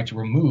would like to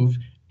remove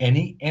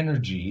any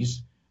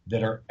energies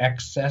that are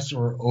excess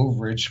or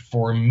overage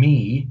for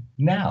me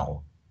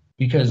now.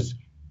 Because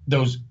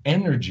those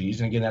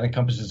energies, and again, that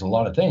encompasses a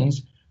lot of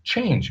things,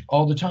 change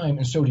all the time,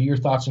 and so do your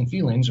thoughts and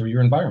feelings or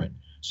your environment.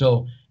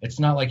 So it's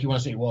not like you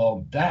want to say,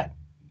 well, that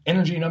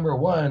energy number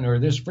 1 or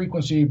this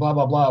frequency, blah,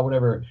 blah, blah,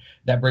 whatever,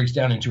 that breaks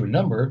down into a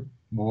number.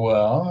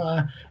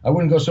 Well, I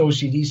wouldn't go so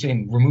OCD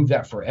saying remove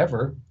that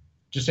forever.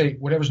 Just say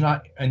whatever's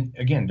not, and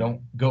again,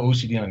 don't go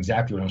OCD on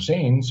exactly what I'm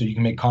saying. So you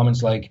can make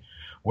comments like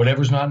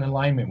whatever's not in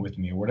alignment with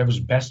me or whatever's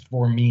best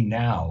for me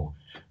now.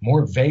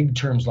 More vague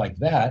terms like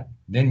that,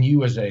 then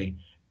you as a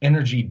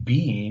energy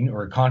being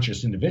or a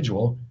conscious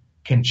individual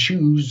can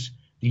choose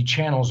the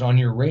channels on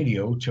your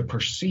radio to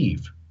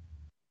perceive.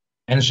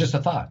 And it's just a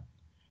thought.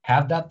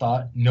 Have that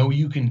thought, know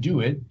you can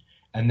do it,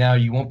 and now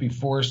you won't be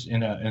forced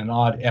in an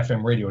odd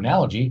FM radio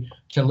analogy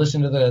to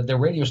listen to the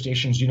radio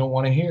stations you don't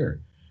want to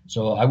hear.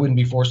 So I wouldn't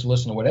be forced to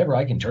listen to whatever.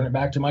 I can turn it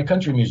back to my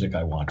country music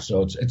I want.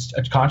 So it's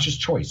a conscious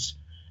choice.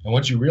 And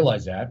once you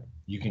realize that,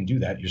 you can do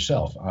that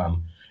yourself.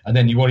 And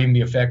then you won't even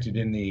be affected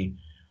in the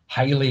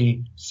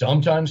highly,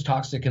 sometimes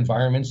toxic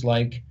environments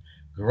like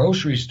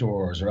grocery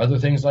stores or other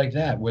things like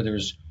that, where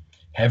there's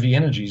heavy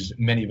energies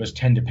many of us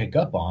tend to pick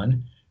up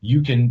on.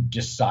 You can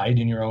decide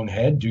in your own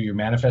head, do your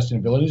manifesting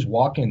abilities,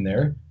 walk in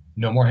there,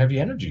 no more heavy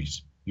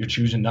energies. You're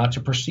choosing not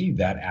to perceive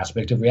that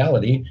aspect of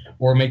reality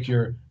or make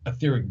your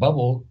etheric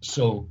bubble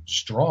so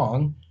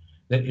strong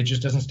that it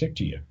just doesn't stick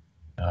to you.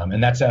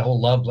 And that's that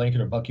whole love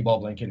blanket or buckyball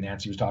blanket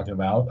Nancy was talking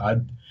about.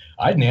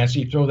 I'd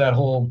Nancy, throw that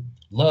whole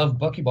love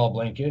buckyball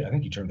blanket, I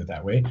think you termed it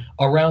that way,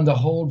 around the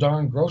whole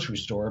darn grocery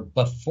store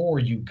before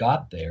you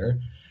got there,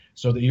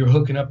 so that you're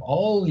hooking up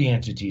all the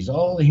entities,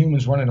 all the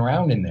humans running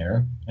around in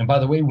there. And by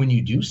the way, when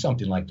you do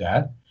something like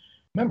that,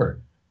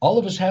 remember, all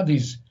of us have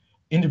these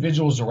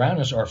individuals around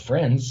us, our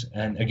friends.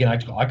 And again, I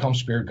call them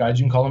spirit guides.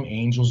 You can call them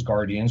angels,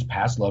 guardians,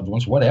 past loved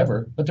ones,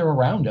 whatever, but they're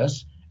around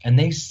us and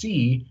they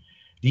see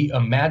the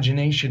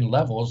imagination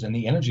levels and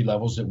the energy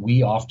levels that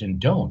we often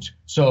don't.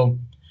 So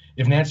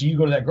if Nancy, you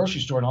go to that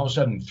grocery store and all of a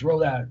sudden throw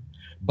that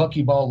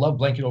buckyball love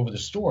blanket over the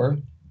store,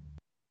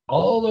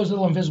 all those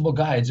little invisible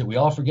guides that we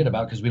all forget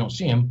about because we don't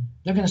see them,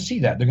 they're going to see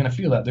that. They're going to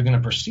feel that. They're going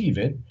to perceive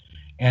it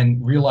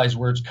and realize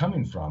where it's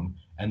coming from.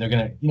 And they're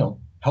going to,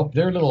 help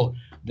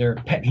their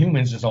pet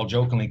humans, as I'll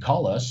jokingly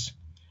call us,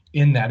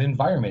 in that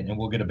environment, and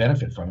we'll get a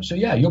benefit from it. So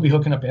yeah, you'll be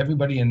hooking up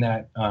everybody in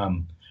that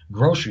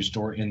grocery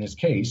store in this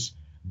case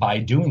by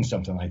doing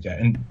something like that.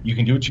 And you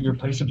can do it to your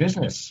place of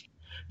business.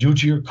 Do it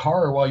to your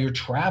car while you're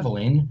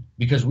traveling,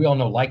 because we all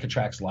know like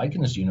attracts like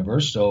in this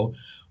universe. So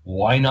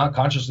why not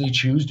consciously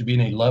choose to be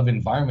in a love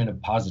environment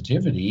of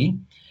positivity?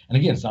 And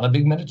again, it's not a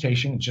big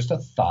meditation. It's just a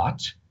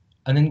thought,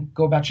 and then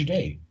go about your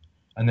day.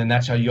 And then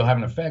that's how you'll have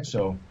an effect.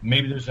 So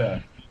maybe there's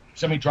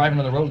somebody driving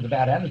on the road with a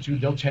bad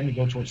attitude, they'll tend to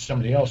go towards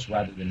somebody else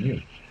rather than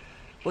you.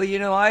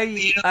 Well,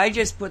 I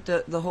just put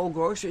the whole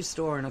grocery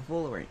store in a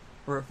fullerene,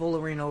 or a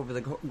fullerene over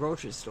the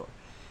grocery store.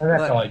 And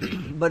that's all I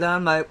do. But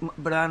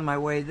on my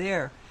way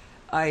there,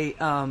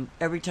 I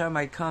every time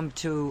I come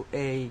to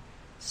a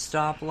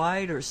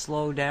stoplight or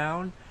slow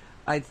down,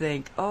 I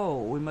think,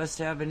 oh, we must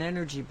have an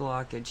energy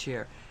blockage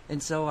here.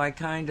 And so I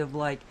kind of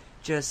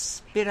just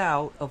spit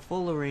out a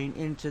fullerene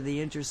into the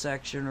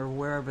intersection or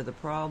wherever the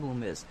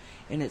problem is.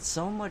 And it's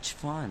so much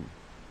fun.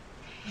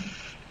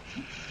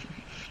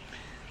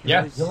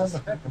 Yeah, you'll have an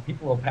effect, and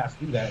people will pass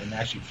through that and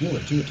actually feel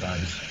it too at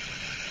times.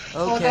 Okay.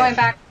 Well, going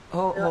back.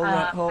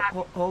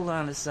 Hold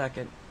on a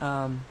second.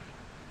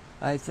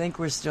 I think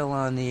we're still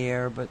on the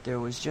air, but there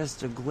was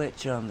just a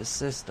glitch on the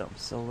system.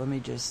 So let me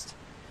just...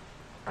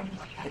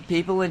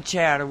 People in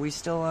chat, are we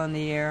still on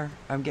the air?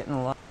 I'm getting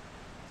a lot...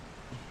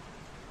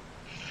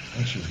 I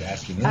think she was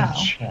asking in the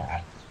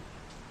chat.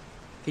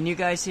 Can you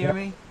guys hear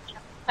me?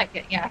 Like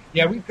it, yeah.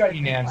 Yeah, we've got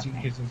you, Nancy,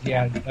 because,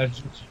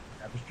 there's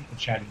people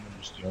chatting in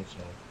there still,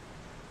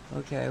 so...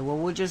 Okay, well,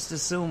 we'll just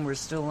assume we're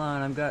still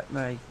on. I've got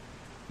my...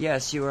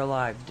 Yes, you are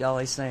live.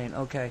 Dolly's saying,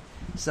 okay.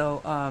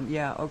 So,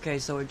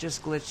 so it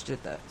just glitched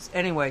at that.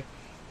 Anyway,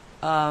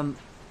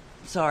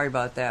 sorry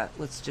about that.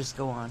 Let's just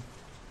go on.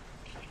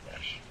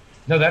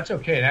 No, that's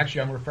okay. And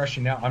actually, I'm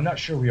refreshing now. I'm not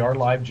sure we are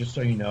live, just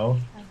so you know.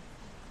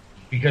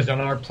 Because on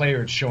our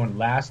player, it's showing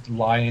last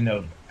line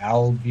of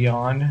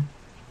Albion.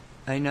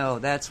 I know.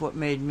 That's what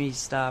made me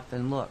stop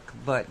and look.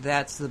 But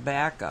that's the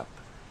backup.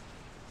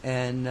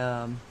 And,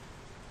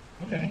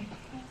 okay.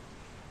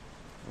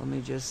 Let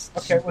me just...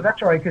 Okay, well,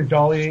 that's all right, because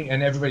Dolly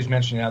and everybody's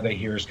mentioning now they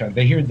hear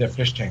they hear the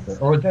fish tanker.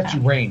 Or that's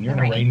rain. You're in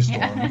a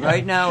rainstorm. Yeah.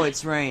 Right now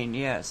it's rain,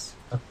 yes.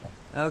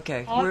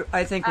 Okay.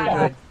 I think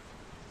we're good.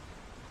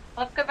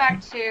 Let's go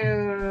back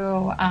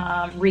to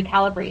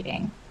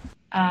recalibrating.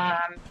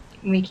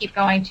 we keep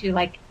going to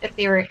like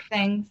etheric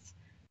things,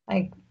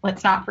 like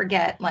let's not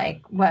forget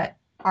like what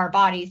our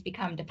bodies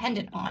become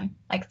dependent on,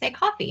 like say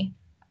coffee,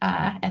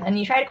 and then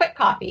you try to quit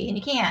coffee and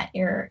you can't.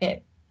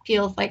 It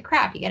feels like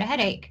crap. You get a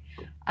headache.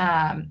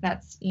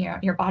 That's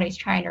your body's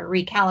trying to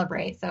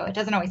recalibrate, so it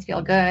doesn't always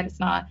feel good. It's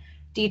not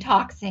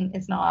detoxing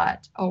is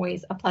not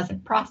always a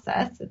pleasant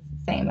process. It's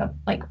the same of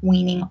like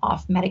weaning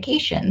off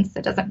medications.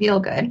 It doesn't feel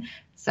good.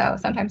 So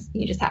sometimes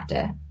you just have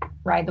to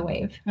ride the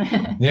wave.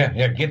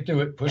 Yeah, get through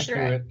it, push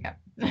through it.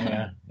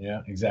 Yeah,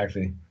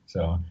 exactly.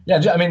 So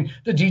yeah, I mean,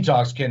 the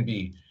detox can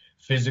be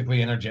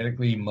physically,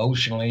 energetically,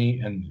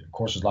 emotionally, and of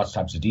course there's lots of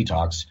types of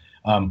detox.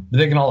 But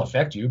they can all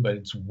affect you, but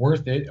it's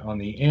worth it on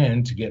the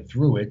end to get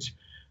through it.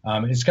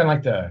 It's kind of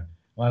like the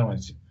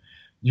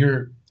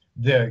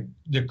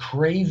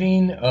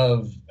craving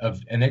of,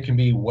 and it can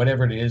be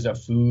whatever it is, a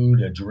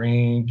food, a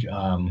drink,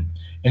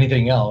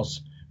 anything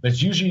else, but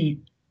it's usually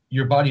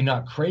your body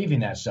not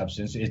craving that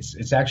substance.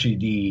 It's actually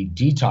the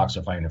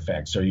detoxifying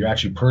effect. So you're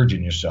actually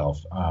purging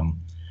yourself.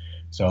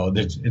 So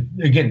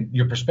again,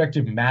 your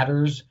perspective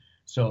matters.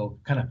 So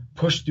kind of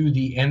push through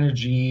the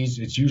energies.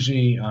 It's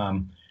usually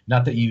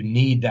not that you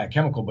need that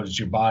chemical, but it's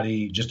your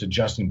body just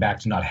adjusting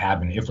back to not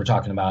having it. If we're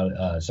talking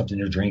about something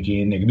you're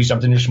drinking, it can be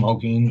something you're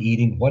smoking,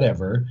 eating,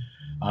 whatever.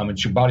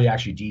 It's your body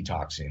actually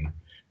detoxing,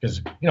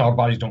 because our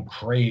bodies don't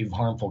crave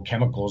harmful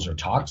chemicals or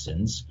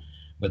toxins,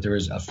 but there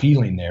is a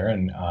feeling there,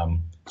 and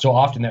so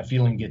often that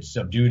feeling gets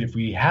subdued if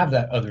we have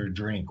that other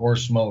drink or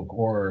smoke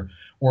or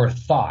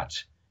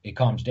thought. It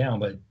calms down.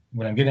 But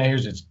what I'm getting at here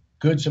is it's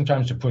good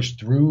sometimes to push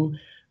through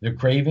the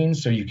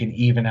cravings so you can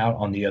even out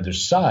on the other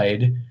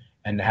side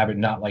and have it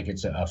not like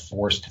it's a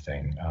forced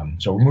thing.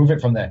 So remove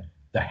it from the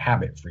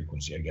habit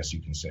frequency, I guess you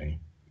can say.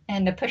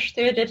 And to push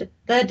through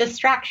the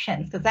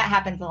distractions, because that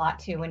happens a lot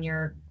too. When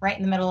you're right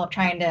in the middle of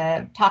trying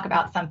to talk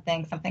about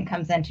something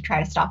comes in to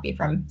try to stop you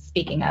from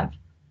speaking of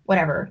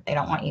whatever they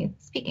don't want you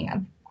speaking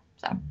of.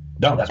 So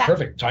no, that's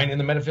perfect. Tying in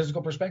the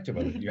metaphysical perspective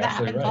of it. You're that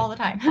absolutely happens right. all the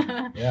time.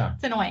 Yeah.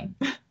 It's annoying.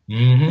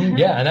 Mm-hmm.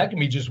 Yeah, and that can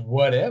be just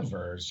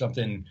whatever,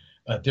 something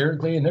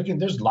etherically,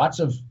 and there's lots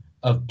of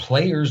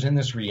players in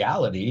this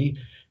reality,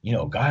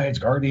 guides,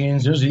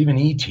 guardians, there's even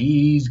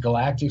ETs,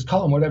 galactics,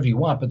 call them whatever you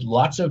want, but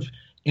lots of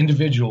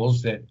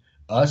individuals that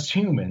us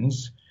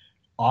humans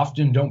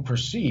often don't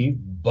perceive,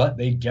 but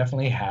they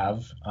definitely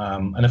have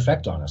an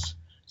effect on us.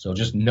 So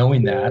just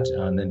knowing that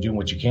and then doing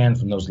what you can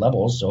from those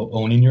levels, so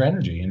owning your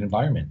energy and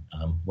environment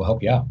will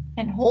help you out.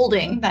 And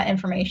holding that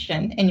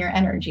information in your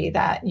energy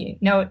that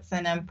it's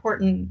an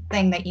important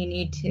thing that you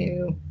need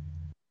to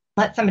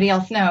let somebody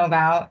else know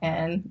about,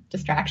 and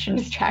distraction.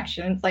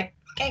 It's like,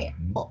 okay,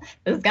 well,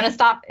 this is going to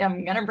stop.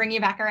 I'm going to bring you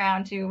back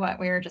around to what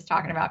we were just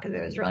talking about because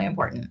it was really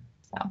important.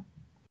 So.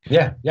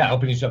 Yeah,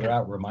 helping each other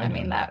out, reminding.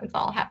 I mean, that was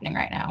all happening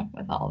right now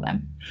with all of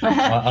them.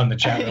 On the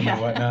chat room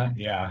and whatnot.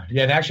 Yeah.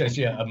 And actually, I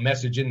see a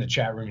message in the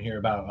chat room here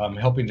about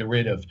helping to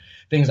rid of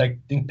things like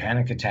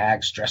panic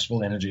attacks,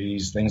 stressful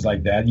energies, things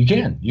like that. You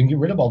can get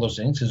rid of all those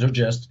things because they're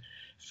just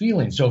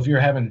feelings. So if you're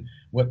having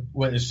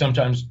what is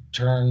sometimes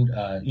termed,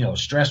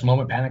 stress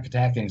moment, panic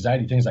attack,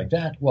 anxiety, things like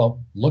that,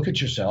 well, look at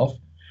yourself.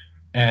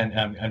 And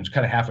I'm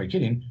kind of halfway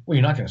kidding. Well,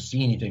 you're not going to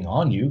see anything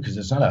on you because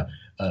it's not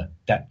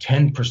that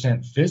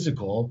 10%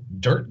 physical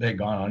dirt that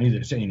gone on you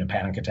that's in a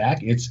panic attack.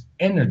 It's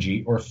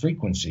energy or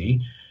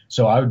frequency.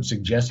 So I would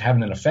suggest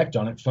having an effect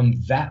on it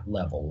from that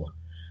level,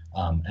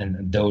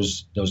 and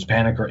those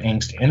panic or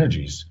angst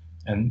energies.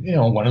 And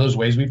one of those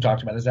ways we've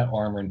talked about is that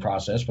armoring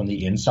process from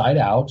the inside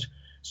out,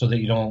 so that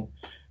you don't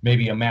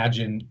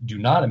do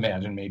not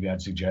imagine. Maybe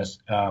I'd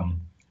suggest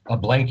a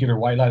blanket or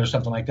white light or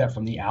something like that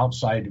from the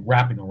outside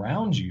wrapping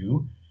around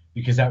you,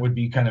 because that would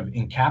be kind of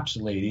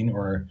encapsulating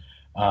or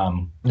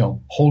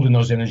holding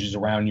those energies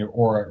around your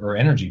aura or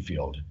energy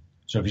field.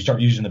 So if you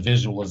start using the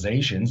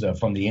visualizations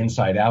from the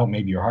inside out,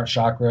 maybe your heart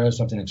chakra,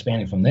 something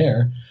expanding from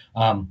there,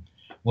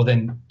 well,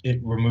 then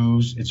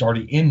it's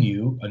already in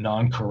you, a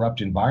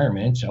non-corrupt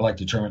environment. I like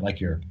to term it like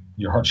your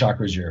heart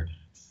chakra is your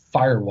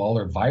firewall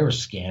or virus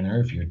scanner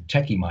if you're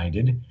techie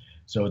minded.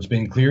 So it's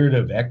been cleared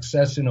of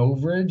excess and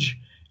overage,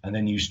 and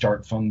then you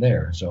start from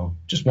there. So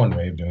just one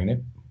way of doing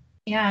it.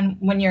 Yeah, and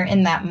when you're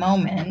in that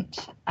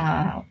moment,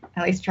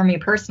 at least for me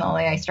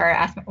personally, I started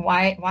asking,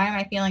 why am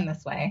I feeling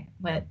this way?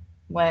 What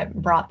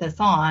brought this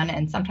on?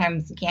 And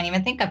sometimes you can't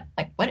even think of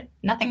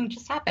nothing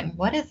just happened.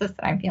 What is this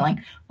that I'm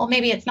feeling? Well,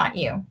 maybe it's not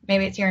you.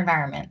 Maybe it's your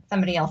environment,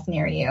 somebody else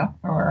near you,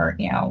 or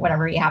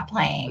whatever you have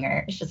playing,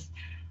 or it's just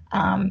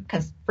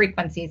because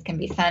frequencies can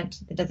be sent.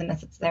 It doesn't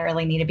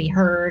necessarily need to be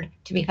heard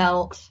to be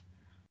felt.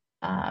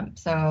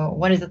 So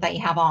what is it that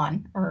you have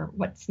on, or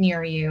what's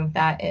near you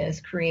that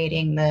is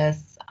creating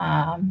this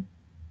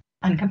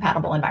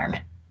uncompatible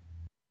environment?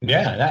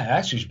 Yeah, that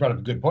actually brought up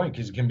a good point,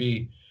 because it can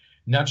be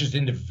not just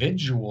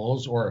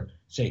individuals or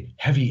say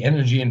heavy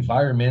energy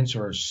environments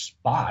or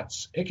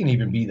spots. It can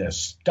even be the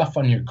stuff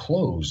on your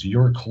clothes,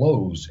 or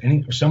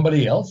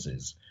somebody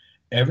else's.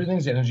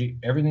 Everything's energy,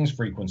 everything's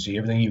frequency,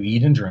 everything you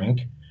eat and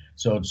drink.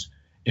 So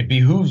it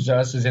behooves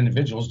us as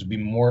individuals to be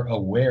more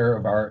aware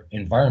of our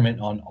environment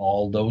on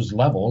all those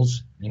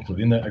levels,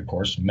 including the, of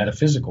course,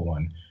 metaphysical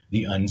one,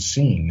 the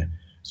unseen.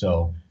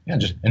 So yeah,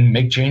 and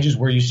make changes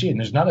where you see it. And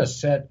there's not a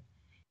set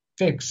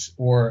fix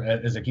or,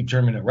 as I keep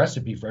terming, a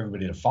recipe for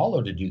everybody to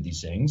follow to do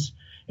these things.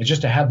 It's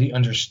just to have the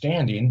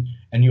understanding,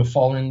 and you'll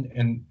fall in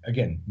and,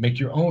 again, make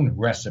your own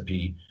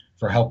recipe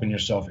for helping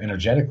yourself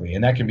energetically.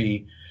 And that can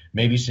be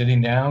maybe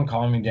sitting down,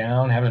 calming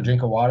down, having a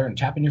drink of water, and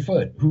tapping your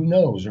foot. Who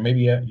knows? Or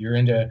maybe you're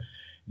into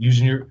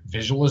using your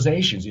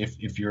visualizations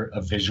if you're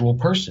a visual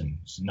person.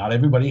 So not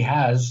everybody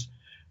has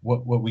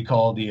what we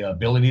call the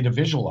ability to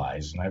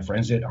visualize. And I have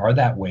friends that are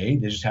that way.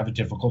 They just have a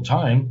difficult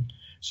time.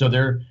 So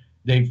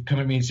they've come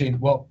at me and saying,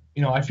 well,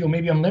 I feel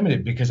maybe I'm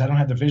limited because I don't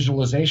have the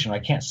visualization. I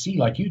can't see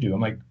like you do.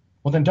 I'm like,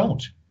 well, then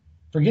don't.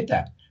 Forget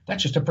that.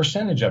 That's just a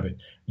percentage of it.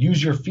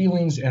 Use your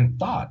feelings and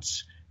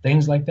thoughts,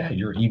 things like that,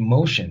 your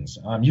emotions.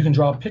 You can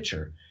draw a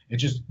picture. It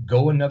just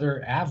go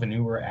another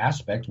avenue or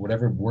aspect,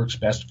 whatever works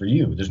best for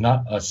you. There's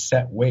not a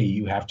set way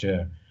you have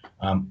to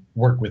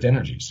work with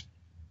energies.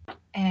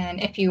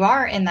 And if you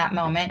are in that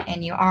moment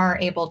and you are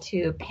able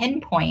to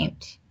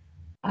pinpoint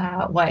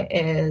what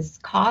is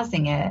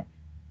causing it,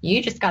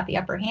 you just got the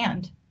upper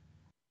hand.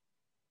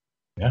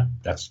 Yeah,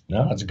 that's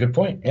a good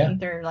point. Yeah. Isn't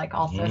there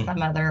also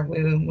some other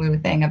woo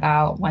thing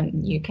about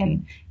when you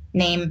can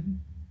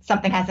name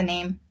something has a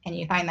name and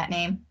you find that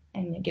name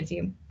and it gives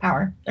you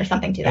power or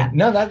something to that?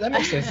 No, that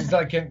makes sense. It's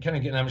like kind of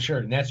getting, I'm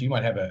sure, Nancy, you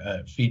might have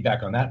a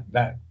feedback on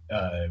that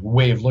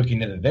way of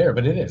looking at it there,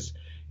 but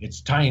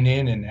it's tying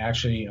in and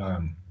actually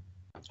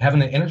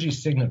having an energy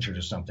signature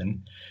to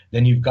something,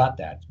 then you've got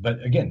that.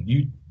 But again,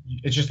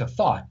 it's just a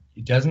thought.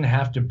 It doesn't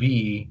have to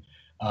be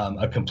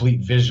a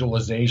complete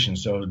visualization.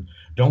 So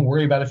don't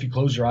worry about if you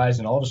close your eyes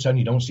and all of a sudden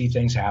you don't see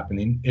things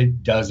happening.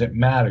 It doesn't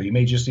matter. You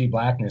may just see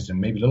blackness and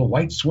maybe little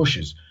white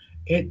swooshes.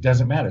 It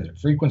doesn't matter. The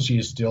frequency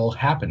is still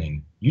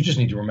happening. You just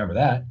need to remember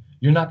that.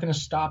 You're not going to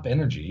stop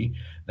energy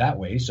that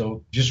way.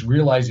 So just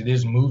realize it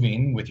is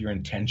moving with your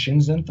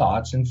intentions and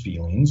thoughts and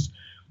feelings.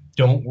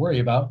 Don't worry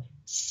about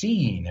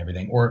seeing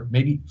everything or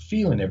maybe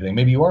feeling everything.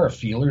 Maybe you are a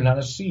feeler, not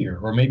a seer,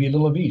 or maybe a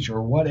little of each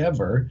or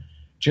whatever.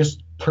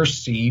 Just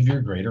perceive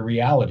your greater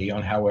reality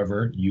on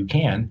however you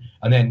can.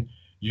 And then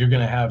you're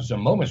going to have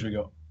some moments where you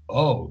go,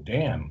 oh,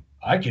 damn,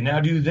 I can now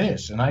do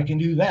this and I can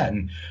do that.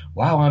 And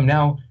wow, I'm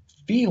now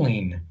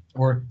feeling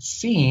or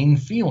seeing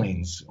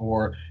feelings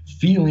or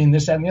feeling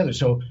this, that, and the other.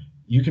 So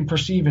you can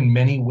perceive in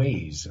many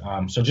ways.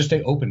 So just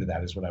stay open to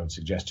that is what I would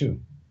suggest too.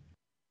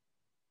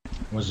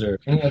 Was there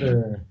any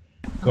other?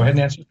 Go ahead,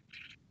 Nancy.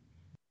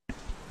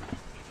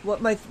 What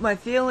my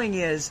feeling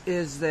is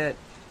that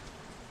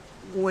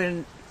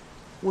when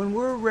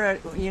we're ready,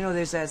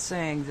 there's that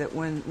saying that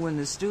when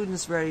the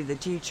student's ready, the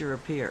teacher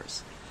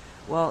appears.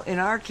 Well, in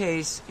our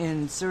case,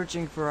 in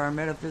searching for our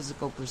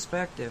metaphysical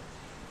perspective,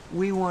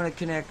 we want to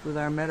connect with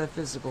our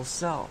metaphysical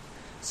self.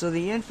 So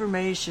the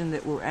information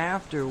that we're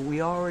after,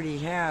 we already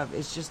have.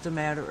 It's just a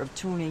matter of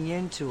tuning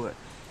into it,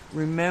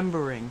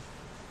 remembering,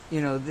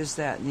 this,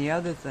 that, and the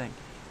other thing.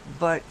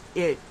 But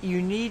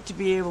you need to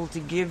be able to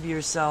give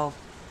yourself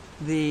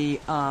the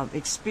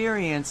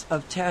experience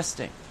of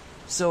testing.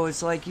 So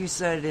it's like you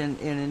said in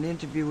an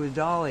interview with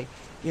Dolly,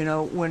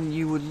 when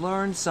you would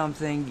learn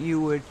something, you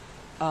would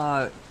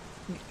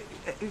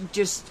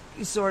just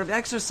sort of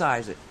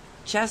exercise it,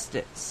 test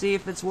it, see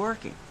if it's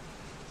working,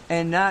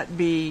 and not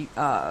be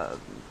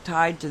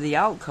tied to the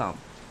outcome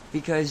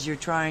because you're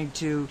trying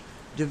to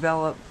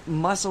develop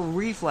muscle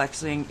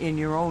reflexing in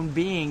your own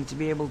being to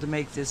be able to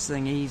make this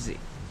thing easy.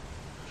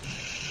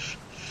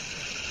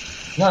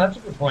 No, that's a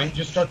good point.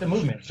 Just start the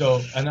movement.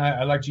 So, and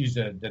I like to use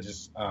the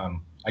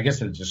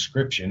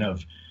description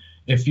of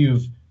if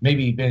you've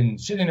maybe been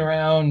sitting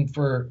around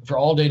for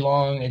all day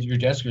long at your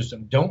desk or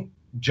something, don't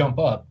jump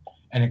up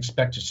and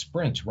expect to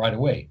sprint right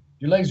away.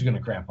 Your legs are going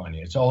to cramp on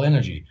you. It's all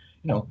energy.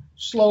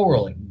 Slow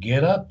rolling.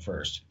 Get up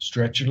first.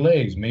 Stretch your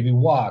legs. Maybe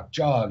walk,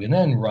 jog, and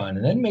then run,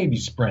 and then maybe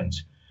sprint.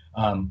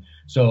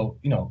 So,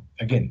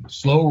 again,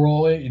 slow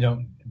roll it,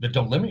 but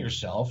don't limit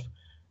yourself.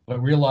 But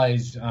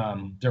realize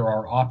there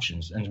are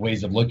options and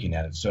ways of looking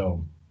at it.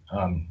 So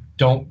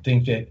don't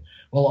think that,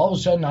 well, all of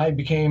a sudden I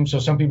became, so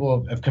some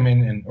people have come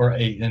in or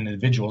an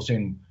individual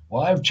saying,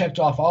 well, I've checked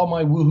off all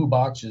my woohoo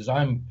boxes.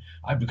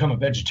 I've become a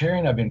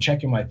vegetarian. I've been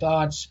checking my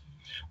thoughts,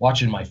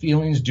 watching my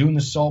feelings, doing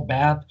the salt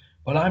bath,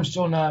 but I'm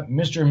still not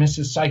Mr. or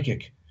Mrs.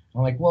 Psychic.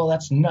 I'm like, well,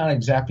 that's not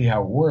exactly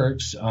how it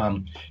works.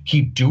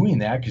 Keep doing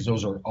that because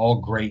those are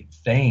all great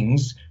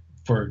things.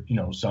 For,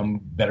 some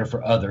better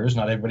for others.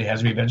 Not everybody has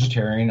to be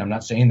vegetarian. I'm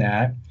not saying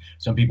that.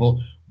 Some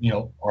people,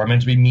 are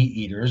meant to be meat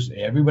eaters.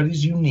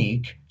 Everybody's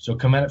unique. So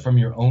come at it from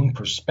your own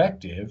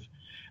perspective.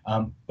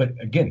 But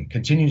again,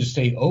 continue to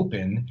stay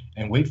open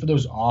and wait for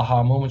those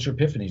aha moments or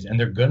epiphanies. And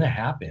they're going to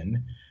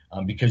happen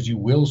because you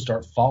will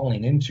start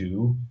falling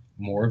into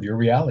more of your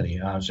reality.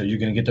 So you're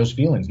going to get those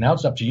feelings. Now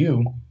it's up to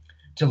you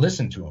to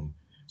listen to them.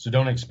 So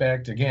don't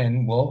expect,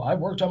 again, well, I've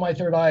worked on my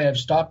third eye. I've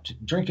stopped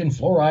drinking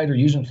fluoride or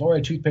using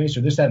fluoride toothpaste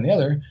or this, that, and the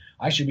other.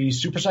 I should be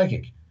super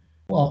psychic.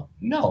 Well,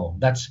 no,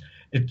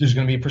 there's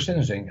going to be a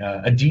percentage thing,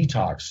 a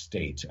detox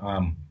state.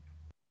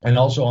 And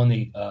also on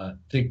the,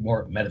 think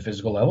more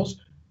metaphysical levels,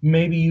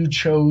 maybe you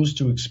chose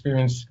to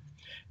experience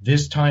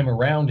this time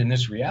around in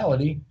this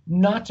reality,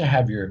 not to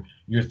have your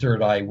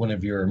third eye, one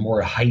of your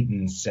more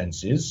heightened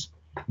senses.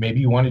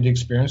 Maybe you wanted to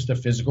experience the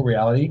physical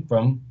reality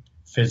from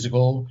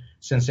physical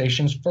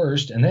sensations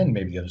first, and then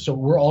maybe the other. So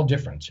we're all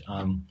different.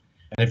 And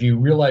if you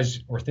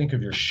realize or think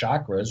of your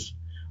chakras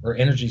or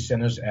energy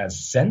centers as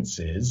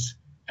senses,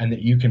 and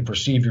that you can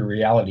perceive your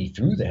reality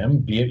through them,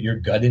 be it your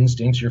gut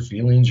instincts, your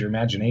feelings, your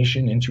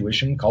imagination,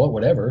 intuition, call it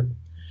whatever.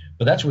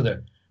 But that's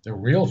where the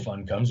real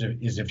fun comes,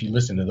 is if you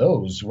listen to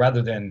those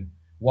rather than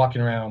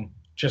walking around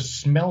just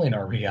smelling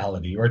our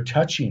reality or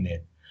touching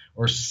it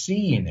or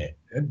seeing it.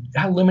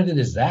 How limited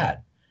is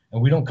that?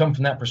 And we don't come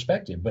from that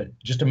perspective, but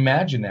just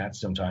imagine that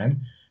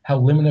sometime, how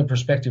limited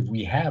perspective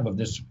we have of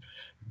this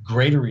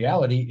greater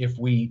reality if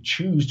we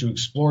choose to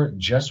explore it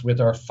just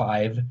with our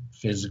 5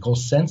 physical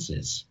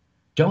senses.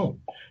 Don't.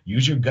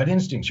 Use your gut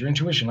instincts, your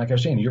intuition, like I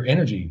was saying, your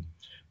energy.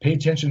 Pay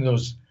attention to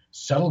those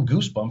subtle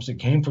goosebumps that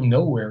came from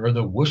nowhere, or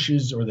the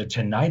whooshes or the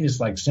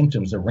tinnitus-like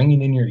symptoms, the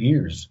ringing in your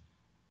ears.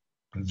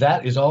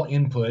 That is all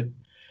input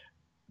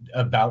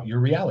about your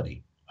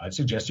reality. I'd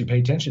suggest you pay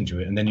attention to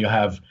it, and then you'll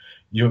have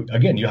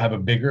a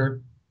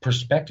bigger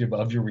perspective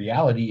of your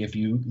reality if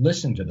you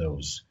listen to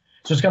those.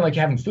 So it's kind of like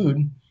having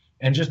food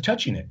and just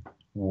touching it.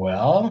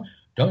 Well,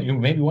 don't you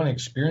maybe want to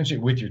experience it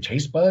with your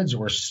taste buds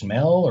or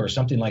smell or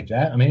something like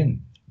that? I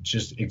mean,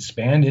 just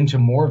expand into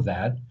more of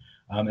that,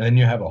 and then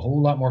you have a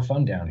whole lot more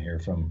fun down here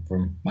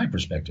from my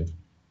perspective.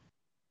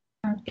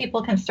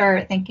 People can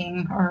start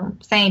thinking or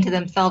saying to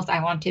themselves,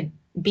 I want to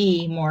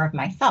be more of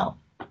myself,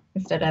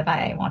 instead of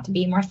I want to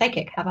be more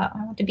psychic. How about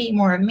I want to be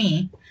more of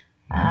me?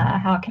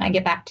 How can I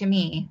get back to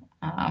me?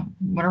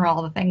 What are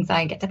all the things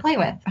I get to play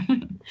with?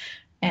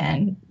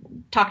 And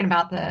talking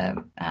about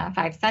the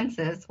 5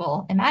 senses,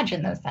 well,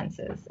 imagine those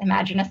senses.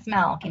 Imagine a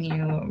smell. Can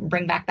you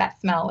bring back that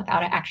smell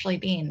without it actually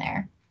being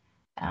there?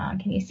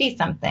 Can you see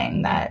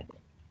something that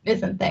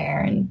isn't there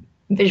and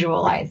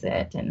visualize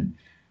it? And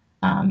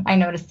I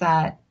noticed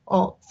that,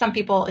 well, some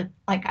people,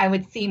 like I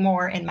would see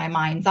more in my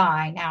mind's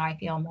eye. Now I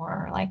feel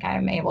more like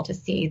I'm able to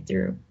see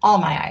through all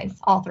my eyes,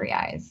 all 3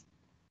 eyes.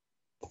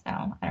 So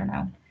I don't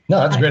know. No,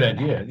 that's a great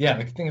idea. Yeah,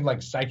 think of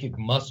like psychic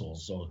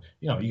muscles. So,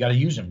 you got to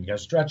use them. You got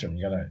to stretch them.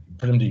 You got to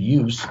put them to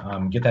use,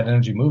 get that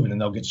energy moving, and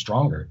they'll get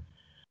stronger.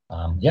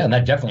 And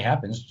that definitely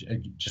happens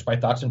just by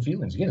thoughts and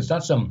feelings. Again, it's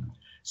not some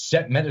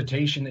set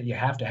meditation that you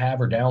have to have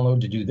or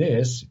download to do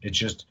this. It's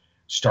just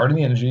starting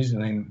the energies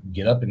and then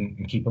get up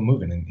and keep them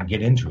moving and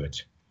get into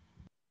it.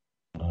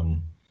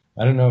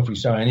 I don't know if we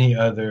saw any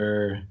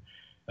other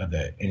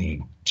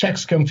any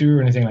texts come through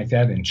or anything like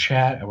that in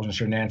chat. I wasn't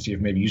sure, Nancy, if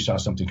maybe you saw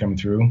something coming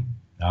through,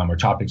 or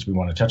topics we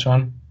want to touch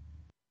on.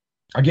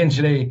 Again,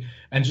 today,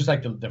 and just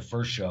like the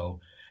first show,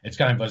 it's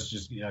kind of us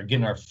just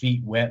getting our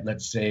feet wet,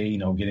 let's say,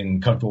 getting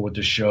comfortable with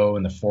the show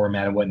and the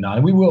format and whatnot.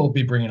 And we will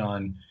be bringing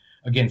on,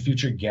 again,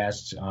 future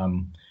guests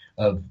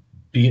of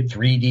be it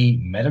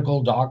 3D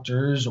medical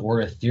doctors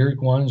or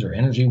etheric ones or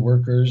energy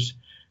workers,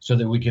 so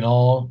that we can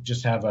all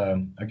just have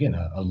a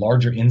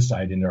larger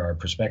insight into our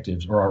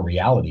perspectives or our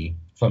reality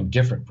from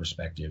different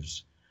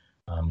perspectives,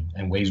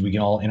 and ways we can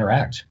all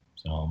interact.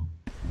 So,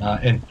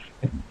 and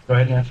go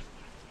ahead, Nat.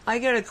 I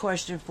got a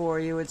question for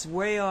you. It's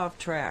way off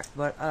track,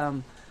 but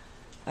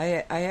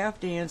I have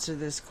to answer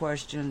this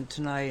question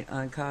tonight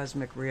on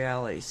Cosmic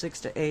Reality, 6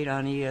 to 8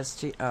 on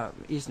EST,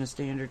 Eastern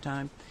Standard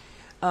Time.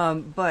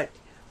 But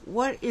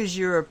what is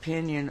your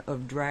opinion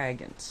of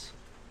dragons?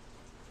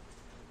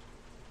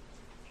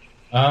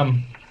 Well,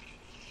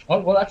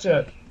 that's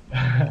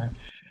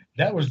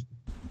that was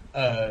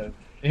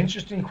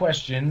interesting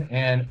question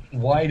and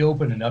wide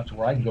open enough to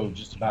where I can go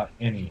just about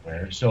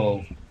anywhere.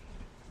 So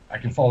I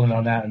can fall in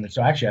on that. And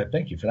so actually, I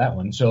thank you for that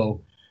one.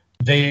 So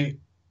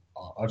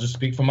I'll just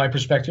speak from my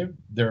perspective.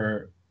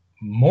 They're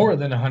more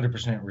than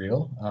 100%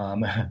 real.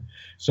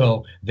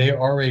 So they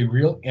are a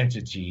real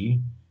entity,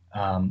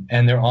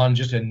 and they're on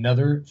just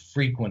another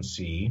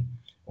frequency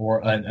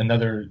or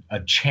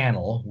a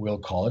channel, we'll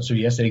call it. So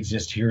yes, they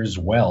exist here as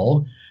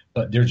well,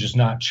 but they're just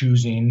not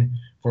choosing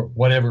for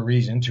whatever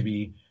reason to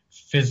be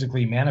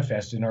physically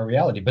manifest in our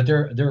reality. But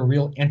they're a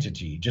real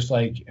entity, just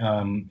like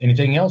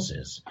anything else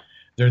is.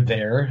 They're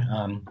there.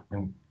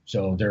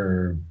 So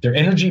they're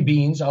energy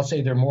beings. I'll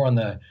say they're more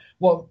on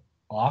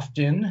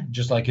often,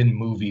 just like in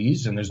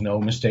movies, and there's no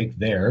mistake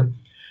there,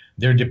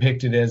 they're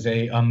depicted as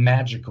a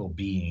magical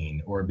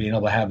being or being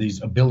able to have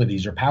these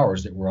abilities or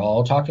powers that we're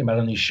all talking about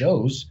on these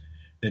shows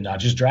that not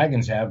just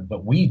dragons have,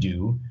 but we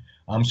do.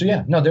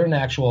 They're an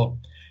actual,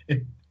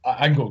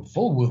 I can go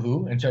full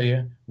woohoo and tell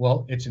you,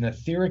 well, it's an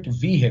etheric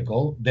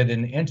vehicle that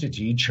an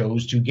entity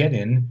chose to get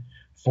in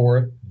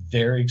for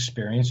their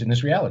experience in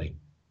this reality.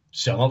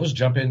 Some of us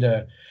jump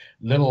into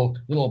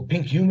little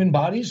pink human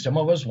bodies. Some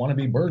of us want to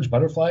be birds,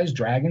 butterflies,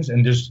 dragons,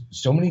 and there's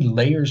so many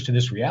layers to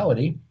this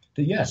reality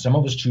that, some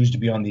of us choose to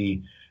be on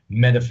the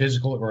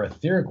metaphysical or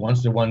etheric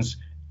ones, the ones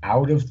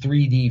out of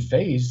 3D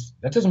phase,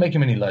 that doesn't make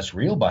him any less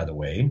real, by the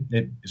way.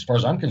 As far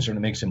as I'm concerned,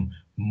 it makes him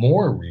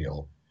more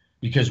real,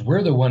 because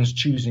we're the ones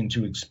choosing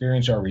to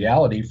experience our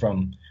reality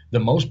from the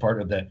most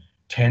part of the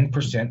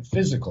 10%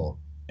 physical.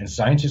 And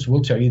scientists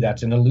will tell you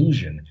that's an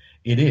illusion.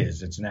 It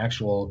is. It's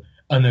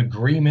an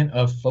agreement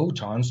of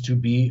photons to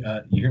be,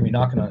 you hear me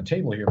knocking on a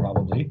table here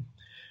probably.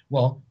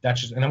 Well,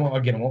 that's just, and I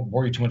won't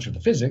bore you too much with the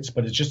physics,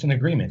 but it's just an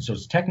agreement. So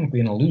it's technically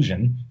an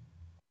illusion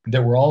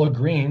that we're all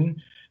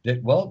agreeing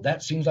that, well,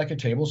 that seems like a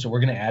table, so we're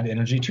going to add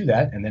energy to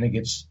that, and then it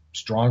gets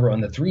stronger on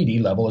the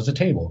 3D level as a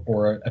table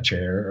or a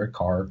chair or a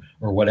car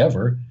or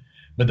whatever.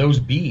 But those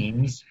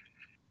beings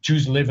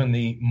choose to live in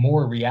the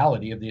more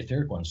reality of the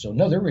etheric ones. So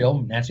no, they're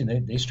real, Nancy.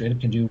 They straight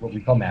up can do what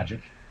we call magic.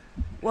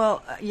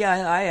 Well,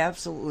 yeah, I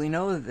absolutely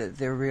know that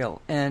they're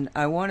real, and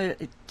I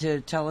wanted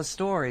to tell a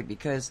story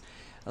because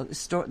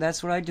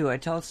that's what I do. I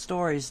tell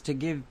stories to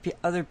give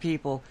other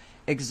people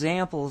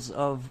examples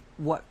of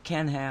what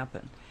can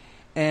happen.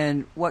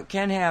 And what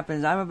can happen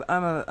is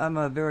I'm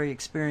a very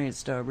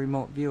experienced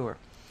remote viewer,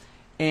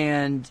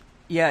 and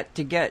yet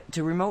to get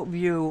to remote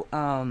view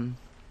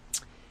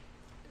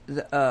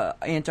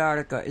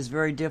Antarctica is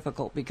very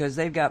difficult because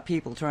they've got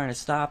people trying to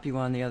stop you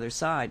on the other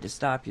side to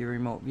stop your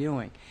remote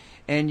viewing,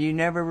 and you're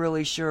never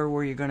really sure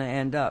where you're going to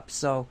end up.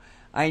 So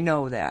I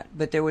know that,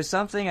 but there was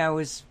something I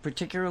was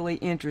particularly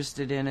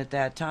interested in at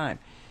that time.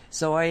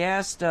 So I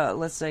asked,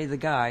 let's say, the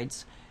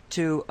guides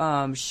to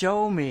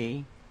show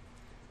me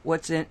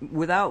what's in,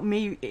 without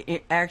me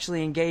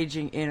actually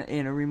engaging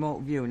in a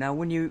remote view. Now,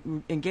 when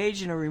you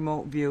engage in a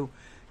remote view,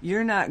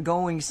 you're not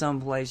going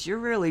someplace. You're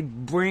really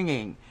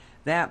bringing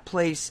that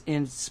place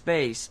in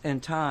space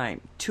and time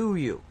to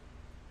you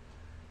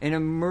and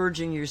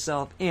immersing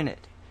yourself in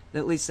it.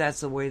 At least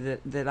that's the way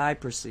that I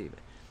perceive it.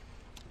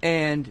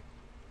 And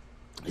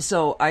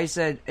so I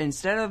said,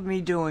 instead of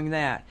me doing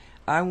that,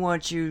 I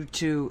want you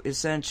to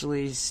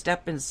essentially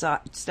step in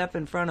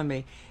front of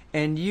me,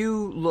 and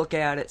you look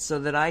at it so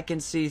that I can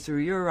see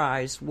through your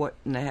eyes what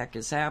in the heck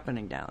is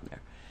happening down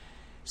there.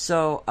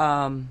 So,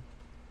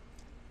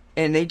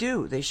 and they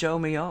do. They show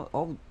me,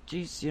 oh,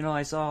 geez,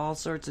 I saw all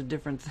sorts of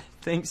different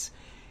things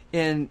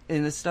in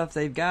the stuff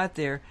they've got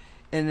there.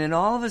 And then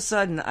all of a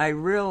sudden, I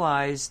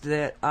realized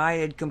that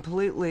I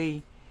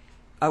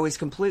was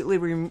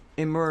completely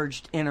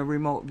immersed in a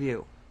remote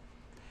view.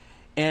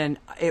 And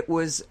it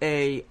was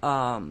a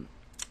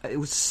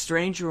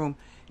strange room.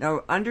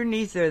 Now,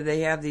 underneath there,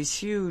 they have these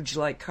huge,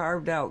 like,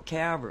 carved-out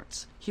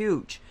caverns.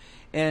 Huge.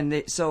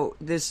 And so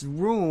this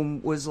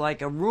room was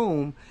like a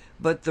room,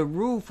 but the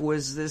roof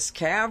was this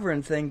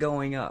cavern thing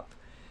going up.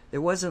 There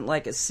wasn't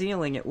like a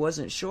ceiling. It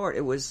wasn't short.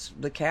 It was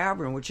the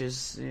cavern, which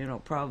is,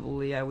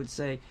 probably, I would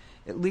say,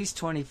 at least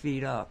 20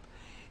 feet up.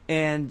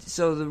 And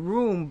so the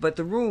room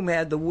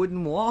had the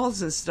wooden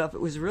walls and stuff.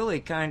 It was really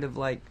kind of,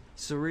 like,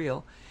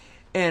 surreal.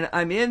 And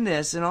I'm in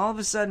this, and all of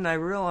a sudden I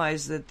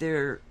realized that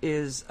there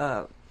is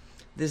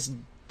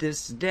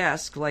this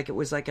desk, like it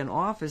was like an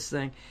office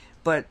thing,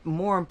 but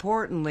more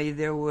importantly,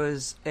 there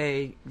was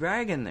a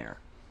dragon there.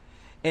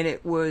 And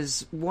it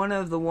was one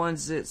of the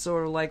ones that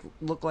sort of like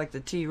looked like the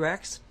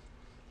T-Rex.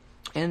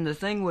 And the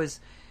thing was,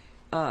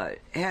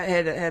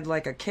 had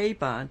like a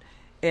cape on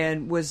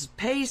and was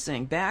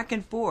pacing back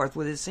and forth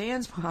with his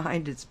hands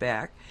behind its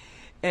back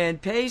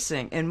and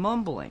pacing and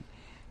mumbling.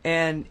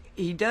 And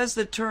he does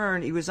the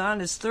turn. He was on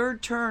his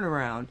third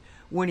turnaround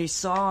when he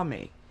saw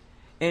me.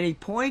 And he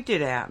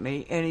pointed at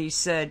me and he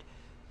said,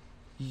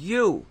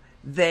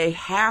 they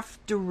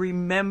have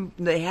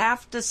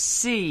to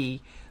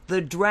see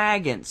the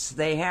dragons.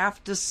 They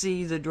have to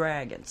see the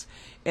dragons.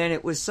 And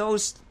it was so,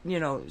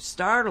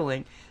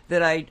 startling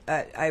that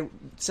I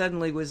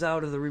suddenly was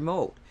out of the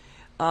remote.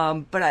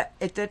 But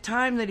at the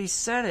time that he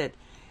said it,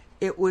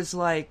 it was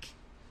like,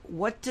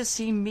 what does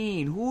he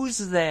mean? Who's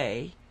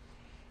they?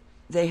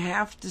 They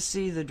have to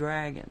see the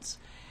dragons.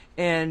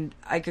 And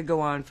I could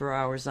go on for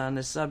hours on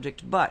this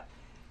subject, but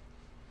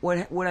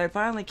what I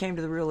finally came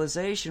to the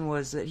realization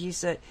was that he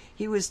said,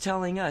 he was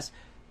telling us,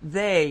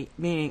 they,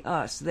 meaning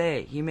us,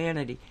 they,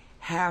 humanity,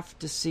 have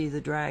to see the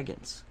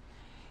dragons.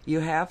 You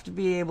have to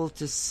be able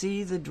to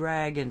see the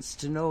dragons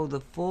to know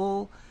the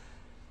full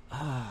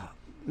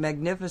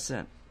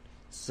magnificence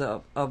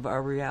of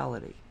our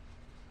reality.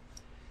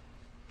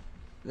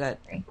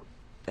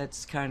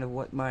 That's kind of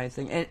what my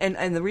thing,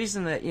 and the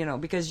reason that,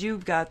 because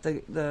you've got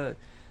the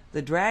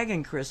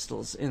dragon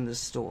crystals in the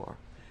store.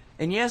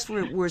 And yes,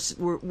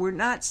 we're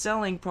not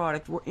selling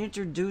product. We're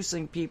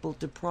introducing people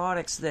to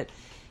products that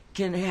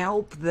can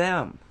help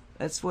them.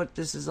 That's what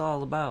this is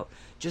all about.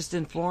 Just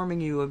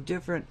informing you of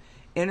different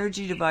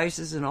energy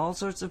devices in all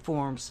sorts of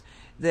forms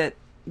that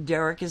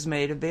Derek has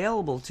made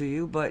available to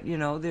you. But,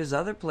 there's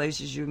other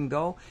places you can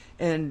go,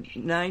 and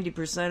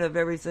 90% of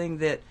everything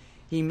that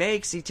he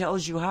makes, he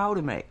tells you how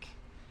to make.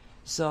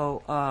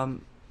 So,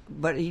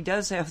 but he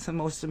does have the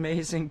most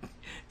amazing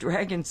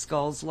dragon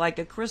skulls, like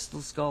a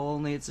crystal skull,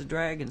 only it's a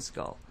dragon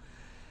skull.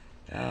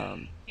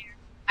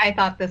 I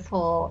thought this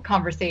whole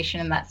conversation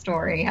in that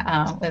story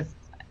was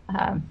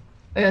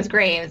It was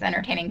great. It was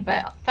entertaining,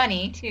 but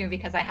funny too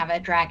because I have a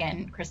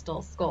dragon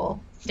crystal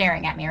skull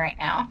staring at me right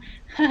now.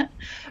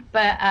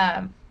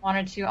 But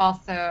wanted to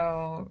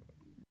also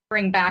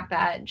bring back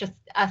that just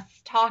us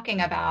talking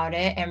about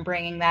it and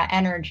bringing that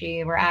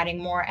energy. We're adding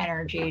more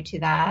energy to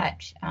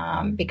that,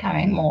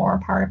 becoming more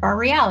part of our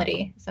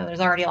reality. So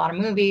there's already a lot of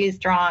movies,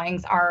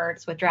 drawings,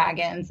 arts with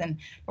dragons, and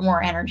the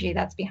more energy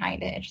that's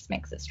behind it, it just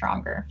makes it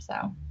stronger.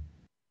 So.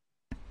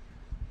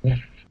 Yeah.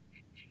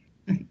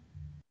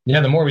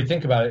 Yeah, the more we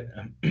think about it,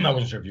 I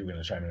wasn't sure if you were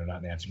going to chime in or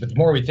not, Nancy, but the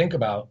more we think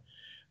about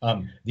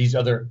these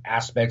other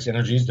aspects,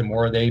 energies, the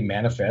more they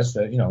manifest,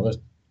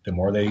 the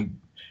more they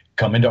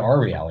come into our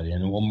reality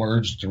and will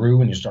merge through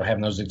and you start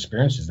having those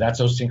experiences. That's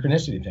those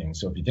synchronicity things.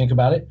 So if you think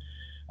about it,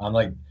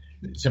 like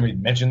somebody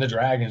mentioned the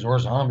dragons or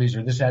zombies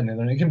or this, that, and the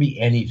other, it can be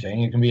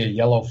anything. It can be a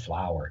yellow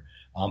flower.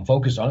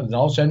 Focus on it. And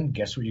all of a sudden,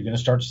 guess what you're going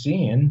to start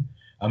seeing?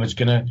 It's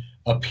going to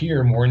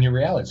appear more in your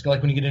reality. It's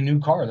like when you get a new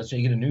car. Let's say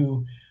you get a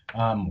new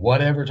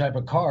whatever type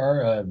of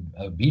car, a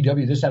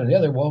VW, this, that, or the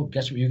other. Well,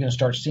 guess what? You're going to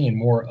start seeing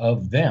more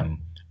of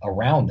them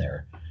around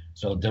there.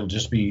 So there'll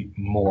just be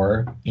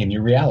more in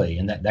your reality.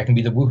 And that can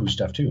be the woohoo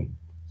stuff too.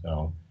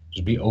 So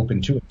just be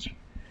open to it.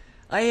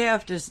 I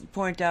have to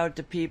point out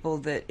to people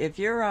that if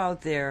you're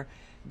out there,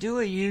 do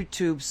a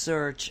YouTube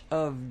search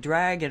of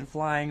dragon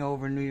flying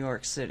over New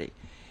York City.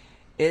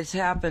 It's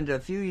happened a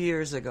few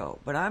years ago,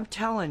 but I'm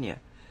telling you,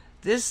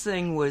 this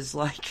thing was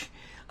like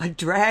a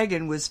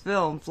dragon was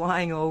filmed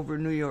flying over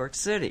New York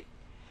City.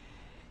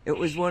 It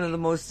was one of the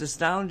most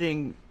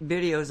astounding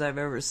videos I've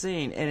ever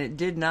seen, and it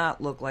did not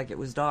look like it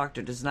was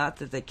doctored. It's not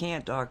that they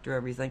can't doctor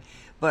everything,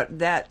 but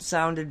that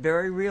sounded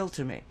very real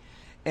to me.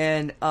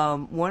 And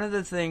one of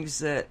the things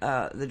that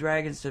the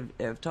dragons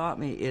have taught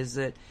me is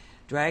that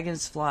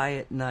dragons fly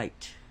at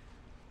night.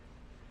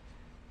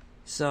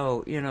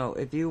 So,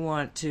 if you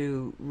want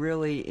to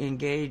really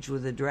engage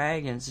with the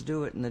dragons,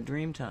 do it in the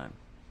dream time.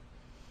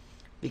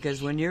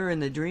 Because when you're in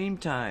the dream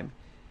time,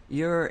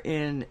 you're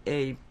in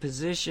a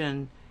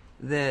position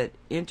that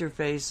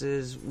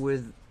interfaces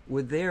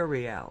with their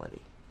reality.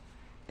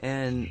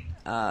 And,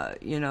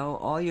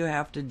 all you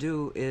have to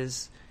do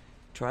is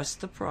trust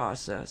the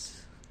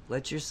process,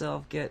 let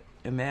yourself get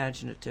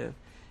imaginative,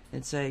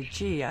 and say,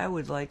 gee, I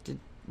would like to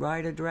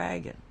ride a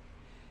dragon.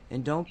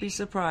 And don't be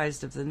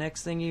surprised if the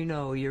next thing you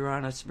know, you're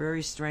on a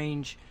very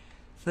strange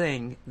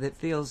thing that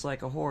feels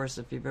like a horse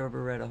if you've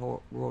ever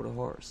rode a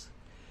horse.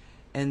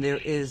 And there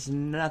is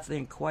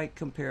nothing quite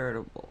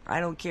comparable. I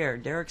don't care.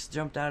 Derek's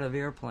jumped out of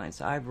airplanes.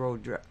 I've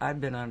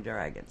been on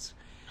dragons.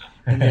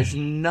 And there's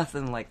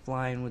nothing like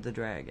flying with the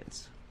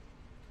dragons.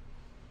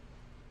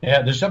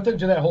 Yeah, there's something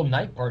to that whole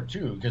night part,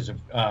 too, because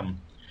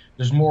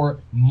there's more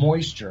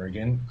moisture,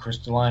 again,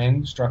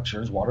 crystalline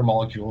structures, water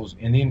molecules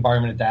in the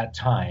environment at that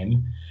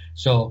time.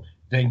 So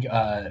think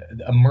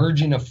a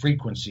merging of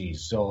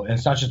frequencies. So, and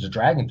it's not just a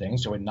dragon thing.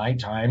 So at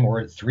nighttime or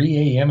at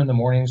 3 a.m. in the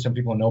morning, some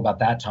people know about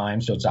that time.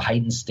 So it's a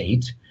heightened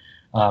state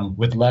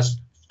with less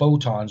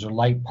photons or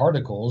light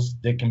particles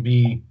that can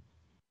be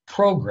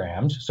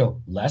programmed.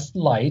 So less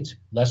light,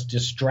 less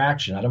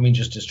distraction. I don't mean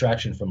just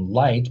distraction from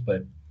light,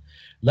 but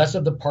less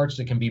of the parts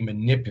that can be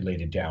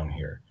manipulated down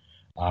here.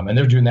 And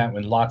they're doing that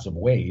in lots of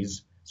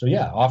ways. So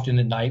yeah, often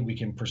at night we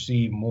can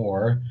perceive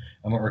more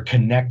or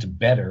connect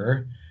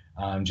better.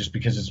 Just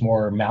because it's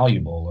more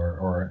malleable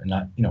or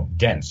not,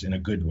 dense in a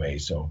good way.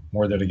 So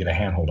more there to get a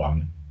handhold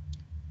on.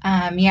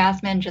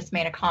 Yasmin just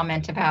made a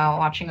comment about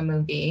watching a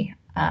movie,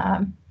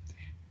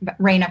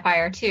 Rain of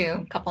Fire 2,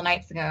 a couple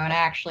nights ago, and I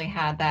actually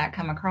had that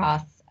come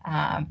across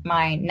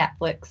my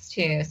Netflix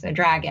too. So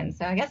dragons.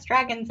 So I guess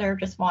dragons are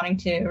just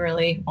want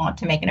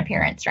to make an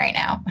appearance right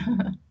now.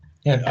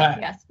 Yeah,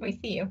 yes, we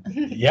see you.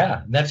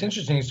 Yeah, that's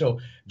interesting. So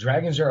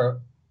dragons are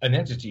an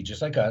entity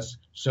just like us.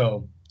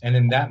 So. And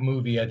in that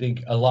movie, I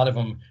think a lot of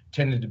them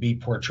tended to be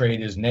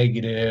portrayed as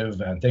negative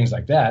and things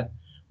like that.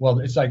 Well,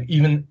 it's like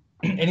even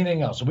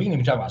anything else. So we can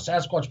even talk about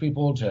Sasquatch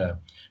people to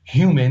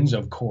humans,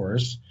 of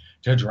course,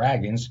 to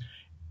dragons.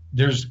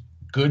 There's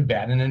good,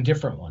 bad, and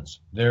indifferent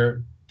ones.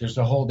 There's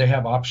the whole, they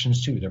have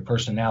options too. Their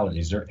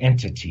personalities, their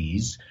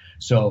entities.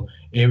 So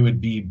it would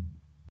be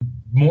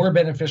more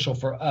beneficial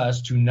for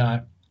us to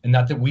not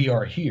that we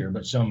are here,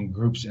 but some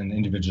groups and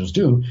individuals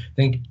do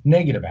think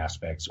negative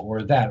aspects or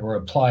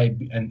apply,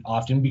 and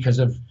often because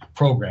of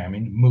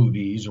programming,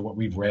 movies, or what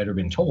we've read or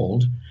been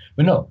told.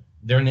 But no,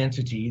 they're an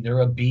entity, they're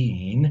a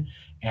being,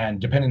 and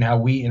depending on how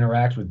we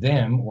interact with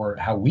them or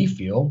how we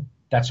feel,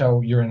 that's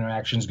how your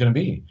interaction is going to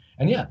be.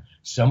 And yeah,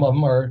 some of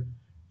them are,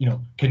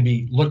 can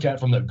be looked at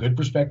from the good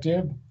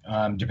perspective.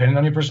 Depending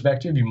on your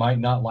perspective, you might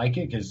not like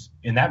it because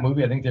in that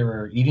movie, I think they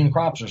were eating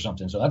crops or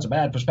something. So that's a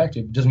bad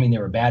perspective. It doesn't mean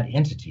they're a bad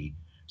entity.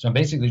 So I'm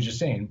basically just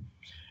saying,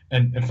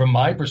 and from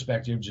my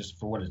perspective, just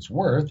for what it's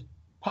worth,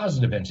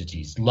 positive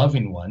entities,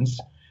 loving ones,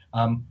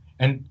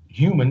 and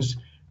humans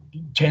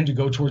tend to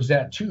go towards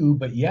that too.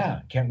 But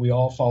yeah, can't we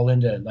all fall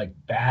into like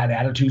bad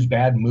attitudes,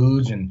 bad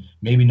moods, and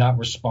maybe not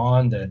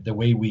respond the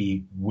way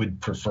we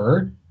would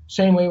prefer?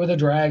 Same way with a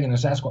dragon, a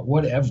Sasquatch,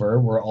 whatever.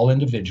 We're all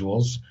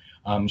individuals.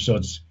 So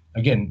it's,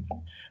 again,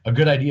 a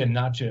good idea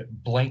not to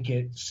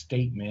blanket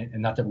statement,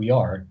 and not that we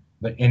are,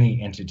 but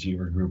any entity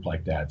or group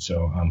like that.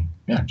 So,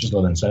 just a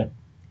little insight.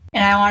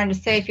 And I wanted to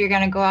say, if you're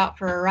going to go out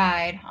for a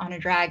ride on a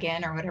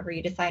dragon or whatever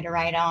you decide to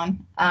ride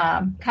on,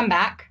 come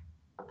back.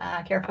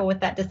 Careful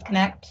with that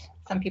disconnect.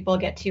 Some people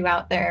get too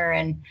out there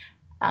and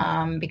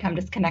become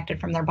disconnected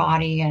from their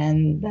body,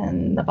 and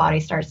then the body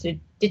starts to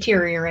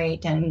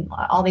deteriorate, and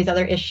all these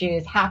other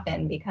issues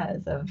happen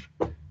because of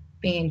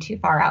being too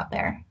far out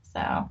there.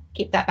 So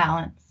keep that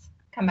balance.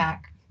 Come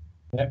back.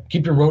 Yeah,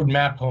 keep your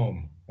roadmap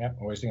home. Yep,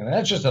 always thinking that.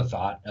 That's just a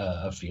thought,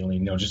 a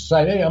feeling. Just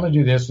decide, hey, I'm going to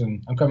do this,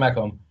 and I'm coming back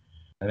home.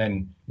 And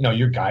then,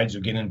 your guides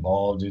will get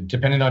involved.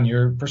 Depending on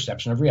your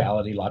perception of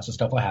reality, lots of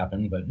stuff will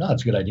happen. But no,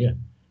 it's a good idea.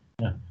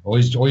 Yeah,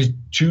 always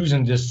choose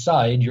and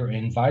decide your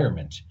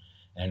environment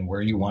and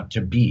where you want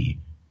to be.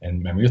 And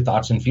remember, your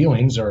thoughts and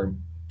feelings are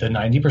the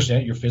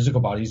 90%, your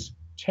physical body's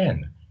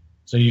 10.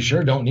 So you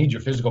sure don't need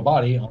your physical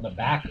body on the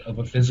back of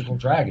a physical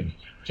dragon.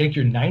 Take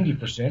your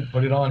 90%,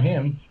 put it on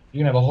him.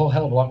 You're gonna have a whole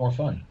hell of a lot more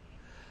fun.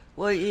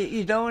 Well,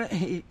 you don't.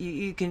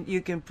 You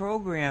can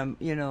program,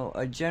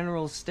 a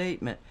general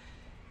statement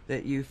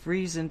that you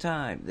freeze in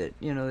time. That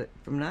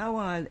from now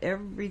on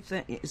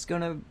everything is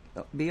gonna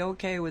be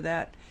okay with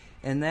that,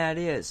 and that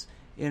is,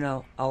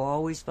 I'll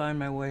always find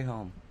my way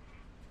home.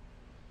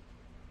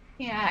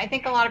 Yeah, I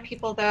think a lot of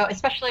people, though,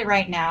 especially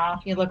right now,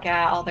 if you look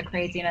at all the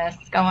craziness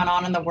going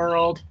on in the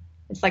world,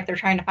 it's like they're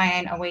trying to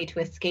find a way to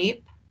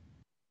escape.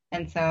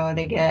 And so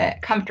they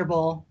get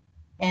comfortable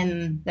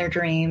in their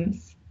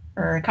dreams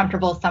or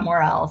comfortable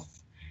somewhere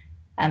else.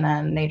 And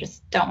then they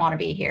just don't want to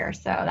be here.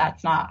 So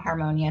that's not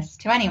harmonious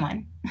to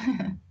anyone.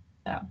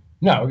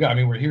 No,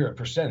 we're here at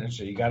percentage.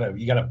 So you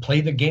gotta play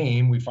the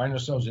game. We find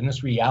ourselves in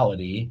this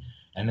reality,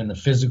 and then the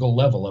physical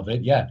level of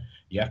it. Yeah,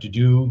 you have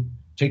to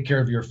take care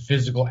of your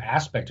physical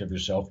aspect of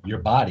yourself, your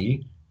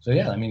body. So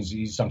yeah, that means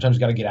you sometimes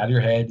got to get out of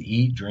your head,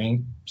 eat,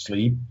 drink,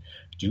 sleep,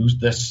 do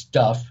the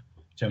stuff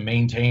to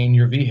maintain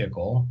your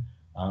vehicle.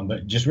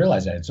 But just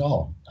realize that it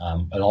all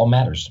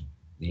matters,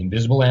 the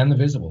invisible and the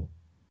visible.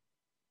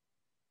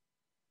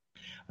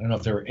 I don't know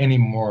if there were any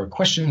more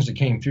questions that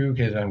came through,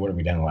 because what have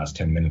we done in the last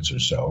 10 minutes or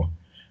so?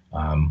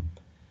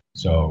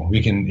 So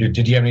we can,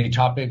 did you have any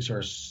topics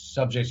or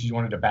subjects you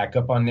wanted to back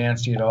up on,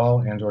 Nancy, at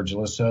all, and or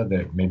Jalissa,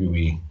 that maybe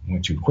we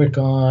went too quick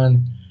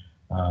on?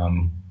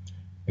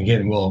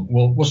 Again,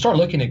 we'll start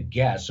looking at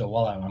guests. So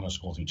while I'm going to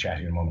scroll through chat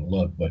here in a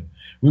moment, but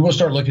we will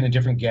start looking at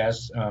different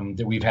guests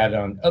that we've had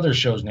on other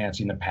shows,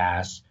 Nancy, in the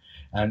past.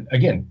 And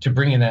again, to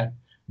bring in that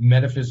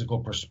metaphysical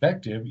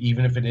perspective,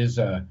 even if it is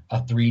a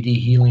 3D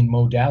healing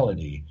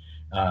modality,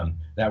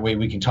 that way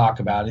we can talk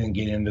about it and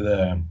get into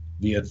the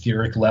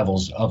etheric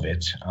levels of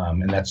it.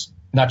 And that's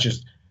not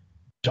just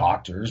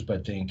doctors,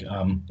 but think,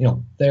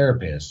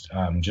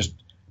 therapists, just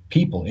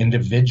people,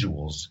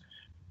 individuals.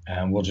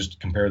 And we'll just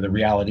compare the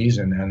realities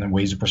and the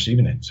ways of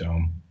perceiving it.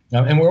 So,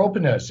 and we're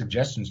open to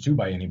suggestions too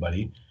by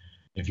anybody.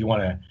 If you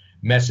want to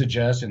message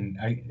us, and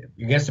I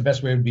guess the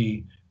best way would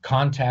be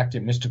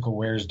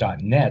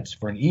contact@mysticalwares.net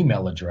for an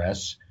email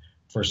address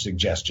for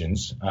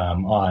suggestions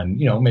on,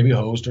 maybe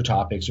host or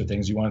topics or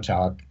things you want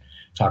to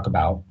talk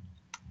about.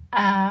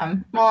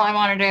 Well, I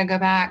wanted to go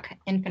back.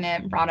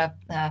 Infinite brought up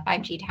the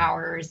 5G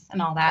towers and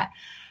all that,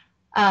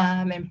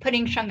 and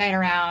putting shungite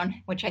around,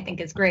 which I think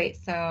is great.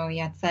 So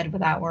you had said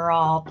that we're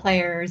all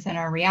players in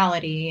our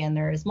reality, and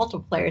there's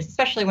multiple players,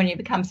 especially when you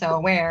become so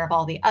aware of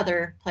all the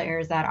other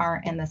players that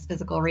aren't in this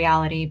physical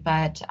reality.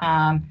 But,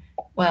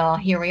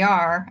 here we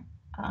are,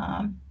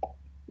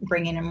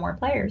 bringing in more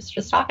players,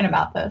 just talking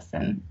about this.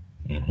 And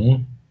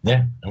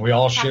yeah, and we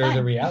all share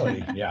the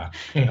reality. Yeah.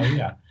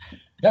 Yeah,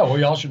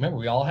 we all should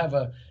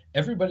remember,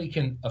 everybody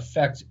can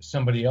affect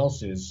somebody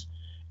else's,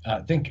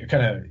 think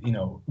kind of,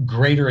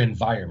 greater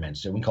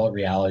environments. So we can call it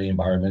reality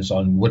environments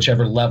on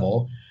whichever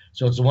level.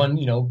 So it's the one,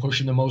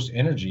 pushing the most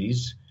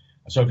energies.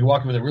 So if you're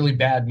walking with a really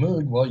bad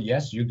mood, well,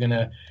 yes, you're going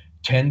to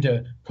tend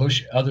to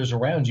push others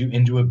around you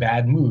into a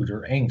bad mood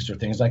or angst or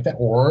things like that.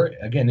 Or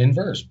again,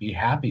 inverse, be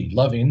happy,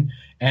 loving,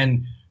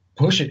 and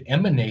push it,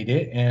 emanate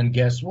it. And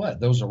guess what?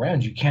 Those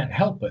around you can't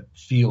help but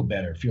feel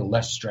better, feel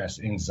less stress,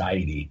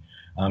 anxiety.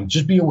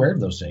 Just be aware of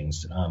those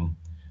things.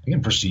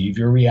 Again, perceive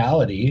your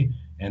reality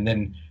and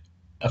then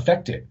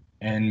affect it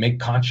and make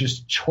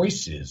conscious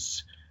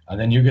choices. And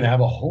then you're going to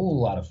have a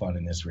whole lot of fun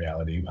in this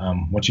reality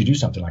once you do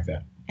something like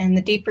that. And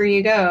the deeper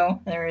you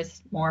go,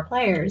 there's more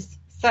players.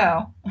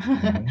 So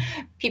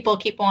people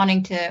keep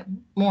wanting to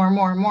more.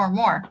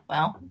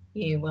 Well,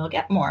 you will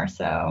get more.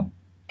 So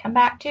come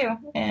back too.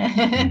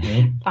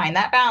 Find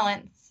that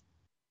balance.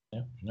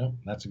 Yeah, no,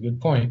 that's a good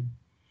point.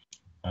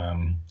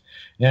 And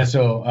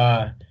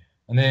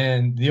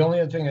then the only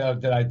other thing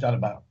that I thought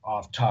about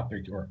off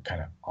topic or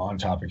kind of on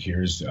topic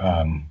here is,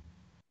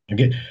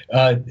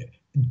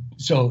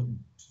 so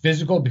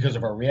physical, because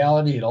of our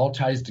reality, it all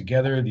ties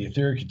together. The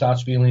etheric,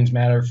 thoughts, feelings,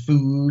 matter,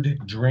 food,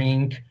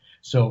 drink.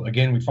 So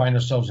again, we find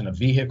ourselves in a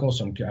vehicle.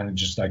 So I'm kind of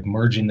just like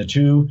merging the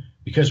two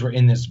because we're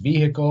in this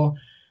vehicle.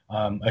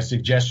 A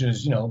suggestion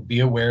is,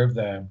 be aware of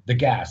the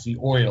gas, the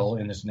oil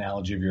in this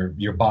analogy of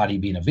your body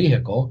being a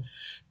vehicle.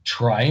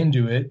 try and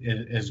do it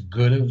as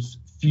good as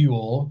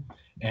fuel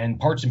and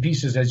parts and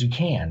pieces as you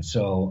can.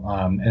 So,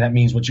 and that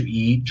means what you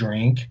eat,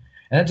 drink.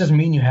 And that doesn't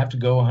mean you have to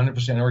go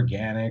 100%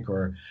 organic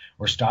or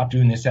stop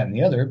doing this, that, and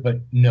the other.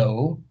 But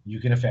no, you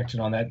can affect it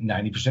on that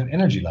 90%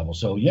 energy level.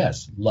 So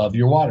yes, love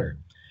your water.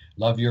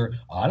 Love your,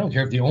 I don't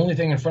care if the only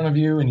thing in front of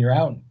you and you're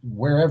out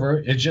wherever,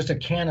 it's just a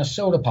can of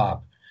soda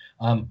pop.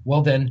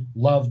 Well, then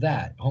love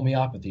that.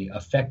 Homeopathy,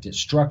 affect it,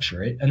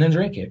 structure it, and then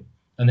drink it.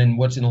 And then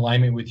what's in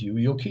alignment with you,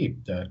 you'll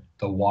keep the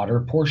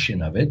water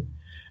portion of it,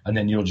 and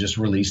then you'll just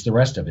release the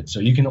rest of it. So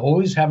you can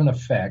always have an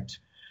effect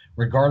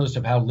regardless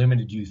of how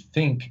limited you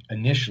think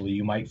initially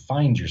you might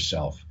find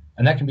yourself.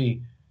 And that can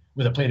be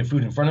with a plate of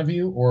food in front of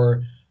you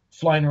or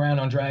flying around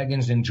on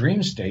dragons in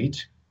dream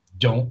state.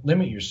 Don't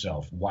limit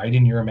yourself.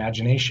 Widen your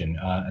imagination.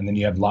 And then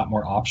you have a lot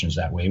more options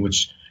that way,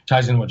 which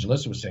ties into what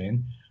Jalissa was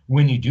saying.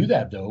 When you do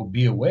that, though,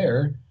 be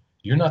aware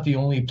you're not the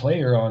only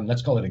player on,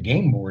 let's call it a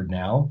game board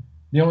now,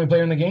 the only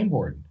player on the game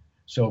board.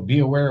 So be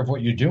aware of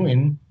what you're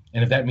doing.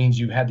 And if that means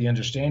you have the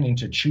understanding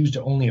to choose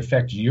to only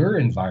affect your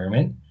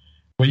environment,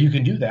 well, you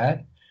can do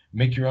that.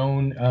 Make your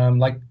own,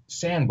 like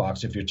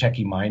sandbox, if you're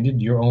techie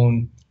minded, your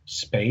own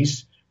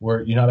space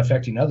where you're not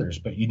affecting others.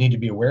 But you need to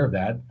be aware of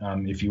that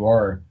if you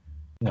are,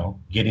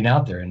 getting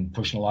out there and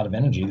pushing a lot of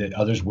energy, that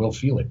others will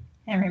feel it.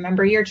 And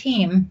remember your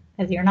team,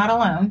 because you're not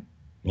alone.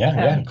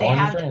 Yeah, call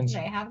your friends.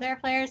 They have their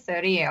players,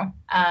 so do you.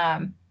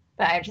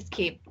 But I just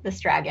keep this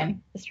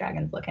dragon. This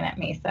dragon's looking at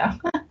me, so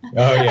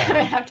oh yeah,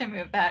 I have to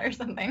move that or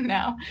something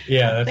now.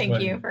 Yeah, that's Thank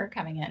funny. you for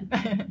coming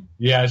in.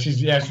 Yeah,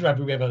 she's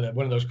happy. We have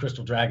one of those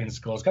crystal dragon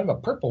skulls, kind of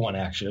a purple one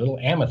actually, a little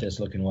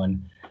amethyst looking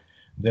one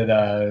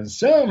that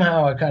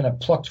somehow I kind of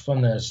plucked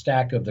from the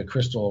stack of the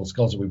crystal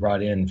skulls that we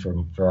brought in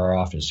for our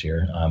office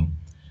here.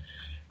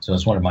 So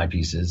it's one of my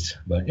pieces.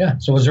 But yeah,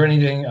 so was there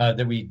anything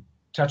that we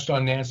touched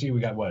on, Nancy? We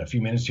got a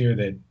few minutes here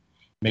that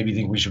maybe you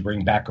think we should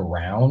bring back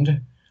around,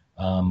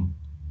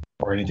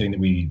 or anything that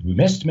we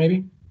missed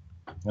maybe?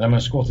 And I'm going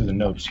to scroll through the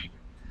notes.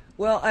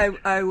 Well,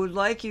 I would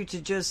like you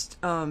to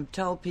just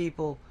tell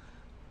people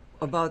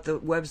about the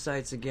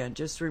websites again.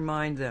 Just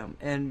remind them,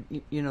 and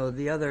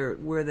the other,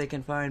 where they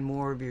can find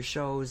more of your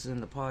shows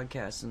and the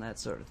podcasts and that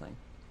sort of thing.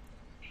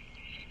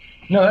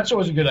 No, that's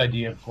always a good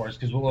idea, of course,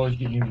 because we'll always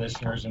get new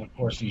listeners, and of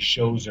course these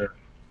shows are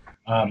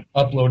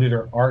uploaded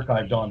or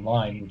archived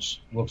online,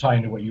 which will tie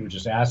into what you were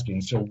just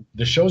asking. So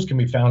the shows can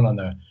be found on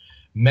the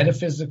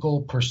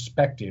Metaphysical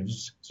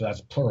Perspectives, so that's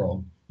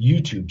plural,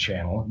 YouTube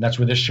channel. And that's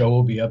where this show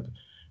will be up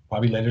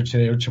probably later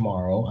today or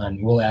tomorrow.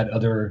 And we'll add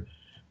other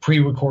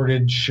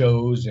pre-recorded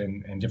shows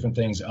and different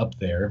things up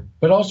there.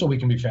 But also we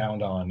can be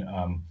found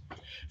on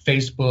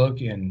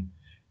Facebook and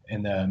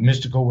the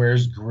Mystical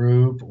Wares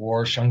group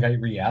or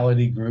Shungite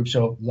Reality group.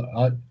 So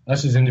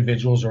us as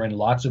individuals are in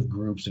lots of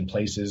groups and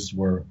places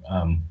where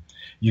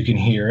you can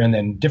hear, and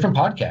then different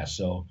podcasts.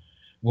 So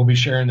we'll be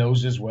sharing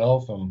those as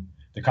well, from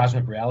the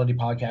Cosmic Reality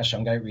podcast,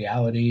 Shungite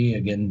Reality,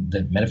 again,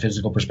 the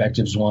Metaphysical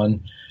Perspectives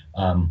one,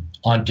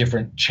 on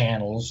different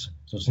channels.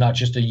 So it's not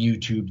just a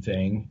YouTube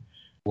thing.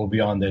 We'll be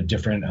on the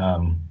different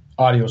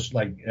audios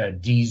like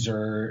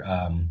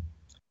Deezer.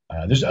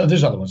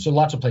 There's other ones. So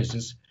lots of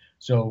places.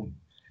 So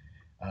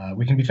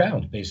we can be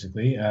found,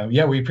 basically.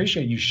 We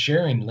appreciate you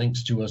sharing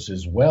links to us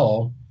as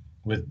well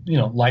with,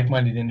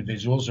 like-minded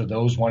individuals or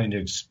those wanting to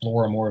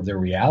explore more of their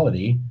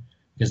reality.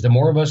 Because the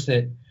more of us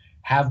that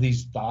have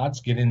these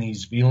thoughts, get in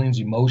these feelings,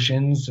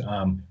 emotions,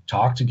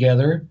 talk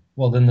together,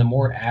 well, then the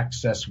more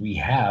access we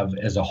have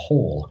as a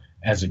whole,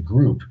 as a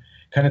group.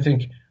 Kind of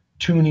think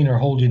tuning or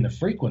holding the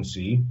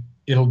frequency,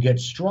 it'll get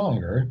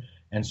stronger.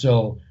 And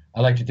so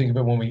I like to think of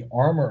it when we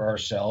armor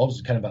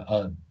ourselves, kind of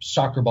a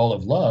soccer ball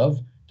of love.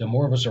 The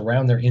more of us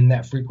around there in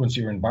that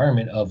frequency or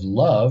environment of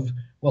love,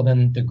 well,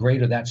 then the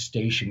greater that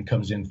station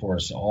comes in for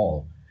us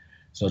all.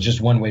 So it's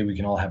just one way we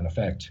can all have an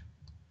effect.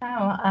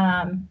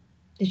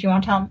 Did you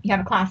want to tell them you have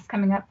a class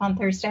coming up on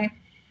Thursday?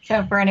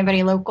 So for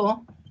anybody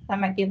local that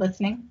might be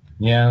listening.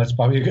 Yeah, that's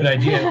probably a good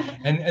idea.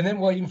 and then,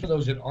 well, even for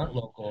those that aren't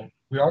local,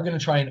 we are going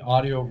to try and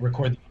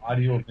record the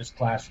audio of this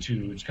class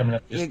too. It's coming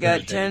up this Thursday. You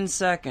got 10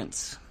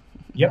 seconds.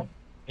 Yep.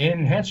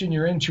 Enhancing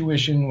your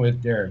intuition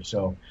with Derek.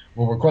 So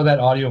we'll record that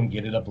audio and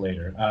get it up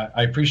later.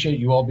 I appreciate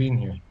you all being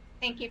here.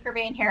 Thank you for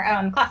being here.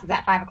 Class is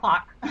at 5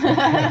 o'clock.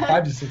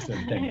 5 to 6:30.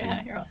 Thank you.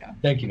 Yeah, you're welcome.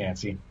 Thank you,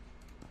 Nancy.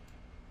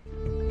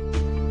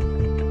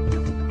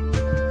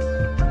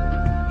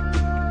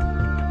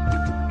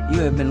 You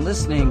have been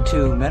listening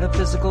to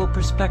Metaphysical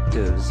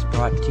Perspectives,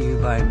 brought to you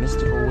by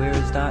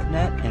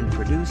MysticalWares.net and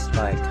produced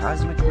by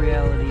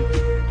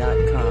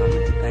CosmicReality.com.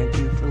 Thank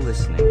you for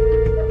listening.